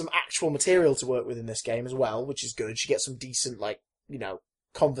Ivy gets some actual material to work with in this game as well, which is good. She gets some decent,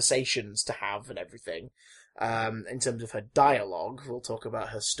 conversations to have and everything. In terms of her dialogue. We'll talk about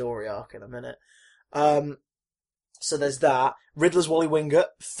her story arc in a minute. So there's that. Riddler's Wally Wingert.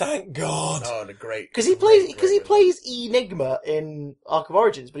 Thank God. Oh, the great. Because he plays Enigma in Arkham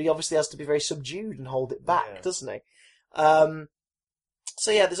Origins, but he obviously has to be very subdued and hold it back, doesn't he? So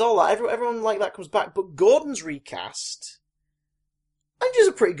yeah, there's all that. Everyone like that comes back, but Gordon's recast, I think, does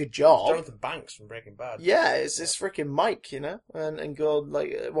a pretty good job. Jonathan Banks from Breaking Bad. Yeah, it's freaking Mike, and Gordon,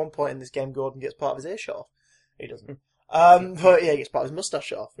 at one point in this game, Gordon gets part of his ear shot off. He doesn't. But yeah, he gets part of his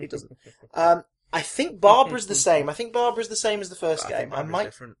mustache off. He doesn't. I think Barbara's the same. I think Barbara's the same as the first game. I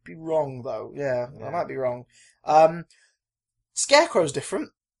might be wrong, though. Yeah, I might be wrong. Scarecrow's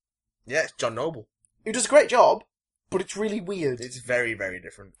different. Yeah, it's John Noble. Who does a great job, but it's really weird. It's very, very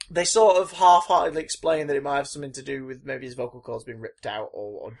different. They sort of half-heartedly explain that it might have something to do with maybe his vocal cords being ripped out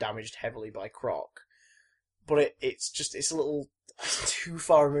or damaged heavily by Croc. But it's a little too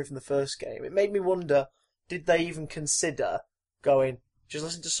far removed from the first game. It made me wonder, did they even consider going, just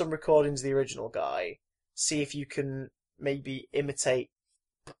listen to some recordings of the original guy, see if you can maybe imitate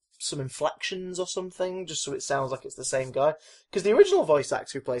some inflections or something, just so it sounds like it's the same guy? Because the original voice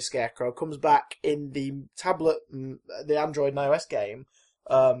actor who plays Scarecrow comes back in the tablet, the Android and iOS game,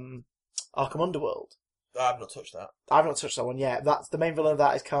 Arkham Underworld. I've not touched that. I've not touched that one yet. That's the main villain of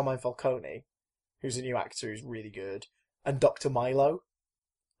that is Carmine Falcone, who's a new actor who's really good, and Dr. Milo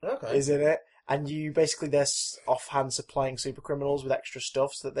is in it. And they're offhand supplying super criminals with extra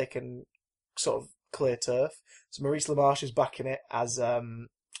stuff so that they can sort of clear turf. So Maurice LaMarche is back in it as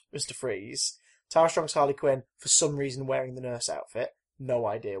Mr. Freeze. Tara Strong's Harley Quinn, for some reason wearing the nurse outfit. No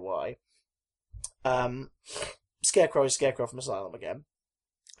idea why. Scarecrow is Scarecrow from Asylum again.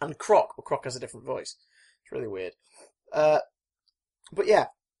 And Croc has a different voice. It's really weird. But yeah,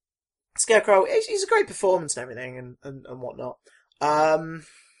 Scarecrow, he's a great performance and everything and whatnot.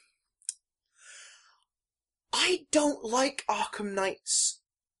 I don't like Arkham Knight's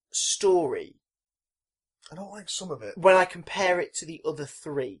story. I don't like some of it. When I compare it to the other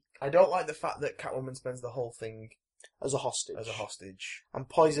three. I don't like the fact that Catwoman spends the whole thing as a hostage. And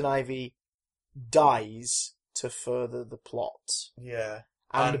Poison Ivy dies to further the plot. Yeah.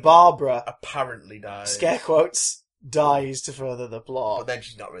 And Barbara apparently dies. Scare quotes, dies to further the plot. But then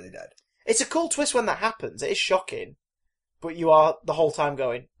she's not really dead. It's a cool twist when that happens. It is shocking. But you are the whole time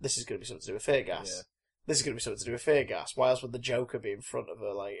going, this is going to be something to do with fear gas. Yeah. This is going to be something to do with fear gas. Why else would the Joker be in front of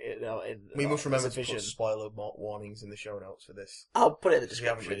her? We must remember to put spoiler warnings in the show notes for this. I'll put it in the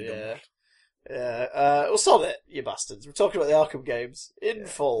description. We'll solve it, you bastards. We're talking about the Arkham games in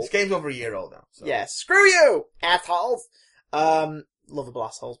full. This game's over a year old now. So. Yes. Screw you, assholes! Lovable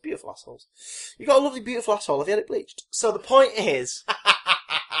assholes. Beautiful assholes. You got a lovely, beautiful asshole. Have you had it bleached? So the point is...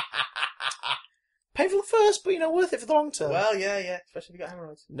 painful at first, but worth it for the long term. Well, yeah. Especially if you got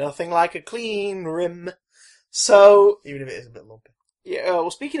hemorrhoids. Nothing like a clean rim. So... even if it is a bit lumpy. Yeah, well,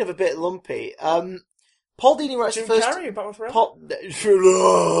 speaking of a bit lumpy, Paul Dini writes the first...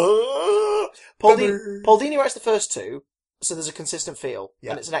 Paul Dini writes the first two, so there's a consistent feel,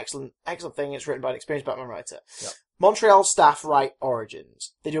 and it's an excellent thing. It's written by an experienced Batman writer. Yep. Montreal staff write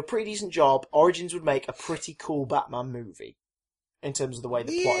Origins. They do a pretty decent job. Origins would make a pretty cool Batman movie. In terms of the way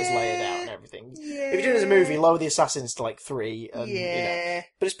the plot is laid out and everything. Yeah. If you're doing it as a movie, lower the assassins to 3, and,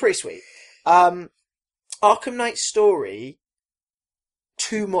 but it's pretty sweet. Arkham Knight's story,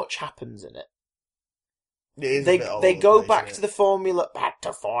 too much happens in it. They go back to formula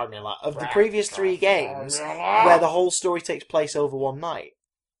of the previous 3 games, where the whole story takes place over one night.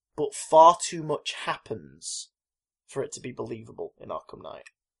 But far too much happens for it to be believable in Arkham Knight.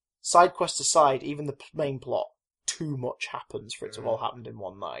 Side quest aside, even the main plot, too much happens for it to have all happened in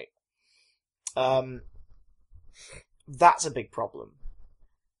one night. That's a big problem.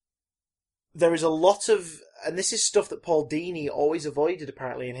 There is a lot of, and this is stuff that Paul Dini always avoided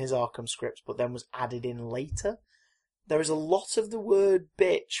apparently in his Arkham scripts, but then was added in later. There is a lot of the word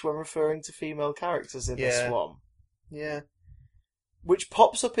bitch when referring to female characters in this one. Yeah. Which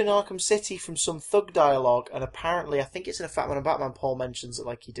pops up in Arkham City from some thug dialogue, and apparently, I think it's in a Fatman and Batman, Paul mentions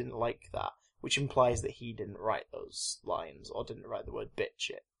that he didn't like that, which implies that he didn't write those lines, or didn't write the word bitch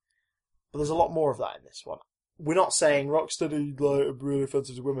it. But there's a lot more of that in this one. We're not saying Rocksteady are really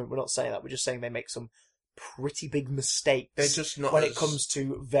offensive to women. We're not saying that. We're just saying they make some pretty big mistakes. They're just not when it comes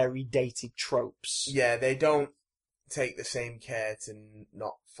to very dated tropes. Yeah, they don't take the same care to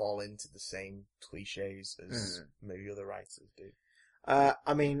not fall into the same cliches as maybe other writers do.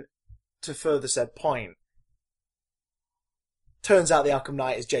 I mean, to further said point, turns out the Arkham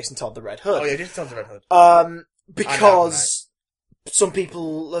Knight is Jason Todd the Red Hood. Oh yeah, Jason Todd the Red Hood. Because some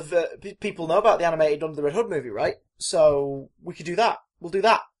people people know about the animated Under the Red Hood movie, right? So we could do that. We'll do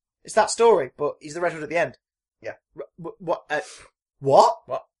that. It's that story, but he's the Red Hood at the end. Yeah. What? What?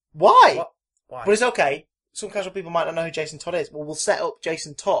 Why? What? Why? But it's okay. Some casual people might not know who Jason Todd is. Well, we'll set up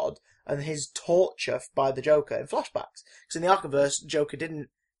Jason Todd and his torture by the Joker in flashbacks. Because in the Arkhamverse, Joker didn't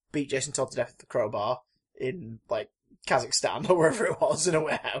beat Jason Todd to death with the crowbar in, like, Kazakhstan or wherever it was in a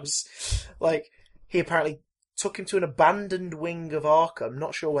warehouse. Like, he apparently took him to an abandoned wing of Arkham,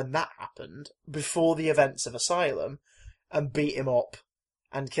 not sure when that happened, before the events of Asylum, and beat him up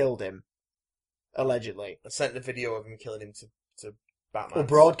and killed him. Allegedly. I sent the video of him killing him to Batman. Or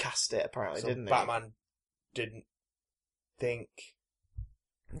broadcast it, apparently, so didn't he? Batman didn't think...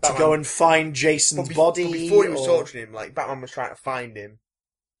 to go and find Jason's body. But before he was torturing him, like, Batman was trying to find him,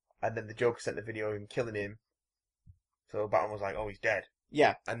 and then the Joker sent the video of him killing him. So Batman was like, oh, he's dead.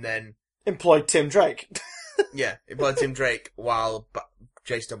 Yeah. And then... employed Tim Drake. Yeah, employed Tim Drake while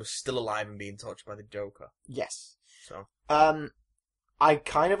Jason was still alive and being tortured by the Joker. Yes. So... I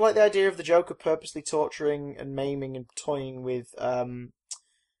kind of like the idea of the Joker purposely torturing and maiming and toying with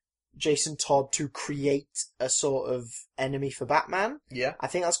Jason Todd to create a sort of enemy for Batman. Yeah. I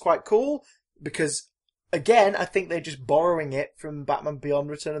think that's quite cool because, again, I think they're just borrowing it from Batman Beyond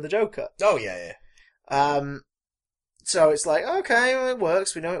Return of the Joker. Oh, yeah, yeah. So it's like, okay, well, it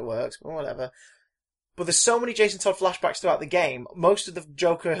works, we know it works, but whatever. But there's so many Jason Todd flashbacks throughout the game. Most of the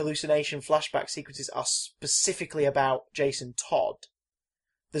Joker hallucination flashback sequences are specifically about Jason Todd.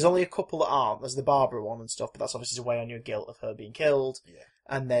 There's only a couple that aren't. There's the Barbara one and stuff, but that's obviously to weigh on your guilt of her being killed. Yeah.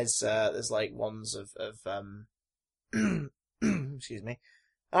 And there's like ones of excuse me.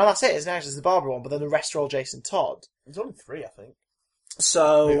 And that's it. It's actually there's the Barbara one, but then the rest are all Jason Todd. There's only 3, I think.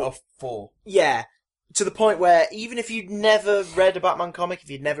 So or 4. Yeah. To the point where even if you'd never read a Batman comic, if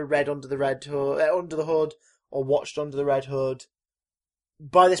you'd never read Under the Hood, or watched Under the Red Hood,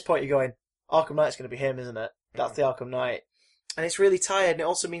 by this point you're going, Arkham Knight's going to be him, isn't it? That's the Arkham Knight. And it's really tired, and it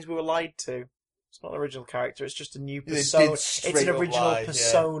also means we were lied to. It's not an original character, it's just a new persona. It's an original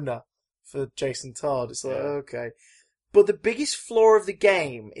persona for Jason Todd. It's like, okay. But the biggest flaw of the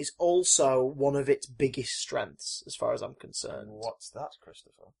game is also one of its biggest strengths, as far as I'm concerned. What's that,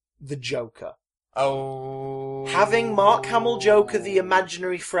 Christopher? The Joker. Oh. Having Mark Hamill Joker, the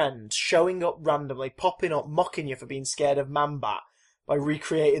imaginary friend, showing up randomly, popping up, mocking you for being scared of Man-Bat by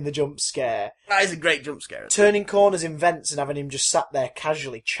recreating the jump scare. That is a great jump scare. Turning corners in vents and having him just sat there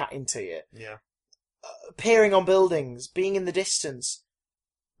casually chatting to you. Yeah. Appearing on buildings, being in the distance,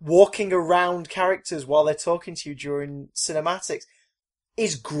 walking around characters while they're talking to you during cinematics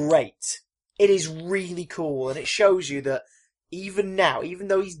is great. It is really cool, and it shows you that even now, even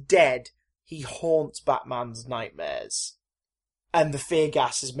though he's dead, he haunts Batman's nightmares. And the fear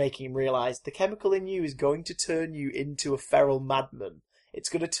gas is making him realise the chemical in you is going to turn you into a feral madman. It's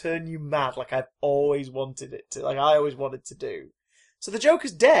going to turn you mad like I've always wanted it to, like I always wanted to do. So the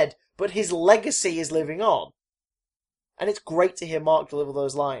Joker's dead, but his legacy is living on. And it's great to hear Mark deliver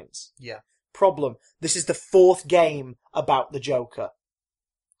those lines. Yeah. Problem, this is the 4th game about the Joker.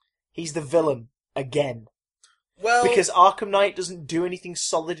 He's the villain again. Well, because Arkham Knight doesn't do anything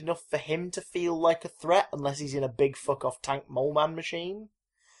solid enough for him to feel like a threat unless he's in a big fuck-off tank mole man machine.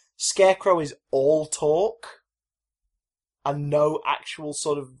 Scarecrow is all talk and no actual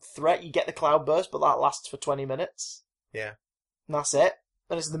sort of threat. You get the cloud burst, but that lasts for 20 minutes. Yeah. And that's it.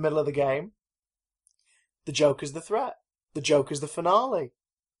 And it's in the middle of the game. The Joker's the threat. The Joker's the finale.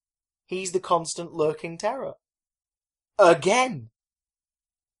 He's the constant lurking terror. Again!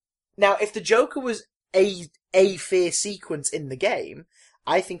 Now, if the Joker was a fear sequence in the game,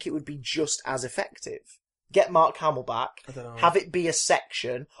 I think it would be just as effective. Get Mark Hamill back, have it be a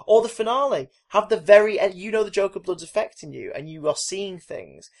section, or the finale. Have the very end, you know the Joker blood's affecting you, and you are seeing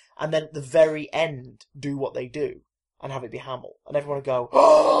things, and then at the very end, do what they do, and have it be Hamill. And everyone would go,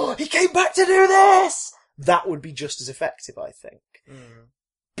 oh, he came back to do this! That would be just as effective, I think. Mm.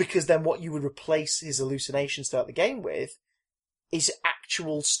 Because then what you would replace his hallucinations throughout the game with is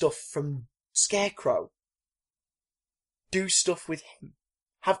actual stuff from Scarecrow. Do stuff with him.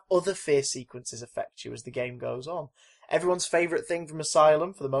 Have other fear sequences affect you as the game goes on. Everyone's favourite thing from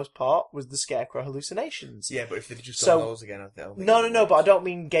Asylum, for the most part, was the Scarecrow hallucinations. Yeah, but if they just done those again, No, but I don't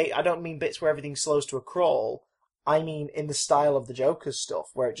mean bits where everything slows to a crawl. I mean in the style of the Joker's stuff,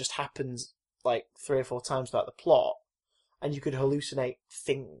 where it just happens like 3 or 4 times throughout the plot, and you could hallucinate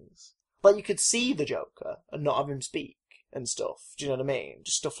things. Like you could see the Joker and not have him speak and stuff. Do you know what I mean?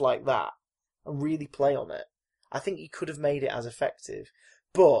 Just stuff like that. And really play on it. I think you could have made it as effective.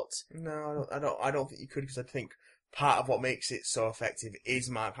 But no, I don't think you could, because I think part of what makes it so effective is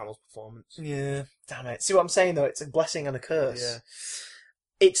Mark Hamill's performance. Yeah, damn it. See what I'm saying, though? It's a blessing and a curse.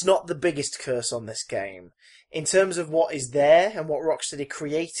 Yeah. It's not the biggest curse on this game. In terms of what is there and what Rocksteady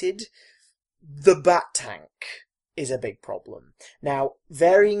created, the Bat Tank is a big problem. Now,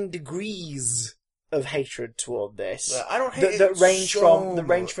 varying degrees of hatred toward this. I don't hate that it range so from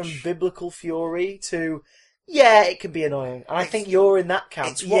much. biblical fury to, yeah, it can be annoying. And I think you're in that camp.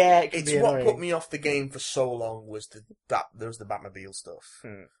 It can be annoying. It's what put me off the game for so long was the Batmobile stuff.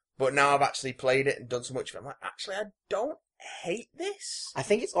 But now I've actually played it and done so much of it, I'm like, actually, I don't hate this. I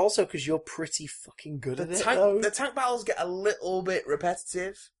think it's also because you're pretty fucking good at it, though. The tank battles get a little bit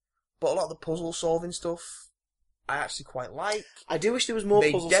repetitive, but a lot of the puzzle-solving stuff I actually quite like. I do wish there was more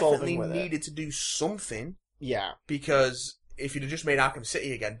puzzle-solving with it. They definitely needed to do something. Yeah. Because if you'd have just made Arkham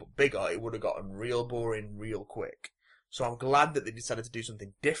City again, but bigger, it would have gotten real boring real quick. So I'm glad that they decided to do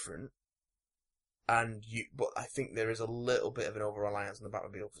something different. But I think there is a little bit of an over-reliance on the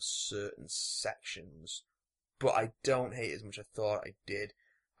Batmobile for certain sections. But I don't hate it as much as I thought I did.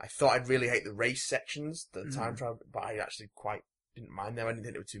 I thought I'd really hate the race sections, the time travel, but I actually quite didn't mind them. I didn't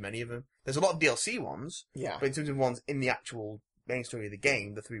think there were too many of them. There's a lot of DLC ones, but in terms of ones in the actual main story of the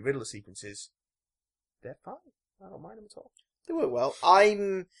game, the 3 Riddler sequences, they're fine. I don't mind them at all. They work well.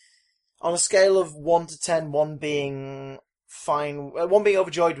 I'm on a scale of 1 to 10, 1 being fine, 1 being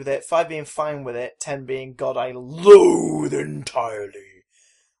overjoyed with it, 5 being fine with it, 10 being God, I loathe entirely.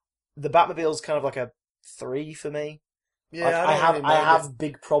 The Batmobile's kind of like a 3 for me. Yeah, I have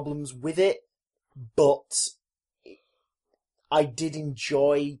big problems with it, but I did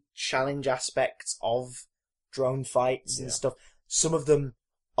enjoy challenge aspects of drone fights and stuff. Some of them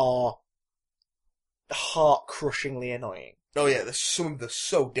are heart-crushingly annoying. Oh yeah, some of them are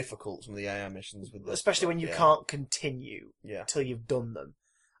so difficult, some of the AI missions. Especially when you can't continue till you've done them.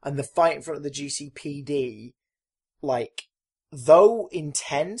 And the fight in front of the GCPD, though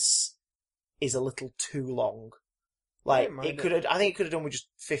intense, is a little too long. I think it could have done with just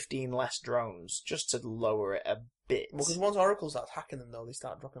 15 less drones, just to lower it a bit. Well, because once Oracle starts hacking them, though, they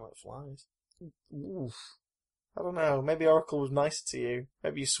start dropping like flies. Oof. I don't know. Maybe Oracle was nicer to you.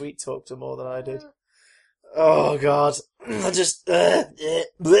 Maybe you sweet-talked her more than I did. Oh, God. I just...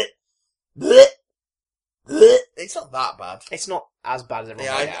 It's not that bad. It's not as bad as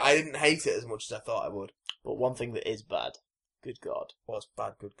everyone else. I didn't hate it as much as I thought I would. But one thing that is bad, good God. What's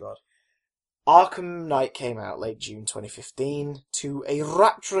bad, good God? Arkham Knight came out late June 2015 to a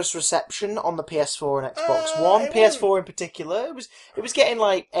rapturous reception on the PS4 and Xbox One. PS4 in particular, it was getting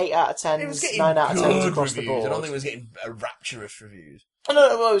 8 out of 10s, 9 out of 10s across the board. I don't think it was getting rapturous reviews.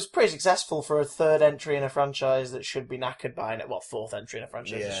 No, it was pretty successful for a third entry in a franchise that should be knackered by now. Well, fourth entry in a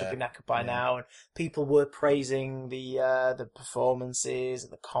franchise that should be knackered by now. And people were praising the performances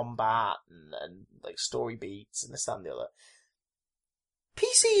and the combat and story beats and this, that, and the other.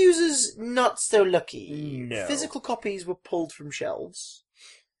 PC users not so lucky. No. Physical copies were pulled from shelves.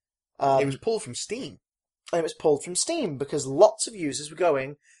 It was pulled from Steam. It was pulled from Steam because lots of users were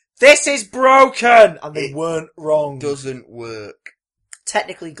going, "This is broken!" And they weren't wrong. Doesn't work.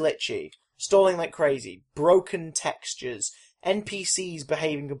 Technically glitchy. Stalling like crazy. Broken textures. NPCs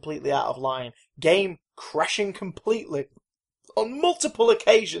behaving completely out of line. Game crashing completely. On multiple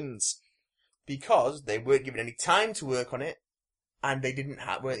occasions. Because they weren't given any time to work on it. And they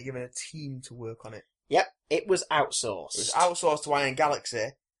weren't given a team to work on it. Yep, it was outsourced. It was outsourced to Iron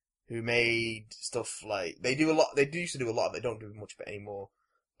Galaxy, who made stuff they used to do a lot of it, they don't do much of it anymore.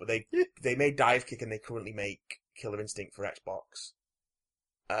 But they made Dive Kick and they currently make Killer Instinct for Xbox.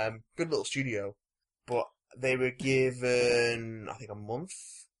 Good little studio. But they were given, I think, a month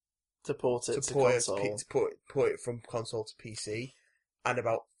to port it to console. To port it from console to PC. And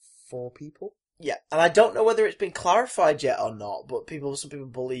about 4 people. Yeah, and I don't know whether it's been clarified yet or not, but some people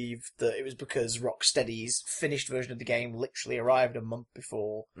believe that it was because Rocksteady's finished version of the game literally arrived a month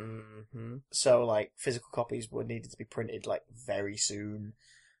before. Mm-hmm. So, physical copies were needed to be printed, very soon,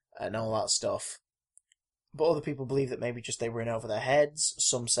 and all that stuff. But other people believe that maybe just they were in over their heads.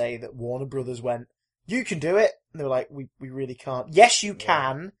 Some say that Warner Brothers went, "You can do it!" And they were like, we really can't. Yes, you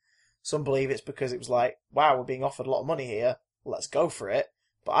can! Some believe it's because it was wow, we're being offered a lot of money here, let's go for it.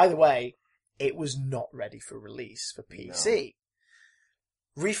 But either way, it was not ready for release for PC.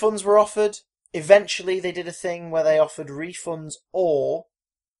 No. Refunds were offered. Eventually, they did a thing where they offered refunds, or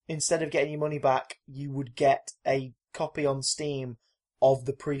instead of getting your money back, you would get a copy on Steam of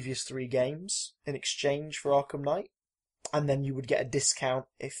the previous 3 games in exchange for Arkham Knight. And then you would get a discount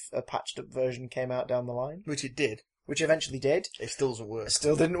if a patched up version came out down the line. Which it did. Which eventually did. It still doesn't work. It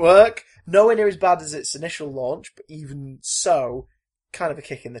still didn't work. Nowhere near as bad as its initial launch, but even so, kind of a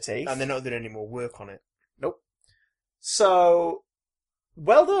kick in the teeth. And they're not doing any more work on it. Nope. So,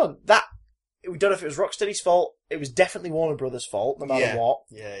 well done. We don't know if it was Rocksteady's fault. It was definitely Warner Brothers' fault, no matter what.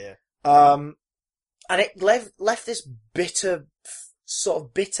 Yeah. And it left this sort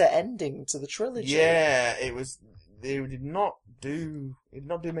of bitter ending to the trilogy. Yeah, it was. They did not do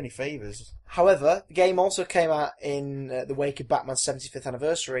many favours. However, the game also came out in the wake of Batman's 75th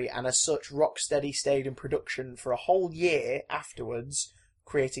anniversary, and as such, Rocksteady stayed in production for a whole year afterwards,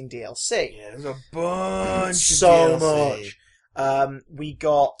 creating DLC. Yeah, there's a bunch so of DLC. Much. We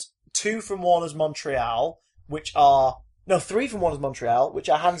got 2 from Warner's Montreal, 3 from Warner's Montreal, which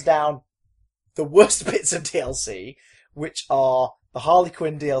are hands down the worst bits of DLC, which are the Harley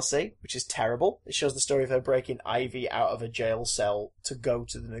Quinn DLC, which is terrible. It shows the story of her breaking Ivy out of a jail cell to go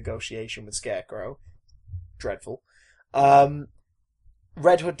to the negotiation with Scarecrow. Dreadful.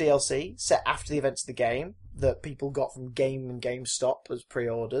 Red Hood DLC, set after the events of the game, that people got from Game and GameStop as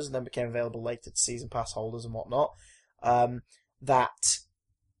pre-orders, and then became available later to season pass holders and whatnot. That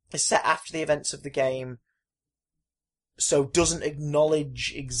is set after the events of the game, so doesn't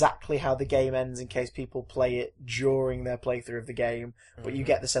acknowledge exactly how the game ends in case people play it during their playthrough of the game, but you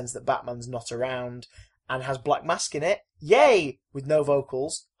get the sense that Batman's not around, and has Black Mask in it. Yay! With no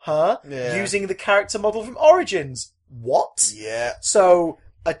vocals. Huh? Yeah. Using the character model from Origins. What? Yeah. So,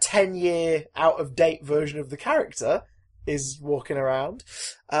 a 10-year out-of-date version of the character is walking around.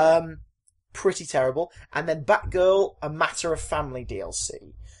 Pretty terrible. And then Batgirl, A Matter of Family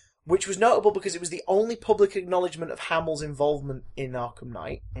DLC, which was notable because it was the only public acknowledgement of Hamill's involvement in Arkham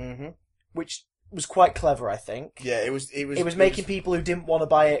Knight, which was quite clever, I think. Yeah, it was making people who didn't want to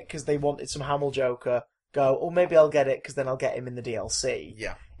buy it because they wanted some Hamill Joker go, oh, maybe I'll get it because then I'll get him in the DLC.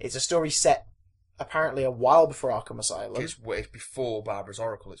 Yeah. It's a story set apparently a while before Arkham Asylum. It's before Barbara's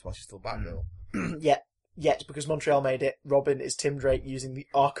Oracle, it's while she's still Batgirl. Yet, because Montreal made it, Robin is Tim Drake using the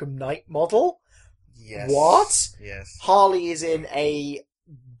Arkham Knight model. Yes. What? Yes. Harley is in a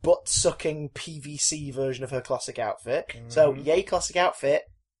butt-sucking PVC version of her classic outfit. So, yay classic outfit.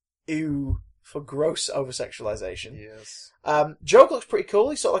 Ooh, for gross over-sexualization. Yes. Joker looks pretty cool.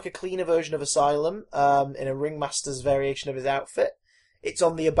 He's sort of like a cleaner version of Asylum, in a Ringmaster's variation of his outfit. It's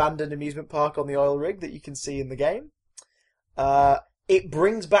on the abandoned amusement park on the oil rig that you can see in the game. It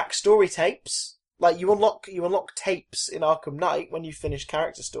brings back story tapes. Like, you unlock tapes in Arkham Knight when you finish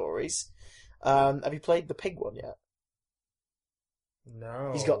character stories. Have you played the pig one yet?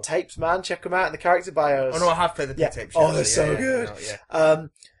 No. He's got tapes, man. Check them out in the character bios. Oh no, I have played the pig tapes. Oh, they're so good.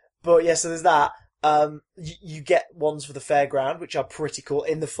 But yeah, so there's that. You get ones for the fairground, which are pretty cool,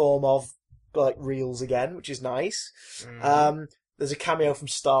 in the form of, like, reels again, which is nice. There's a cameo from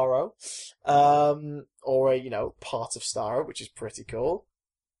Starro, or a, part of Starro, which is pretty cool.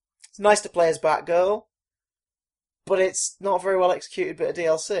 It's nice to play as Batgirl, but it's not a very well executed bit of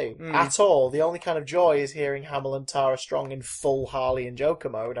DLC at all. The only kind of joy is hearing Hamill and Tara Strong in full Harley and Joker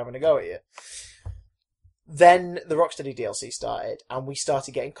mode having a go at you. Then the Rocksteady DLC started, and we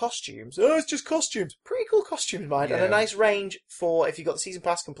started getting costumes. Oh, it's just costumes. Pretty cool costumes, mind. Yeah. And a nice range for, if you got the season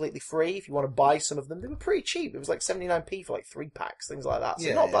pass completely free, if you want to buy some of them, they were pretty cheap. It was like 79p for like 3 packs, things like that.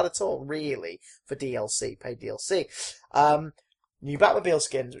 So not bad at all, really, for DLC, paid DLC. New Batmobile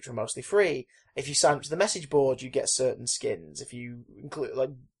skins, which were mostly free. If you sign up to the message board, you get certain skins. If you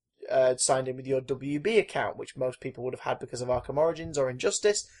include, signed in with your WB account, which most people would have had because of Arkham Origins or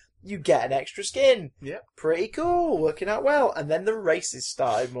Injustice, you get an extra skin. Yeah. Pretty cool. Working out well. And then the races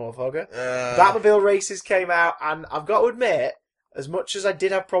started, motherfucker. Batmobile races came out, and I've got to admit, as much as I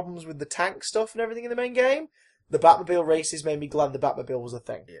did have problems with the tank stuff and everything in the main game, the Batmobile races made me glad the Batmobile was a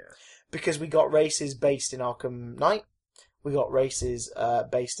thing. Yeah. Because we got races based in Arkham Knight. We got races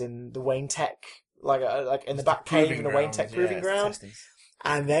based in the Wayne Tech, like in the back cave in the Wayne Tech Proving Ground.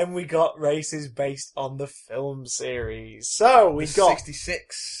 And then we got races based on the film series. So we got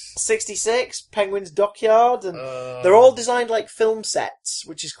 66, Penguin's Dockyard, and they're all designed like film sets,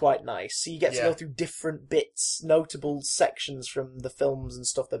 which is quite nice. So you get to go through different bits, notable sections from the films and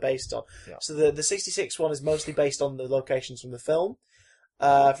stuff they're based on. Yeah. So the 66 one is mostly based on the locations from the film,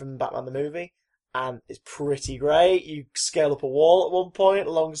 from Batman the movie. And it's pretty great. You scale up a wall at one point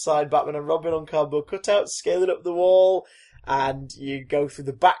alongside Batman and Robin on cardboard cutouts, scaling up the wall. And you go through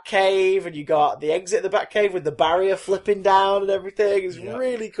the Batcave, and you got the exit of the Batcave with the barrier flipping down and everything. It's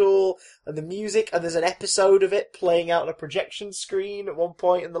really cool. And the music, and there's an episode of it playing out on a projection screen at one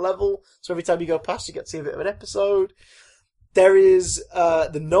point in the level. So every time you go past, you get to see a bit of an episode. There is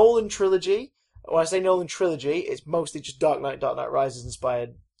the Nolan trilogy. When I say Nolan trilogy, it's mostly just Dark Knight Rises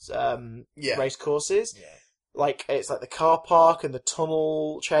inspired race courses. Yeah. Like, it's like the car park and the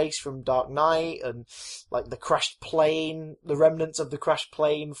tunnel chase from Dark Knight, and like the crashed plane, the remnants of the crashed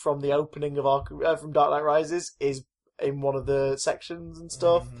plane from the opening of from Dark Knight Rises is in one of the sections and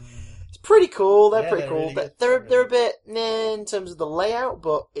stuff. It's pretty cool. They're pretty cool. Really they're a bit in terms of the layout,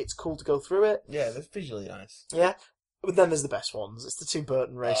 but it's cool to go through it. Yeah, they're visually nice. Yeah. But then there's the best ones. It's the Tim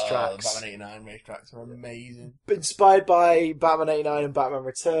Burton racetracks. The Batman 89 racetracks are amazing. Inspired by Batman 89 and Batman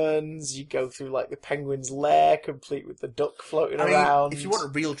Returns, you go through like the Penguin's lair, complete with the duck floating around. If you want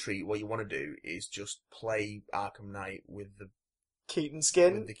a real treat, what you want to do is just play Arkham Knight with the Keaton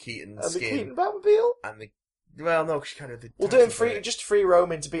skin. With the Keaton and skin. The Keaton Batmobile. And the... Well, no, because you kind of... We'll do it just free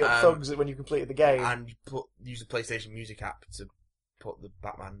roaming to beat up thugs when you completed the game. And you use the PlayStation Music app to put the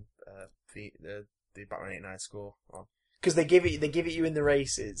Batman... the Batman 89 score on. Because they give it you in the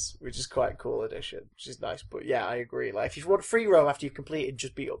races, which is quite a cool addition, which is nice. But yeah, I agree. Like, if you want free roam after you've completed,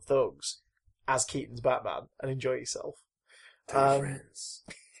 just beat up thugs as Keaton's Batman and enjoy yourself. Tell your friends.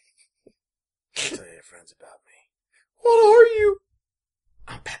 Tell your friends about me. What are you?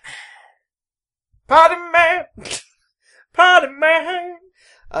 I'm Batman. Pardon man. Pardon man.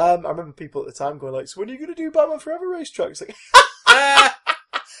 I remember people at the time going like, "So when are you going to do Batman Forever racetracks?" Like,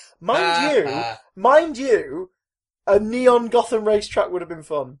 mind you, a neon Gotham racetrack would have been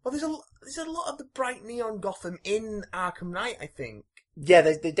fun. Well, there's a lot of the bright neon Gotham in Arkham Knight, I think. Yeah,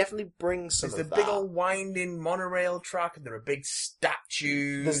 they definitely bring some of that. There's the big old winding monorail track, and there are big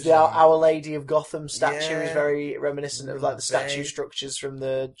statues. There's the Our Lady of Gotham statue, is very reminiscent of like the statue structures from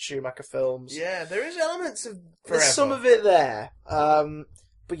the Schumacher films. Yeah, there is elements of Forever. There's some of it there.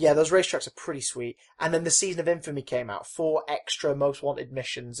 But yeah, those racetracks are pretty sweet. And then the Season of Infamy came out. 4 extra Most Wanted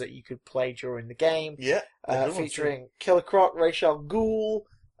missions that you could play during the game. Yeah. Featuring Killer Croc, Ra's al Ghul,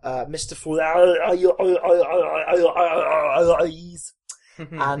 Mr. Fool,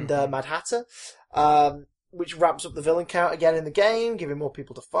 and Mad Hatter. Which ramps up the villain count again in the game, giving more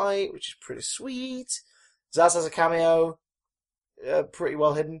people to fight, which is pretty sweet. Zaz has a cameo. Pretty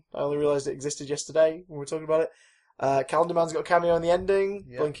well hidden. I only realised it existed yesterday when we were talking about it. Calendar Man's got a cameo in the ending.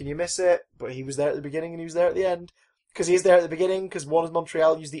 Yeah. Blink and you miss it. But he was there at the beginning and he was there at the end. Because he is there at the beginning, because Warner's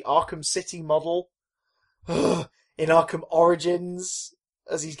Montreal used the Arkham City model in Arkham Origins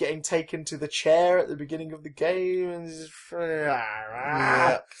as he's getting taken to the chair at the beginning of the game.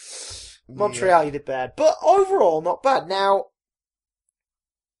 Yeah. Montreal, you did bad. But overall, not bad. Now,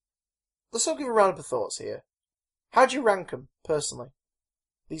 let's all give a round of thoughts here. How do you rank them, personally?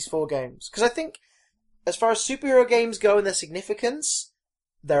 These 4 games? Because I think, as far as superhero games go and their significance,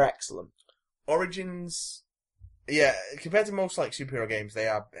 they're excellent. Origins, yeah, compared to most like superhero games, they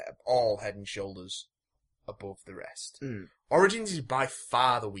are all head and shoulders above the rest. Origins is by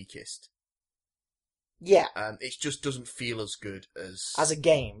far the weakest. Yeah. It just doesn't feel as good as a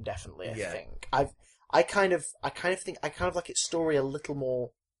game, definitely, I think. I kind of like its story a little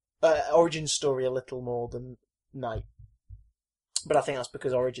more, Origins story a little more than Night. But I think that's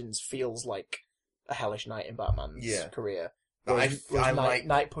because Origins feels like a hellish night in Batman's career. Whereas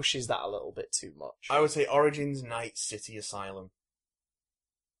Night pushes that a little bit too much. I would say Origins, Night, City, Asylum.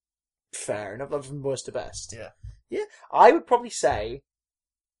 Fair enough. That's from worst to best. Yeah. Yeah. I would probably say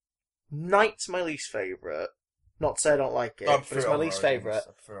Night's my least favourite. Not to say I don't like it, but it's my least favourite.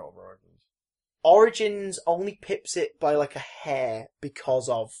 I prefer Origins. Origins only pips it by like a hair because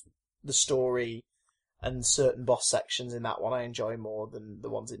of the story and certain boss sections in that one I enjoy more than the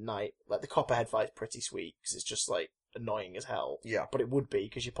ones in Night. Like the Copperhead fight's pretty sweet because it's just like annoying as hell. Yeah. But it would be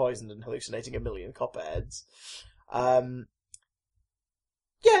because you're poisoned and hallucinating 1 million Copperheads.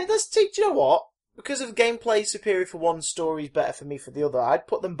 Yeah, do you know what? Because of gameplay superior for one, story's better for me for the other, I'd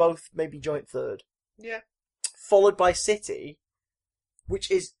put them both maybe joint third. Yeah. Followed by City, which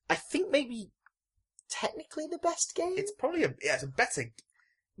is, I think, maybe technically the best game. It's probably it's a better.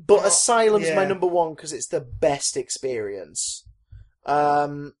 But Asylum's my number one because it's the best experience.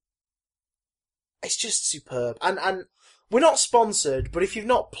 It's just superb. And we're not sponsored, but if you've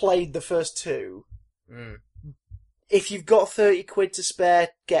not played the first 2, if you've got 30 quid to spare,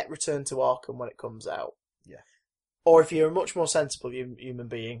 get Return to Arkham when it comes out. Yeah. Or if you're a much more sensible human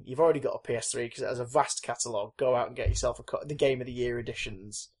being, you've already got a PS3 because it has a vast catalogue, go out and get yourself the Game of the Year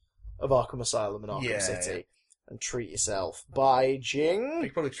editions of Arkham Asylum and Arkham City. Yeah. And treat yourself by Jing. You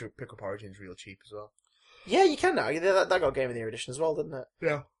could probably pick up Origins real cheap as well. Yeah, you can now. That got Game of the Year edition as well, didn't it?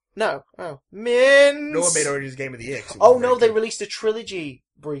 Yeah. No. Oh. Mince! No one made Origins Game of the Year. Oh, no, they released a trilogy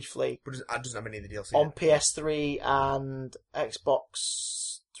briefly. But it doesn't have any of the DLC on PS3 and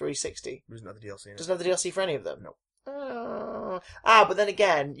Xbox 360. Doesn't have the DLC in it. Doesn't have the DLC for any of them? No. But then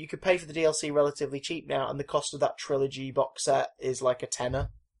again, you could pay for the DLC relatively cheap now, and the cost of that trilogy box set is like a tenner.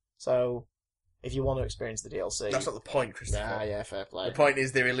 So, if you want to experience the DLC... That's not the point, Christopher. Nah, yeah, fair play. The point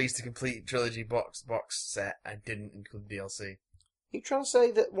is they released a complete trilogy box set and didn't include the DLC. Are you trying to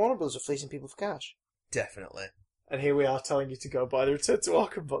say that Warner Bros. Are fleecing people for cash? Definitely. And here we are telling you to go buy the Return to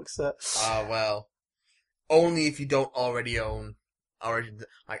Arkham box set. Well. Only if you don't already own Origins.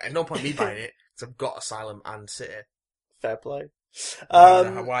 Like, there's no point me buying it, because I've got Asylum and City. Fair play.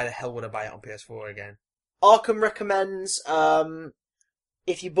 Why the hell would I buy it on PS4 again? Arkham recommends,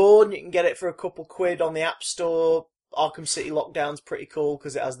 if you're bored, you can get it for a couple quid on the App Store. Arkham City Lockdown's pretty cool,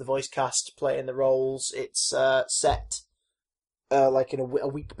 because it has the voice cast playing the roles. It's set like in a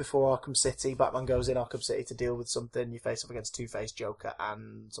week before Arkham City. Batman goes in Arkham City to deal with something. You face off against Two-Face, Joker,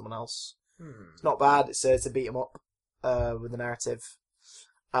 and someone else. It's not bad. It's a beat 'em up with the narrative.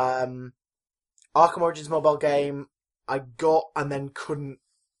 Arkham Origins mobile game I got and then couldn't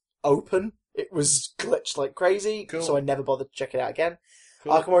open. It was glitched like crazy, so I never bothered to check it out again.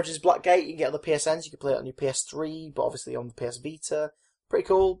 Cool. Arkham Origins Blackgate, you can get on the PSNs, you can play it on your PS3, but obviously on the PS Vita. Pretty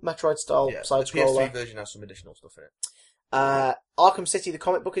cool, Metroid-style side-scroller. The PS3 version has some additional stuff in it. Arkham City, the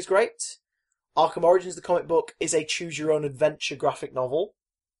comic book, is great. Arkham Origins, the comic book, is a choose-your-own-adventure graphic novel.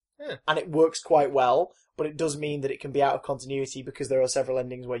 Yeah. And it works quite well, but it does mean that it can be out of continuity because there are several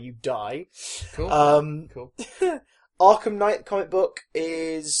endings where you die. Cool. Cool. Arkham Knight, the comic book,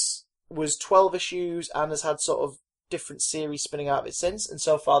 was 12 issues and has had sort of different series spinning out of it since, and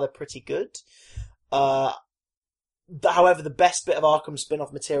so far they're pretty good. However, the best bit of Arkham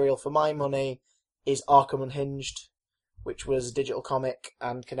spin-off material for my money is Arkham Unhinged, which was a digital comic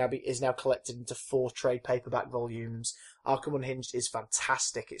and is now collected into 4 trade paperback volumes. Arkham Unhinged is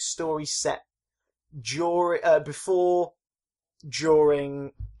fantastic. Its story's set before,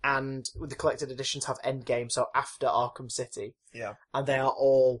 during, and with the collected editions have Endgame, so after Arkham City. Yeah. And they are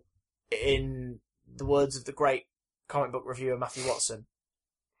all, in the words of the great comic book reviewer Matthew Watson,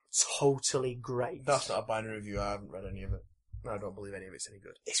 totally great. That's not a binary review. I haven't read any of it. I don't believe any of it's any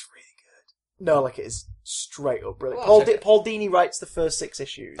good. It's really good. No, like it is straight up brilliant. Well, Paul Dini writes the first 6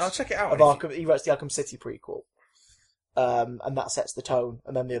 issues. I'll check it out. Of Arkham. He writes the Arkham City prequel. And that sets the tone,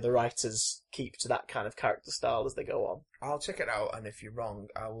 and then the other writers keep to that kind of character style as they go on. I'll check it out, and if you're wrong,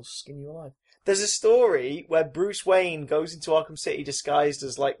 I will skin you alive. There's a story where Bruce Wayne goes into Arkham City disguised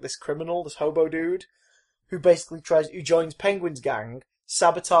as like this criminal, this hobo dude, who basically who joins Penguin's gang,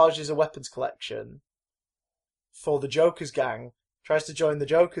 sabotages a weapons collection for the Joker's gang, tries to join the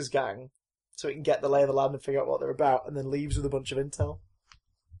Joker's gang so he can get the lay of the land and figure out what they're about, and then leaves with a bunch of intel.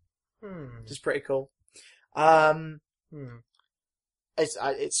 Which is pretty cool. It's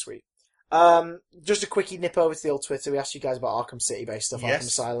sweet. Just a quickie nip over to the old Twitter. We asked you guys about Arkham City based stuff, Arkham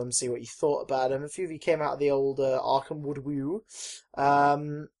Asylum, see what you thought about them. A few of you came out of the old Arkham Wood Woo.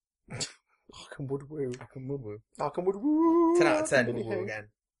 Arkham Wood Woo. Arkham Wood Woo. 10 out of 10 would woo again.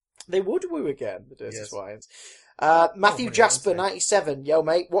 They would woo again, the Dirty Swines. Matthew Jasper, 97. Yo,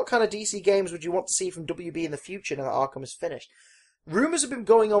 mate, what kind of DC games would you want to see from WB in the future now that Arkham is finished? Rumours have been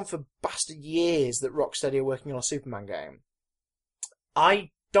going on for bastard years that Rocksteady are working on a Superman game. I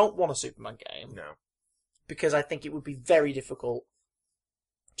don't want a Superman game. No. Because I think it would be very difficult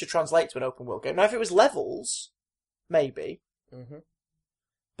to translate to an open world game. Now, if it was Levels, maybe. Mm-hmm.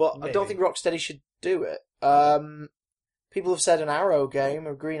 But maybe. I don't think Rocksteady should do it. People have said an Arrow game,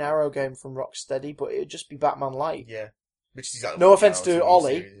 a Green Arrow game from Rocksteady, but it would just be Batman Light. Yeah. Which is exactly no offense to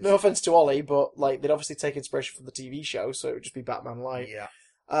Ollie. No offense to Ollie, but like they'd obviously take inspiration from the TV show, so it would just be Batman Light. Yeah.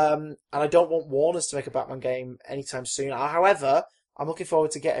 And I don't want Warner's to make a Batman game anytime soon. However, I'm looking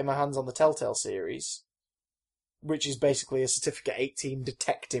forward to getting my hands on the Telltale series, which is basically a Certificate 18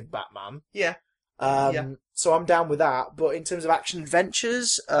 detective Batman. Yeah. So I'm down with that. But in terms of action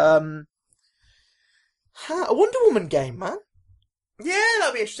adventures, a Wonder Woman game, man. Yeah,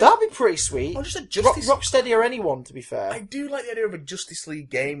 that'd be interesting. That'd be pretty sweet. Or just a Justice Rocksteady or anyone, to be fair. I do like the idea of a Justice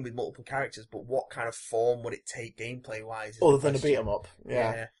League game with multiple characters, but what kind of form would it take gameplay-wise? Other than a beat-em-up.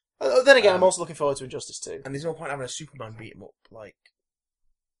 Yeah. Then again, I'm also looking forward to Injustice 2. And there's no point having a Superman beat-em-up. Like,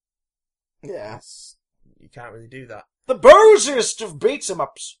 yeah. You can't really do that. The Bozest of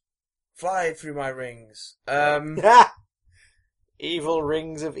beat-em-ups. Fly through my rings. Evil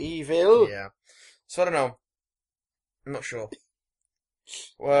rings of evil. Yeah. So I don't know. I'm not sure.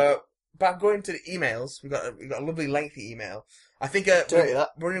 But going to the emails, we got a lovely lengthy email. I think we're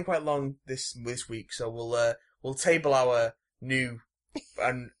running quite long this week, so we'll table our new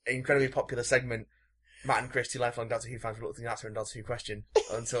and incredibly popular segment, Matt and Chris, 2 lifelong Doctor Who fans, reluctantly answering Doctor Who question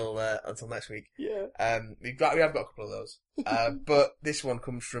until next week. Yeah. We have got a couple of those. But this one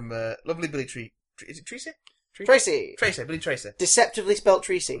comes from lovely Billy Tree. Is it Tracy? Tracy. Billy Tracy. Deceptively spelt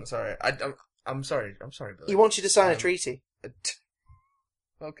Tracy. I'm sorry. I'm sorry, Billy. He wants you to sign a treaty.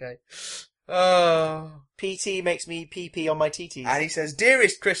 Okay. PT makes me PP on my TTs. And he says,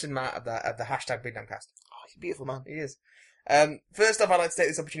 "Dearest Chris and Matt of the hashtag Big Damn Cast." Oh, he's a beautiful man. He is. First off, I'd like to take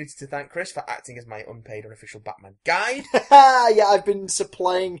this opportunity to thank Chris for acting as my unpaid unofficial Batman guide. Yeah, I've been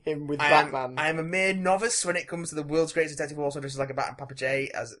supplying him with Batman. I am a mere novice when it comes to the world's greatest detective, who also dresses like a bat, and Papa J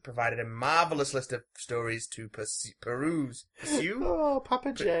has provided a marvellous list of stories to peruse. Pursue? Oh,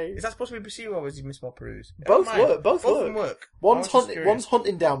 Papa J. Is that supposed to be pursue, or was he misspelled peruse? Both work. Both of them work. One's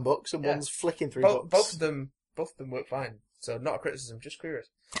hunting down books, and one's flicking through books. Both of them work fine. So not a criticism, just curious.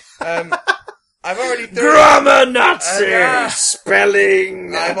 I've already grammar Nazi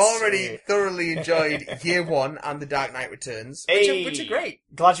spelling Nazi. I've already thoroughly enjoyed Year One and The Dark Knight Returns, which are great.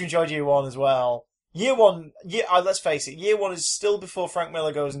 Glad you enjoyed Year One as well. Year One, let's face it, Year One is still before Frank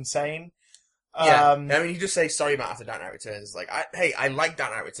Miller goes insane. Yeah, I mean, you just say sorry, Matt, after Dark Knight Returns. Like, I like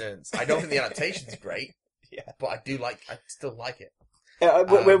Dark Knight Returns. I don't think the adaptation's great. Yeah, but I still like it.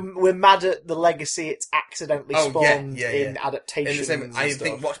 We're mad at the legacy it's accidentally spawned in adaptations. I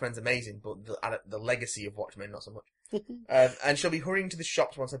think Watchmen's amazing, but the legacy of Watchmen not so much. And she'll be hurrying to the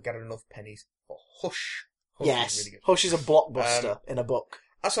shops once I've gathered enough pennies for Hush. Yes, is really good. Hush is a blockbuster in a book.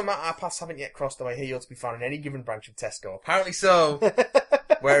 As for Matt, our paths haven't yet crossed, though I hear you're to be found in any given branch of Tesco. Apparently so.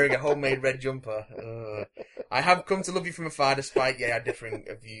 Wearing a homemade red jumper. I have come to love you from afar, despite our differing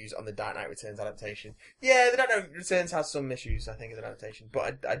views on the Dark Knight Returns adaptation. Yeah, the Dark Knight Returns has some issues, I think, as an adaptation,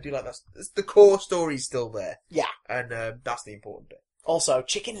 but I do like that. The core story's still there. Yeah. And that's the important bit. Also,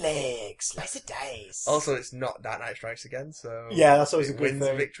 chicken legs, slice of dice. Also, it's not Dark Knight Strikes Again, so... Yeah, that's always a good wins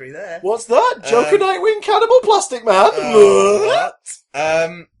thing. Victory there. What's that? Joker Nightwing Cannibal Plastic Man?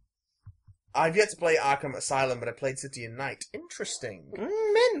 I've yet to play Arkham Asylum, but I played City and Night. Interesting.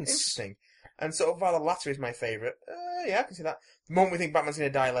 Interesting. And sort of while the latter is my favourite, I can see that. The moment we think Batman's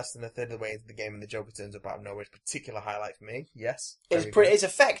going to die less than a third of the way into the game and the Joker turns up out of nowhere is a particular highlight for me. Yes. It's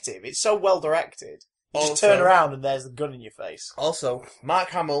effective. It's so well directed. You just turn around and there's the gun in your face. Also,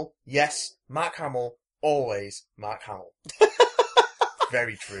 Mark Hamill. Yes, Mark Hamill. Always Mark Hamill.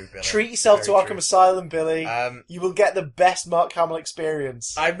 Very true, Billy. Treat yourself to Arkham Asylum, Billy. You will get the best Mark Hamill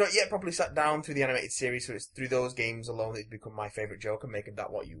experience. I've not yet properly sat down through the animated series, so it's through those games alone that it's become my favourite Joker, making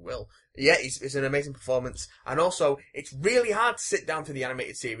that what you will. Yeah, it's an amazing performance. And also, it's really hard to sit down through the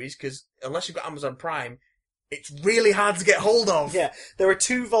animated series, because unless you've got Amazon Prime, it's really hard to get hold of. Yeah, there are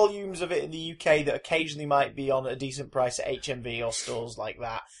 2 volumes of it in the UK that occasionally might be on at a decent price at HMV or stores like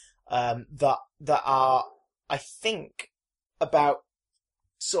that. That are, I think, about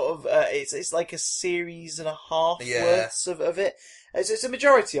sort of it's like a series and a half worths of it. It's a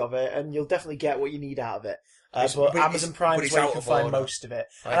majority of it, and you'll definitely get what you need out of it. But Amazon Prime is where you can find most of it.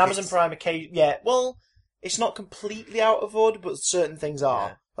 Like and Amazon Prime, it's not completely out of order, but certain things are.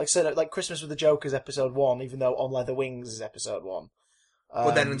 Yeah. Like Christmas with the Joker's episode 1, even though On Leather Wings is episode 1.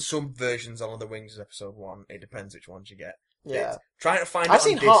 But then in some versions, On Leather Wings is episode 1. It depends which ones you get. Yeah. Trying to find I've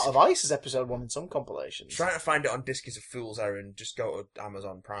seen Heart of Ice as episode 1 in some compilations. Trying to find it on disc is a fool's errand. Just go to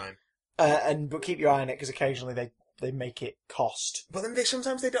Amazon Prime. But keep your eye on it, because occasionally they make it cost. But then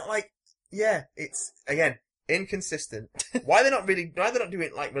sometimes they don't it's, again, inconsistent. Why they're not doing,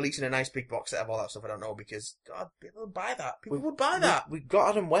 releasing a nice big box set of all that stuff, I don't know, because, God, people would buy that. People would buy that. We've got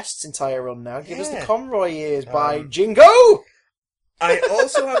Adam West's entire run now. Give us the Conroy years by Jingo! I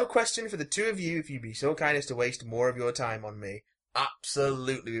also have a question for the two of you, if you'd be so kind as to waste more of your time on me.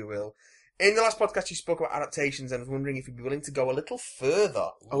 Absolutely we will. In the last podcast you spoke about adaptations, and I was wondering if you'd be willing to go a little further.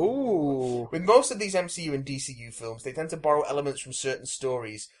 Ooh. With most of these MCU and DCU films, they tend to borrow elements from certain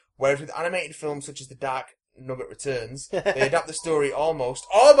stories, whereas with animated films such as The Dark Nugget Returns, they adapt the story almost,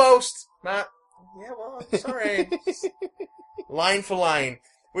 Matt. Yeah, well, sorry. Line for line.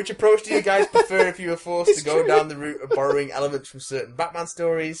 Which approach do you guys prefer if you were forced to go down the route of borrowing elements from certain Batman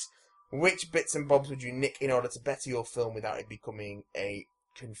stories? Which bits and bobs would you nick in order to better your film without it becoming a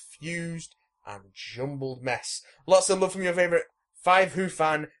confused and jumbled mess? Lots of love from your favourite Five Who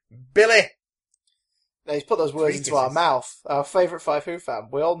fan, Billy! Now, he's put those words into our mouth. Our favourite Five Who fan.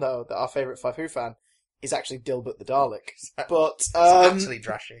 We all know that our favourite Five Who fan is actually Dilbert the Dalek. But, it's actually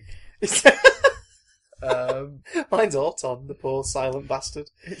Drashig. Mine's Auton, the poor silent bastard.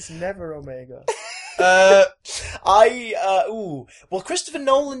 It's never Omega. Well, Christopher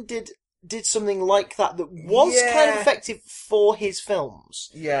Nolan did something like that was kind of effective for his films.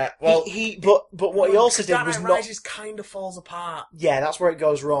 Yeah, well, but what he also did was not. Rises kind of falls apart. Yeah, that's where it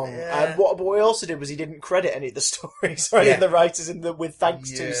goes wrong. Yeah. But what he also did was he didn't credit any of the stories or any of the writers with thanks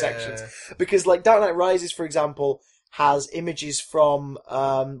to sections, because like Dark Knight Rises, for example, has images from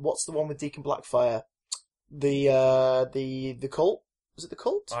what's the one with Deacon Blackfire? The cult? Was it the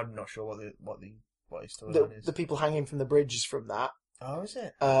cult? I'm not sure what his storyline is. The people hanging from the bridge is from that. Oh, is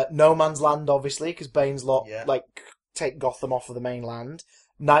it? No Man's Land, obviously, because Bane's lot take Gotham off of the mainland.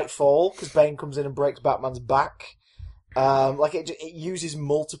 Nightfall, because Bane comes in and breaks Batman's back. Like it uses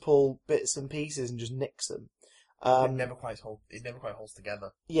multiple bits and pieces and just nicks them. It never quite holds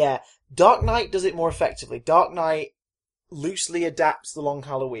together. Yeah, Dark Knight does it more effectively. Dark Knight loosely adapts the Long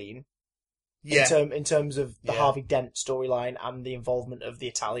Halloween. Yeah. In terms of the Harvey Dent storyline and the involvement of the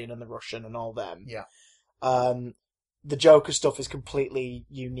Italian and the Russian and all them. Yeah. The Joker stuff is completely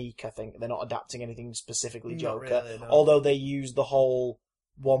unique, I think. They're not adapting anything specifically Joker. Really, no. Although they use the whole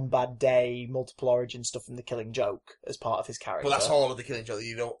one bad day, multiple origin stuff in The Killing Joke as part of his character. But that's all of The Killing Joke.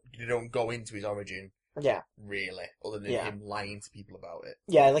 You don't go into his origin. Yeah. Really. Other than him lying to people about it.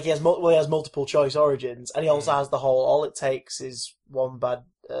 Yeah, like he has multiple choice origins. And he also has the whole, all it takes is one bad...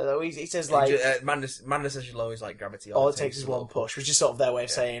 he says like... Madness as you low is like gravity. All it takes is one push, which is sort of their way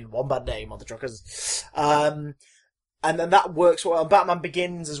of saying one bad day, mother truckers. And then that works well. Batman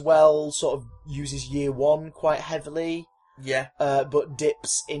Begins as well sort of uses year one quite heavily. Yeah. But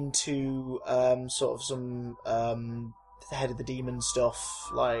dips into sort of some Head of the Demon stuff,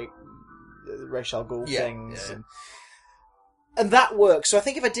 like Ra's al Ghul things. Yeah. And that works. So I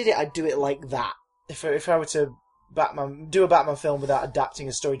think if I did it, I'd do it like that. If I were to do a Batman film without adapting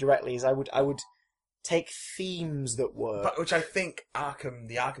a story directly, is I would take themes that work. But, which I think the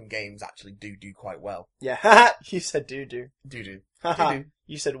Arkham games actually do quite well. Yeah, you said do-do. Do-do.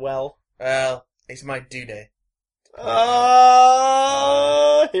 You said well. Well, it's my do-day.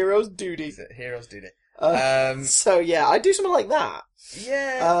 Heroes duty. Heroes duty. So yeah, I'd do something like that.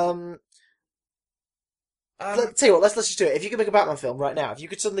 Yeah. Let's tell you what, let's just do it. If you could make a Batman film right now, if you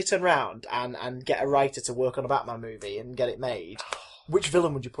could suddenly turn around and get a writer to work on a Batman movie and get it made, which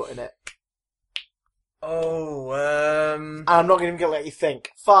villain would you put in it? I'm not going to let you think.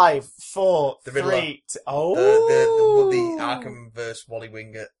 5, 4, the 3, the Arkhamverse Wally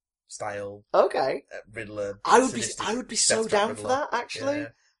Wingert style. Okay. Riddler. I would be so down Riddler. For that, actually. Yeah.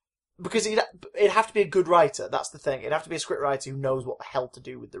 Because it'd have to be a good writer, that's the thing. It'd have to be a script writer who knows what the hell to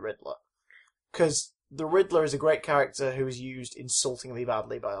do with the Riddler. Because the Riddler is a great character who is used insultingly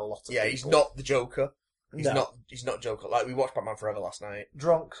badly by a lot of people. Yeah, he's not the Joker. He's not Joker. Like, we watched Batman Forever last night.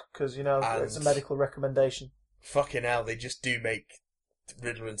 Drunk, because, it's a medical recommendation. Fucking hell, they just do make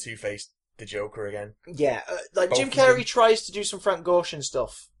Riddler and Two-Face the Joker again. Yeah, like, Jim Carrey tries to do some Frank Gorshin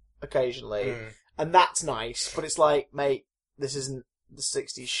stuff occasionally, and that's nice, but it's like, mate, this isn't the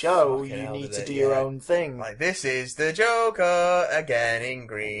 60s show, fucking you need to do your own thing. Like, this is the Joker, again in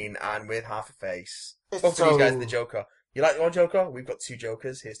green, and with half a face. Both of these guys are the Joker. You like one Joker? We've got 2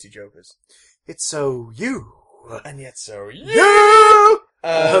 Jokers, here's 2 Jokers. It's so you. And yet so you!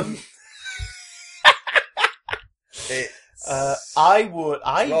 I'd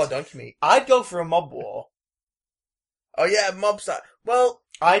go for a mob war. Oh yeah, mob style. Well,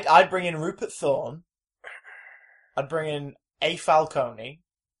 I'd bring in Rupert Thorne. I'd bring in A. Falcone.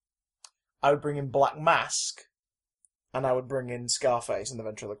 I would bring in Black Mask. And I would bring in Scarface and the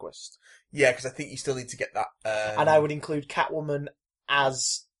Ventriloquist. Yeah, because I think you still need to get that. And I would include Catwoman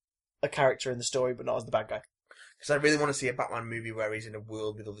as a character in the story, but not as the bad guy. Because I really want to see a Batman movie where he's in a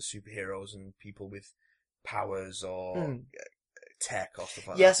world with other superheroes and people with powers or tech or stuff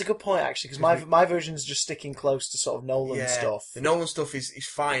like that. Yeah, that's a good point, actually, because my version's just sticking close to sort of Nolan stuff. The Nolan stuff is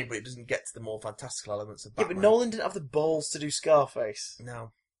fine, but it doesn't get to the more fantastical elements of Batman. Yeah, but Nolan didn't have the balls to do Scarface.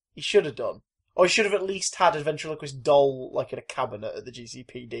 No. He should have done. Or he should have at least had a ventriloquist doll, like, in a cabinet at the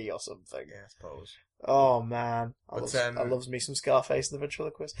GCPD or something. Yeah, I suppose. Oh, man. I loves me some Scarface and the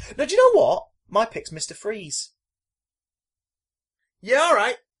ventriloquist. No, do you know what? My pick's Mr. Freeze. Yeah,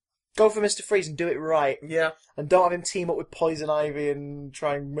 alright. Go for Mr. Freeze and do it right. Yeah. And don't have him team up with Poison Ivy and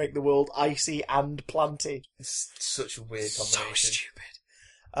try and make the world icy and planty. It's such a weird combination. So stupid.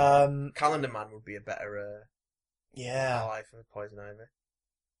 Calendar Man would be a better ally for Poison Ivy.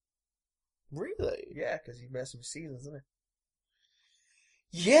 Really? Yeah, because he messes with seasons, doesn't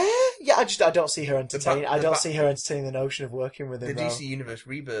he? Yeah. I don't see her entertaining. I don't see her entertaining the notion of working with him. The DC Universe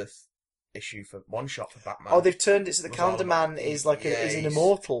Rebirth issue for one shot for Batman. Oh, they've turned it so the Calendar Man is like is an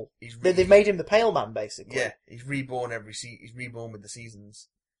immortal. They've made him the Pale Man, basically. Yeah, he's reborn he's reborn with the seasons,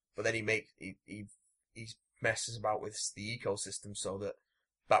 but then he messes about with the ecosystem so that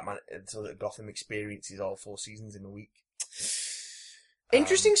Gotham experiences all 4 seasons in a week.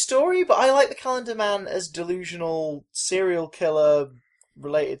 Interesting story, but I like the Calendar Man as delusional serial killer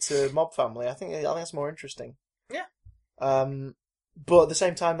related to mob family. I think that's more interesting. Yeah. But at the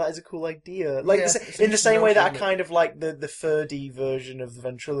same time, that is a cool idea. Like in the same way that I kind of like the Ferdy version of the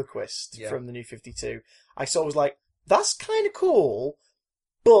ventriloquist from the New 52. I sort of was like, that's kind of cool,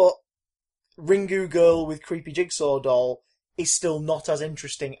 but Ringu Girl with creepy jigsaw doll is still not as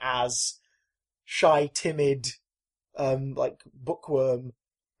interesting as shy, timid, like bookworm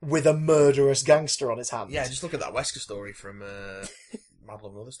with a murderous gangster on his hands. Yeah, just look at that Wesker story from Mad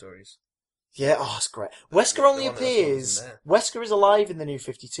Love and Other Stories. Yeah, it's great. Wesker only appears... Wesker is alive in the New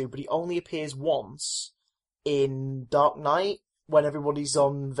 52, but he only appears once in Dark Knight, when everybody's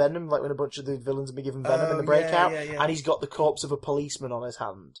on Venom, like when a bunch of the villains have been given Venom in the breakout, and he's got the corpse of a policeman on his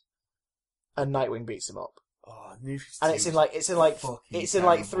hand. And Nightwing beats him up. Oh, New 52. And it's in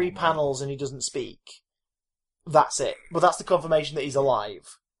like 3 panels and he doesn't speak. That's it. But that's the confirmation that he's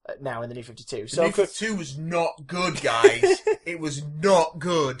alive now in the New 52. So New 52 was not good, guys. It was not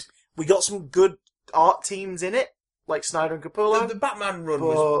good. We got some good art teams in it, like Snyder and Capullo. The Batman run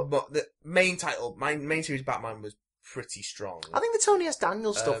was... But the main series Batman was pretty strong. I think the Tony S.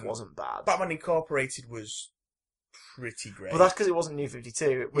 Daniels stuff wasn't bad. Batman Incorporated was pretty great. But that's because it wasn't New 52.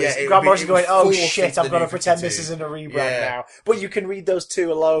 It was Grant Morrison going, oh shit, I've got to pretend 52. This isn't a rebrand now. But you can read those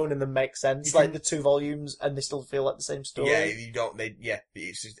 2 alone and then make sense. Like the 2 volumes and they still feel like the same story. Yeah,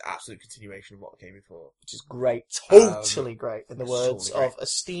 it's just absolute continuation of what came before. Which is great. Totally great, in the words of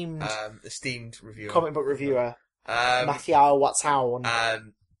esteemed reviewer. Comic book reviewer, Matthew Watson.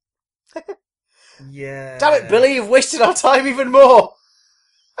 Yeah. Damn it, Billy, you've wasted our time even more!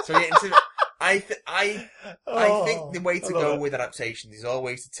 So I think the way to go with adaptations is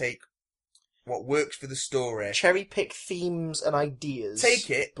always to take what works for the story. Cherry pick themes and ideas. Take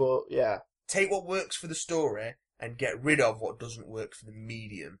it. But, yeah. Take what works for the story and get rid of what doesn't work for the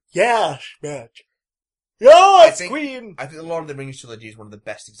medium. Yes, bitch. Yes, Queen! I think the Lord of the Rings trilogy is one of the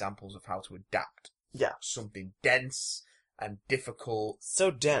best examples of how to adapt. Yeah. Something dense and difficult. So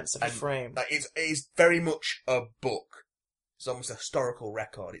dense of a frame. Like, it is very much a book. It's almost a historical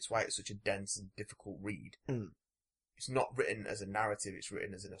record. It's why it's such a dense and difficult read. It's not written as a narrative, it's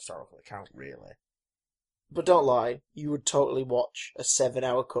written as an historical account, really. But don't lie, you would totally watch a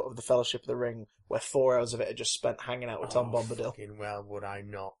 7-hour cut of The Fellowship of the Ring, where 4 hours of it are just spent hanging out with Tom Bombadil. Fucking well, would I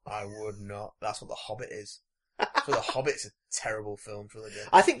not? I would not. That's what The Hobbit is. So The Hobbit's a terrible film trilogy.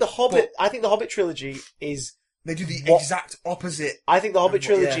 I think the Hobbit trilogy is... They do the exact opposite. I think the Hobbit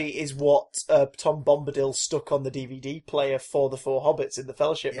trilogy is what Tom Bombadil stuck on the DVD player for the 4 Hobbits in the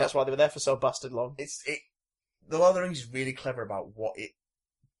Fellowship. Yep. That's why they were there for so bastard long. The Lord of the Rings is really clever about what it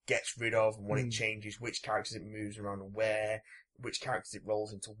gets rid of and what it changes, which characters it moves around and where, which characters it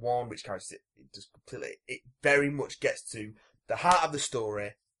rolls into one, which characters it just completely... It very much gets to the heart of the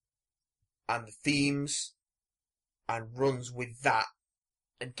story and the themes and runs with that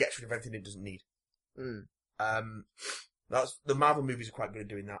and gets rid of everything it doesn't need. The Marvel movies are quite good at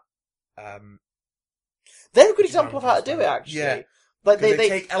doing that. They're a good example of how to do it, actually. Yeah. Like they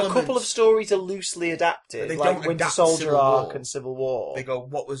take a couple of stories are loosely adapted, like Winter Soldier arc and Civil War. They go,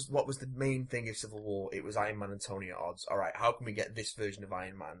 what was the main thing of Civil War? It was Iron Man and Tony at odds. All right, how can we get this version of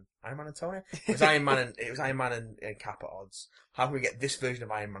Iron Man? Iron Man and Tony? It was Iron Man and Cap at odds. How can we get this version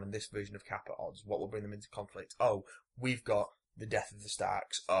of Iron Man and this version of Cap at odds? What will bring them into conflict? Oh, we've got the death of the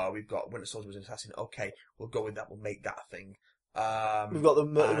Starks. We've got Winter Soldier was an assassin. Okay, we'll go with that. We'll make that a thing. We've got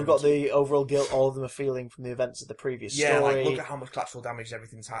the overall guilt all of them are feeling from the events of the previous story. Yeah, like look at how much collateral damage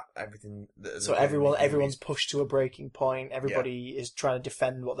everything. So everyone's pushed to a breaking point. Everybody is trying to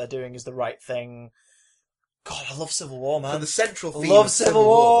defend what they're doing is the right thing. God, I love Civil War, man. So the central theme of Civil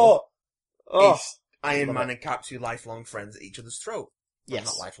War is Iron Man and Cap, 2 lifelong friends at each other's throat. Yes,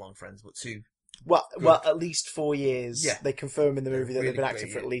 well, not lifelong friends, but 2. Well, at least 4 years. Yeah. They confirm in the movie that they've been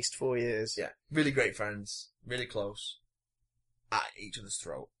active for at least 4 years. Yeah, really great friends, really close. At each other's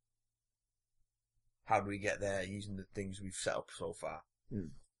throat. How do we get there using the things we've set up so far?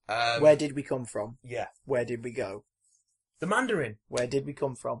 Where did we come from? Yeah. Where did we go? The Mandarin. Where did we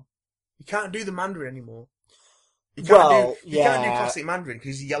come from? You can't do the Mandarin anymore. You can't do classic Mandarin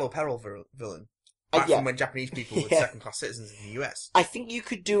because he's a Yellow Peril villain. Back from when Japanese people were second-class citizens in the US. I think you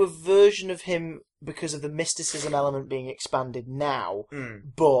could do a version of him because of the mysticism element being expanded now,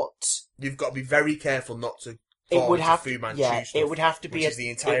 but... You've got to be very careful not to... It would have to be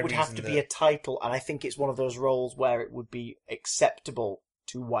a title, and I think it's one of those roles where it would be acceptable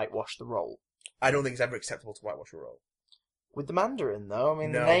to whitewash the role. I don't think it's ever acceptable to whitewash a role. With the Mandarin, though, I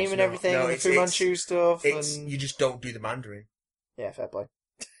mean, the name and everything, and the Fu Manchu stuff. You just don't do the Mandarin. Yeah, fair play.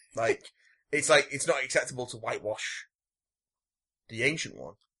 It's not acceptable to whitewash the ancient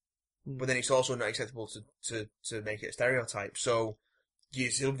one, but then it's also not acceptable to make it a stereotype. So.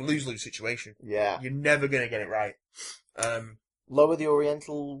 It's a lose-lose situation. Yeah. You're never going to get it right. Lower the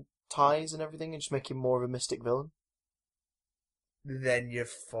Oriental ties and everything and just make him more of a mystic villain. Then you're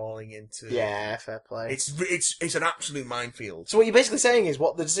falling into... Yeah, fair play. It's an absolute minefield. So what you're basically saying is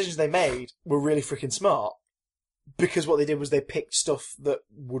what the decisions they made were really freaking smart. Because what they did was they picked stuff that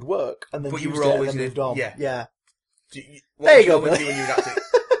would work and then used it and then moved on. Yeah. Yeah. There you go, Billy.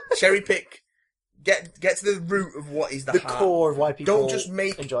 cherry pick. Get to the root of what is the heart. Core of why people don't just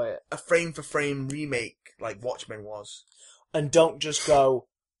make enjoy it. A frame for frame remake like Watchmen was. And don't just go,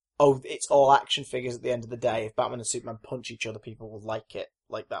 oh, it's all action figures at the end of the day. If Batman and Superman punch each other, people will like it,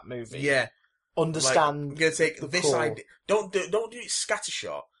 like that movie. Yeah. Understand. Like, I'm gonna take this core. idea. Don't do it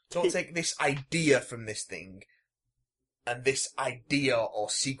scattershot. Don't take this idea from this thing, and this idea or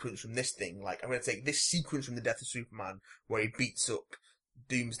sequence from this thing. Like, I'm gonna take this sequence from the Death of Superman, where he beats up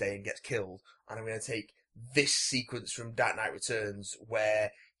Doomsday and gets killed, and I'm gonna take this sequence from Dark Knight Returns,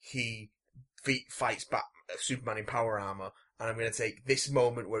 where he fights Superman in power armor, and I'm going to take this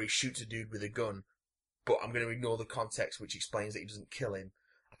moment where he shoots a dude with a gun, but I'm going to ignore the context which explains that he doesn't kill him.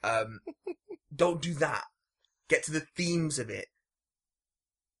 Don't do that. Get to the themes of it.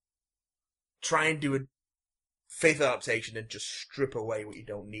 Try and do a faithful adaptation and just strip away what you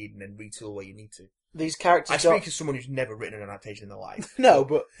don't need and then retool where you need to. These characters I speak as someone who's never written an adaptation in their life. No,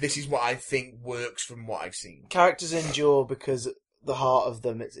 but this is what I think works from what I've seen. Characters endure because the heart of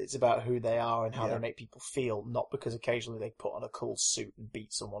them, it's about who they are and how they make people feel, not because occasionally they put on a cool suit and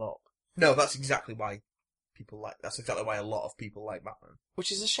beat someone up. No, that's exactly why that's exactly why a lot of people like Batman.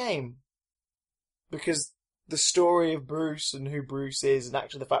 Which is a shame. Because the story of Bruce and who Bruce is, and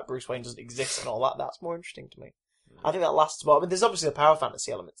actually the fact Bruce Wayne doesn't exist and all that, that's more interesting to me. I think that lasts more. I mean, there's obviously a power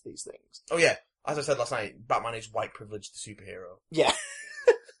fantasy element to these things. Oh yeah. As I said last night, Batman is white privileged the superhero. Yeah.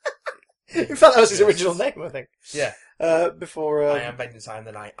 In fact, that was his original name, I think. Yeah. Before... I am Bending Time,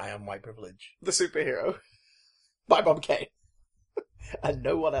 then I am white privilege. The superhero. By Bob Kane. And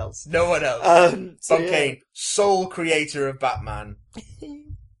no one else. No one else. Bob Kane, sole creator of Batman.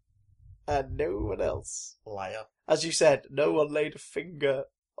 And no one else. Liar. As you said, no one laid a finger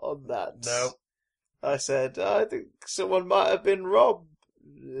on that. No. I said, I think someone might have been Rob.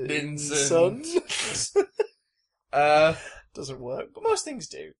 Vincent. Doesn't work, but most things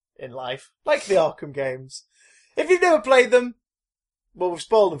do in life. Like the Arkham games. If you've never played them, well, we've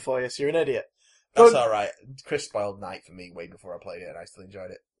spoiled them for you, so you're an idiot. That's alright. Chris spoiled Night for me way before I played it, and I still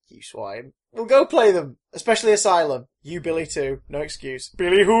enjoyed it. You swine. Well, go play them. Especially Asylum. You, Billy, too. No excuse.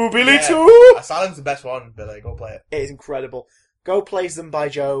 Billy who? Billy too? Asylum's the best one, Billy. Go play it. It is incredible. Go plays them, by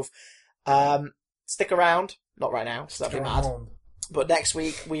Jove. Stick around. Not right now, so that'd be mad. But next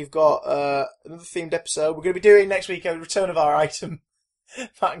week, we've got another themed episode. We're going to be doing next week a return of our item.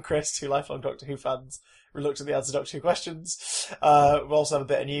 Matt and Chris, two lifelong Doctor Who fans, reluctantly answer Doctor Who questions. We'll also have a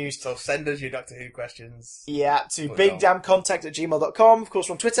bit of news. So send us your Doctor Who questions. Yeah, to bigdamcontact@gmail.com. Of course,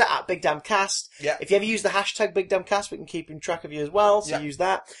 we're on Twitter, @BigDamCast. Yeah. If you ever use the hashtag BigDamCast, we can keep in track of you as well, so use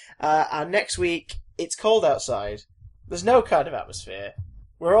that. And next week, it's cold outside. There's no kind of atmosphere.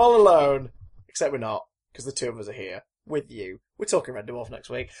 We're all alone. Except we're not, because the two of us are here. With you. We're talking Red Dwarf next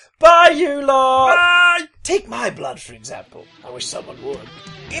week. Bye, you lot! Bye! Take my blood, for example. I wish someone would.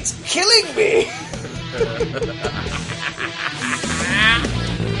 It's killing me!